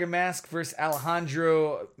and Tiger Mask versus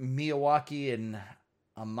Alejandro Miyawaki and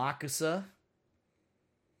Amakusa.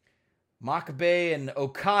 Makabe and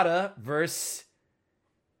Okada versus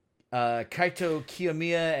Kaito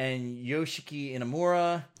Kiyomiya and Yoshiki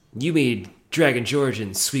Inamura. You made Dragon George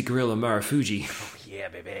and Sweet Gorilla Marufuji. Oh, yeah,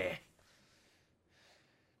 baby.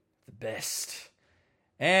 The best.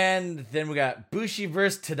 And then we got Bushi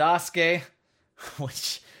versus Tadasuke,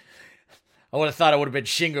 which I would have thought it would have been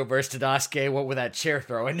Shingo versus Tadasuke, what with that chair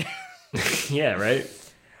throwing. Yeah, right?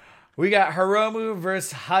 We got Hiromu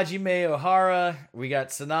versus Hajime Ohara. We got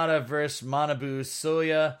Sanada versus Manabu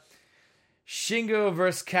Soya. Shingo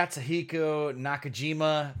versus Katsuhiko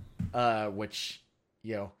Nakajima, which,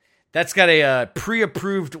 that's got a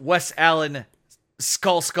pre-approved Wes Allen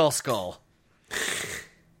skull. Skulls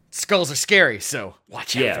are scary, so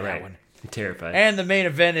watch out for that one. I'm terrified. And the main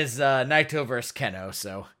event is Naito versus Keno,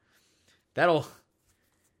 so that'll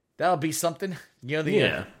be something.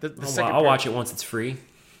 The second I'll watch it once it's free.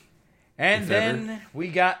 And then we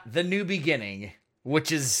got The New Beginning,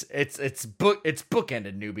 which is it's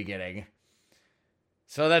bookended New Beginning.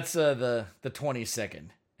 So that's the 22nd.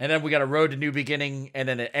 And then we got a Road to New Beginning, and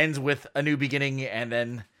then it ends with a New Beginning, and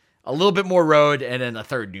then a little bit more Road, and then a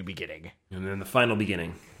third New Beginning. And then the final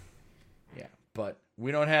beginning. Yeah, but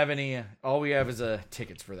we don't have any. All we have is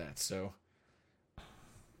tickets for that, so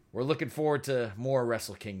we're looking forward to more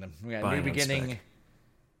Wrestle Kingdom. We got New Beginning.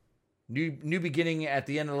 New Beginning at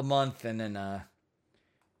the end of the month, and then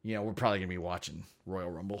we're probably gonna be watching Royal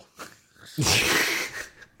Rumble.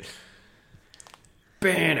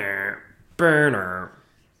 Burner. He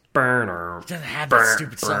doesn't have that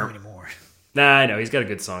stupid song anymore. Nah, I know he's got a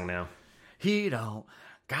good song now. He don't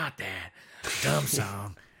got that dumb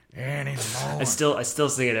song anymore. I still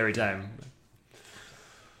sing it every time.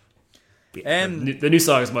 And the new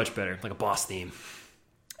song is much better, like a boss theme.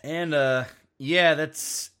 And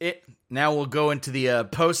that's it. Now we'll go into the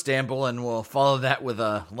post amble, and we'll follow that with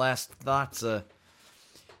last thoughts. Is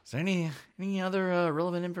there any other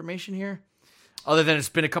relevant information here? Other than it's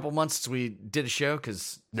been a couple months since we did a show,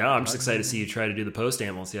 No, I'm just excited to see you try to do the post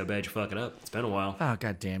amble and see how bad you fuck it up. It's been a while. Oh,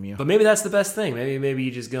 god damn you. But maybe that's the best thing. Maybe you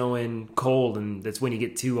just go in cold, and that's when you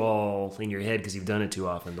get too all in your head because you've done it too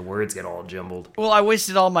often. The words get all jumbled. Well, I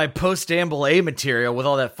wasted all my post amble A material with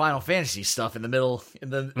all that Final Fantasy stuff in the middle of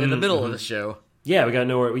the show. Yeah, we got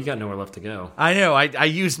nowhere left to go. I know. I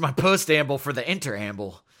used my post amble for the enter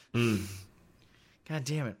amble. God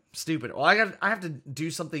damn it. Stupid. Well, I have to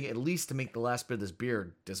do something at least to make the last bit of this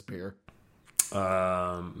beer disappear.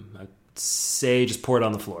 I'd say just pour it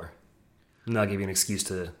on the floor. And that'll give you an excuse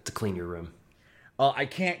to clean your room. I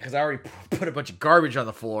can't because I already put a bunch of garbage on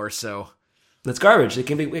the floor, so. That's garbage. It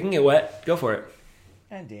can get wet. Go for it.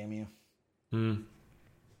 God damn you.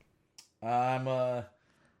 I'm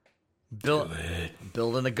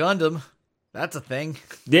building a Gundam. That's a thing.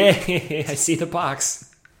 Yeah, I see the box.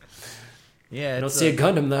 Yeah, I don't see a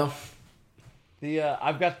Gundam though.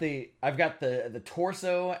 I've got the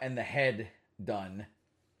torso and the head done.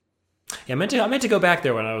 Yeah, I meant to go back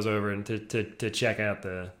there when I was over and to check out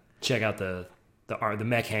the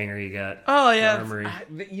mech hanger you got. Oh yeah,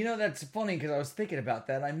 that's funny because I was thinking about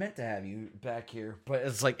that. I meant to have you back here, but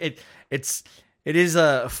it's like it is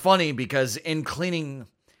funny because in cleaning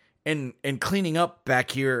up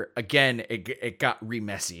back here again, it got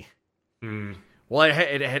messy. Well,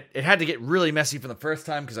 it had to get really messy for the first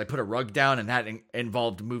time because I put a rug down and that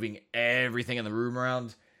involved moving everything in the room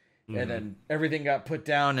around. And then everything got put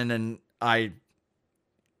down, and then I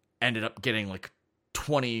ended up getting like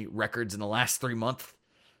 20 records in the last 3 months.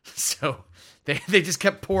 So they just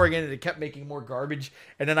kept pouring in, and it kept making more garbage.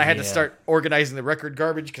 And then I had to start organizing the record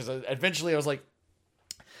garbage because eventually I was like,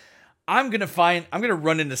 I'm going to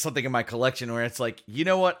run into something in my collection where it's like, you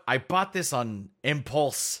know what? I bought this on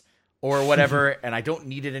impulse or whatever, and I don't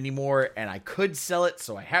need it anymore, and I could sell it,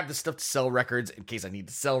 so I have the stuff to sell records in case I need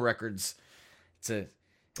to sell records. It's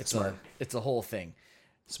a whole thing.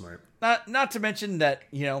 Smart. Not to mention that,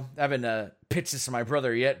 I haven't pitched this to my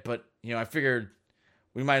brother yet, but, I figured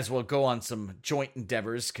we might as well go on some joint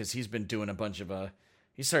endeavors, because he's been doing a bunch of,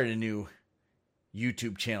 he started a new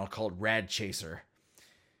YouTube channel called Rad Chaser,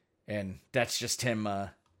 and that's just him,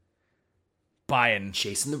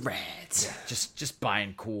 chasing the rads. Yeah, just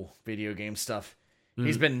buying cool video game stuff.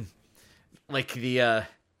 He's been like I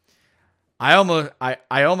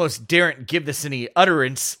almost daren't give this any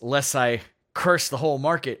utterance lest I curse the whole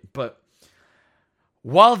market, but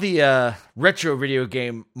while the retro video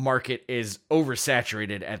game market is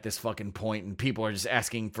oversaturated at this fucking point, and people are just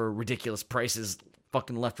asking for ridiculous prices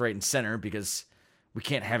fucking left, right, and center, because we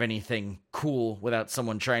can't have anything cool without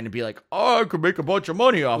someone trying to be like, oh, I could make a bunch of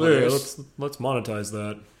money off of this. Let's monetize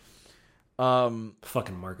that.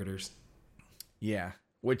 Fucking marketers. Yeah.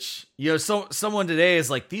 Which, so someone today is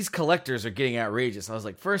like, these collectors are getting outrageous. I was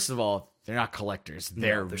like, first of all, they're not collectors.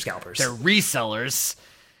 They're scalpers. They're resellers.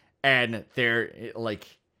 And they're like,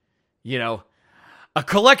 a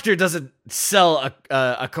collector doesn't sell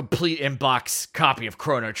a complete in-box copy of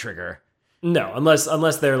Chrono Trigger. No,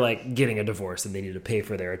 unless they're like getting a divorce and they need to pay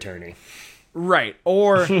for their attorney. Right.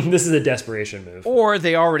 Or this is a desperation move. Or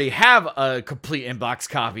they already have a complete in-box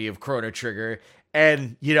copy of Chrono Trigger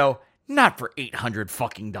and, not for $800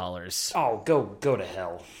 fucking dollars. Oh, go to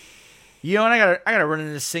hell. And I gotta run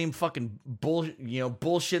into the same fucking bullshit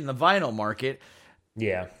in the vinyl market.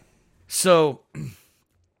 Yeah. So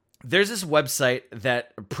there's this website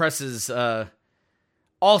that presses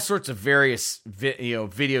all sorts of various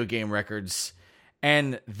video game records,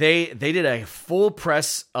 and they did a full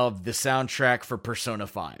press of the soundtrack for Persona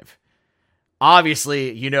 5.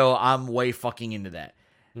 Obviously, I'm way fucking into that.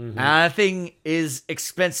 Mm-hmm. And that thing is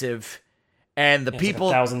expensive, and the people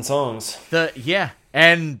like 1,000 songs.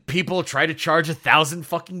 And people try to charge $1,000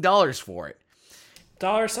 fucking dollars for it.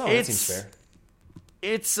 $1 song, that seems fair.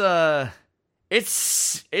 It's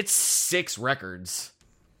 6 records.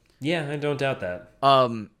 Yeah, I don't doubt that.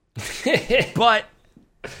 But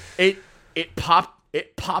it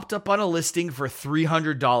popped up on a listing for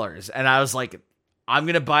 $300, and I was like, I'm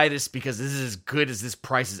gonna buy this because this is as good as this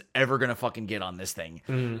price is ever gonna fucking get on this thing.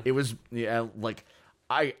 Mm. It was like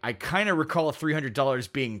I kind of recall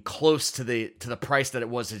 $300 being close to the price that it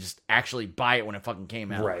was to just actually buy it when it fucking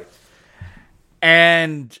came out. Right.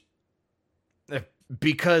 And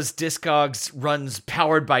because Discogs runs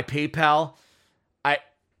powered by PayPal,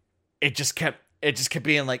 it just kept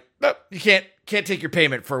being like, oh, you can't take your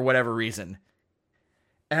payment for whatever reason.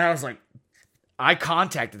 And I was like, I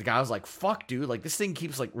contacted the guy. I was like, fuck, dude, like this thing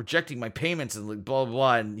keeps like rejecting my payments and like blah blah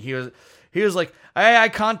blah. And he was like, I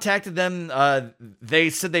contacted them. They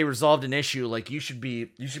said they resolved an issue. Like you should be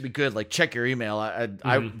good. Like check your email.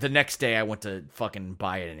 The next day I went to fucking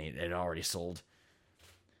buy it and it had already sold.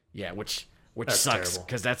 Yeah, which that's sucks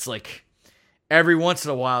because that's like every once in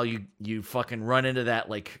a while you fucking run into that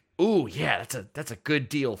like, ooh yeah, that's a good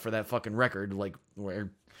deal for that fucking record. Like where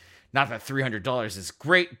not that $300 is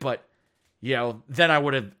great, but then I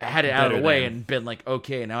would have had it out of the way and been like,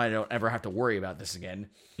 okay, now I don't ever have to worry about this again.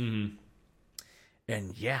 Mm-hmm.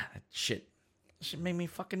 And yeah, that shit made me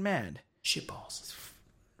fucking mad. Shitballs.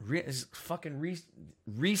 It's fucking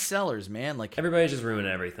resellers, man. Like everybody's just ruining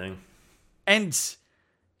everything. And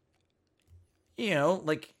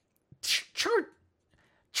like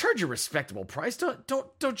charge a respectable price.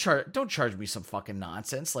 Don't charge me some fucking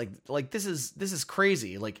nonsense. Like this is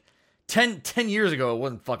crazy. Like 10 years ago, it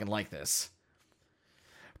wasn't fucking like this.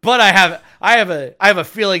 But I have a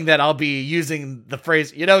feeling that I'll be using the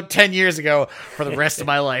phrase, 10 years ago for the rest of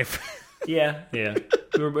my life. Yeah.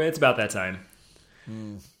 It's about that time.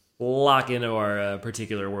 Lock into our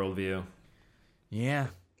particular worldview. Yeah.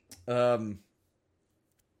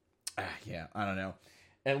 Yeah, I don't know.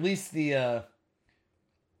 At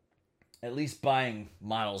least buying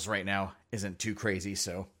models right now isn't too crazy,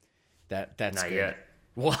 so that's not good. Yet.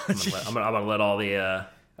 What? I'm gonna let all the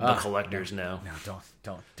collectors know. No,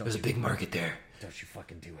 don't. There's a big market there. Don't you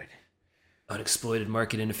fucking do it. Unexploited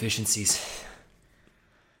market inefficiencies.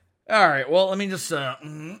 All right. Well, let me just. I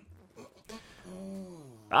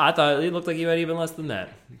thought it looked like you had even less than that.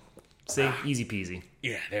 See, easy peasy.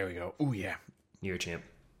 Yeah, there we go. Ooh, yeah. You're a champ.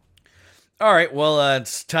 All right. Well,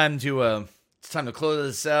 it's time to close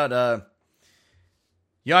this out.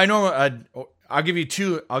 Yeah, I know. I'll give you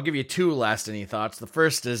two last any thoughts. The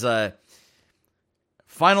first is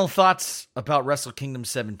final thoughts about Wrestle Kingdom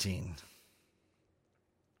 17.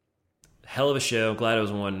 Hell of a show. Glad it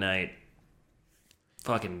was one night.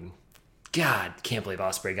 Fucking God, can't believe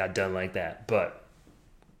Ospreay got done like that. But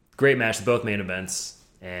great match, both main events,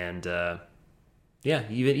 and yeah,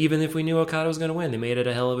 even if we knew Okada was going to win, they made it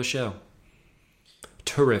a hell of a show.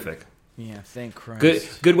 Terrific. Yeah, thank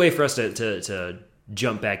Christ. Good way for us to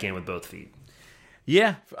jump back in with both feet.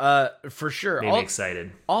 Yeah, for sure. Made me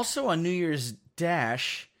excited. Also on New Year's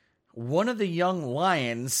Dash, one of the young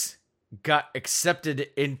lions got accepted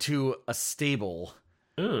into a stable.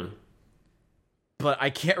 But I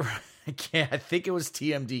can't. I think it was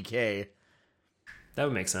TMDK. That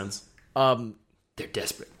would make sense. They're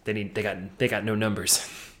desperate. They got no numbers.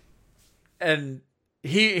 And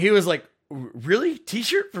he was like, "Really?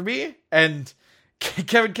 T-shirt for me?" And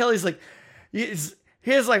Kevin Kelly's like, he's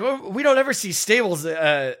like, well, we don't ever see stables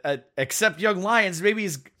except young lions. Maybe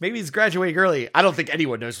he's graduating early. I don't think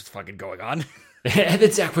anyone knows what's fucking going on. And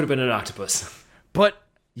then Zach would have been an octopus. But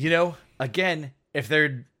again, if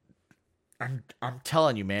they're, I'm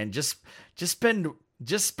telling you, man, just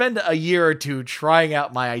spend a year or two trying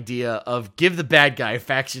out my idea of give the bad guy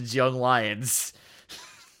factions young lions.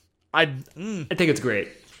 I think it's great.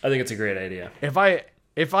 I think it's a great idea.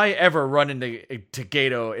 If I ever run into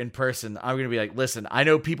Gato in person, I'm going to be like, listen, I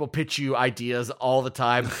know people pitch you ideas all the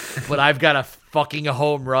time, but I've got a fucking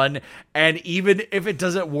home run. And even if it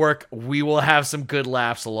doesn't work, we will have some good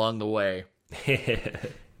laughs along the way.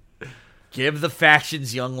 Give the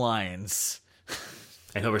factions young lions.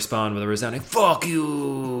 And he'll respond with a resounding, fuck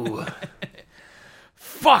you.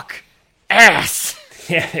 Fuck ass.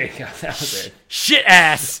 Yeah, there you go. That was it. Shit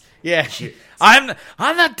ass. Yeah. Shit. I'm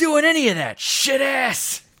not doing any of that. Shit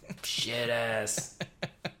ass. Shit ass.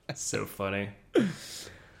 So funny.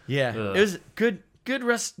 Yeah. Ugh. It was good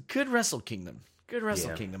Wrestle Kingdom. Good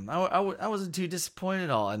Wrestle Kingdom. I wasn't too disappointed at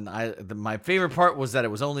all. And my favorite part was that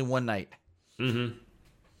it was only one night. Mm-hmm.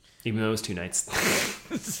 Even though it was 2 nights.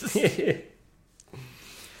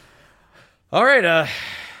 All right,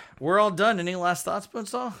 we're all done. Any last thoughts,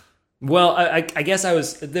 Bonesaw? Well, I guess I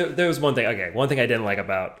was there was one thing. Okay, one thing I didn't like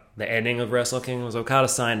about the ending of Wrestle King was Okada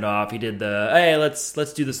signed off. He did hey, let's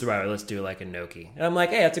do this the right way. Let's do like a Noki. And I'm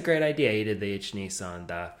like, hey, that's a great idea. He did the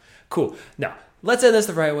Ich-Nissan. Cool. Now, let's end this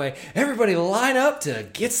the right way. Everybody line up to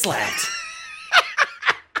get slapped.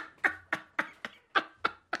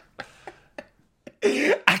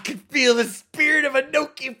 I can feel the spirit of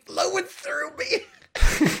Inoki flowing through me.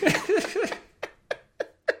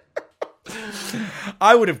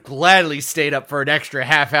 I would have gladly stayed up for an extra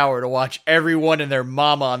half hour to watch everyone and their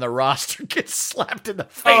mama on the roster get slapped in the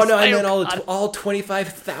face. Oh no, I meant all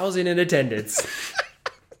 25,000 in attendance.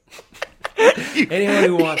 Anyone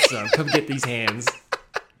who wants some, come get these hands.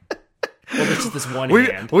 Well, this is this one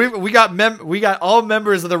hand. We got all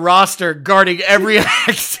members of the roster guarding every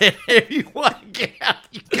exit. If you want to get out,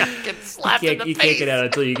 you gotta get slapped in the face. You can't get out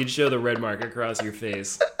until you can show the red mark across your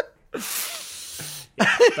face.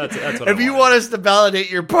 Yeah, that's what if you want us to validate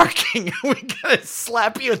your parking, we gotta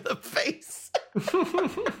slap you in the face.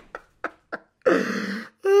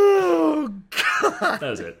 Oh God, that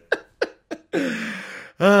was it.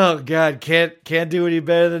 Oh God, can't do any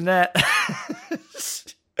better than that.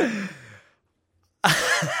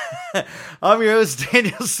 I'm your host,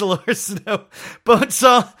 Daniel Solorsino.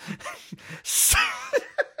 Bonesaw.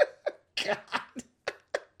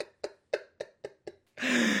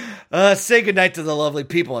 God. Say goodnight to the lovely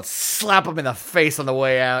people and slap them in the face on the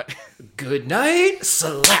way out. Good night,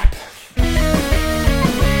 slap.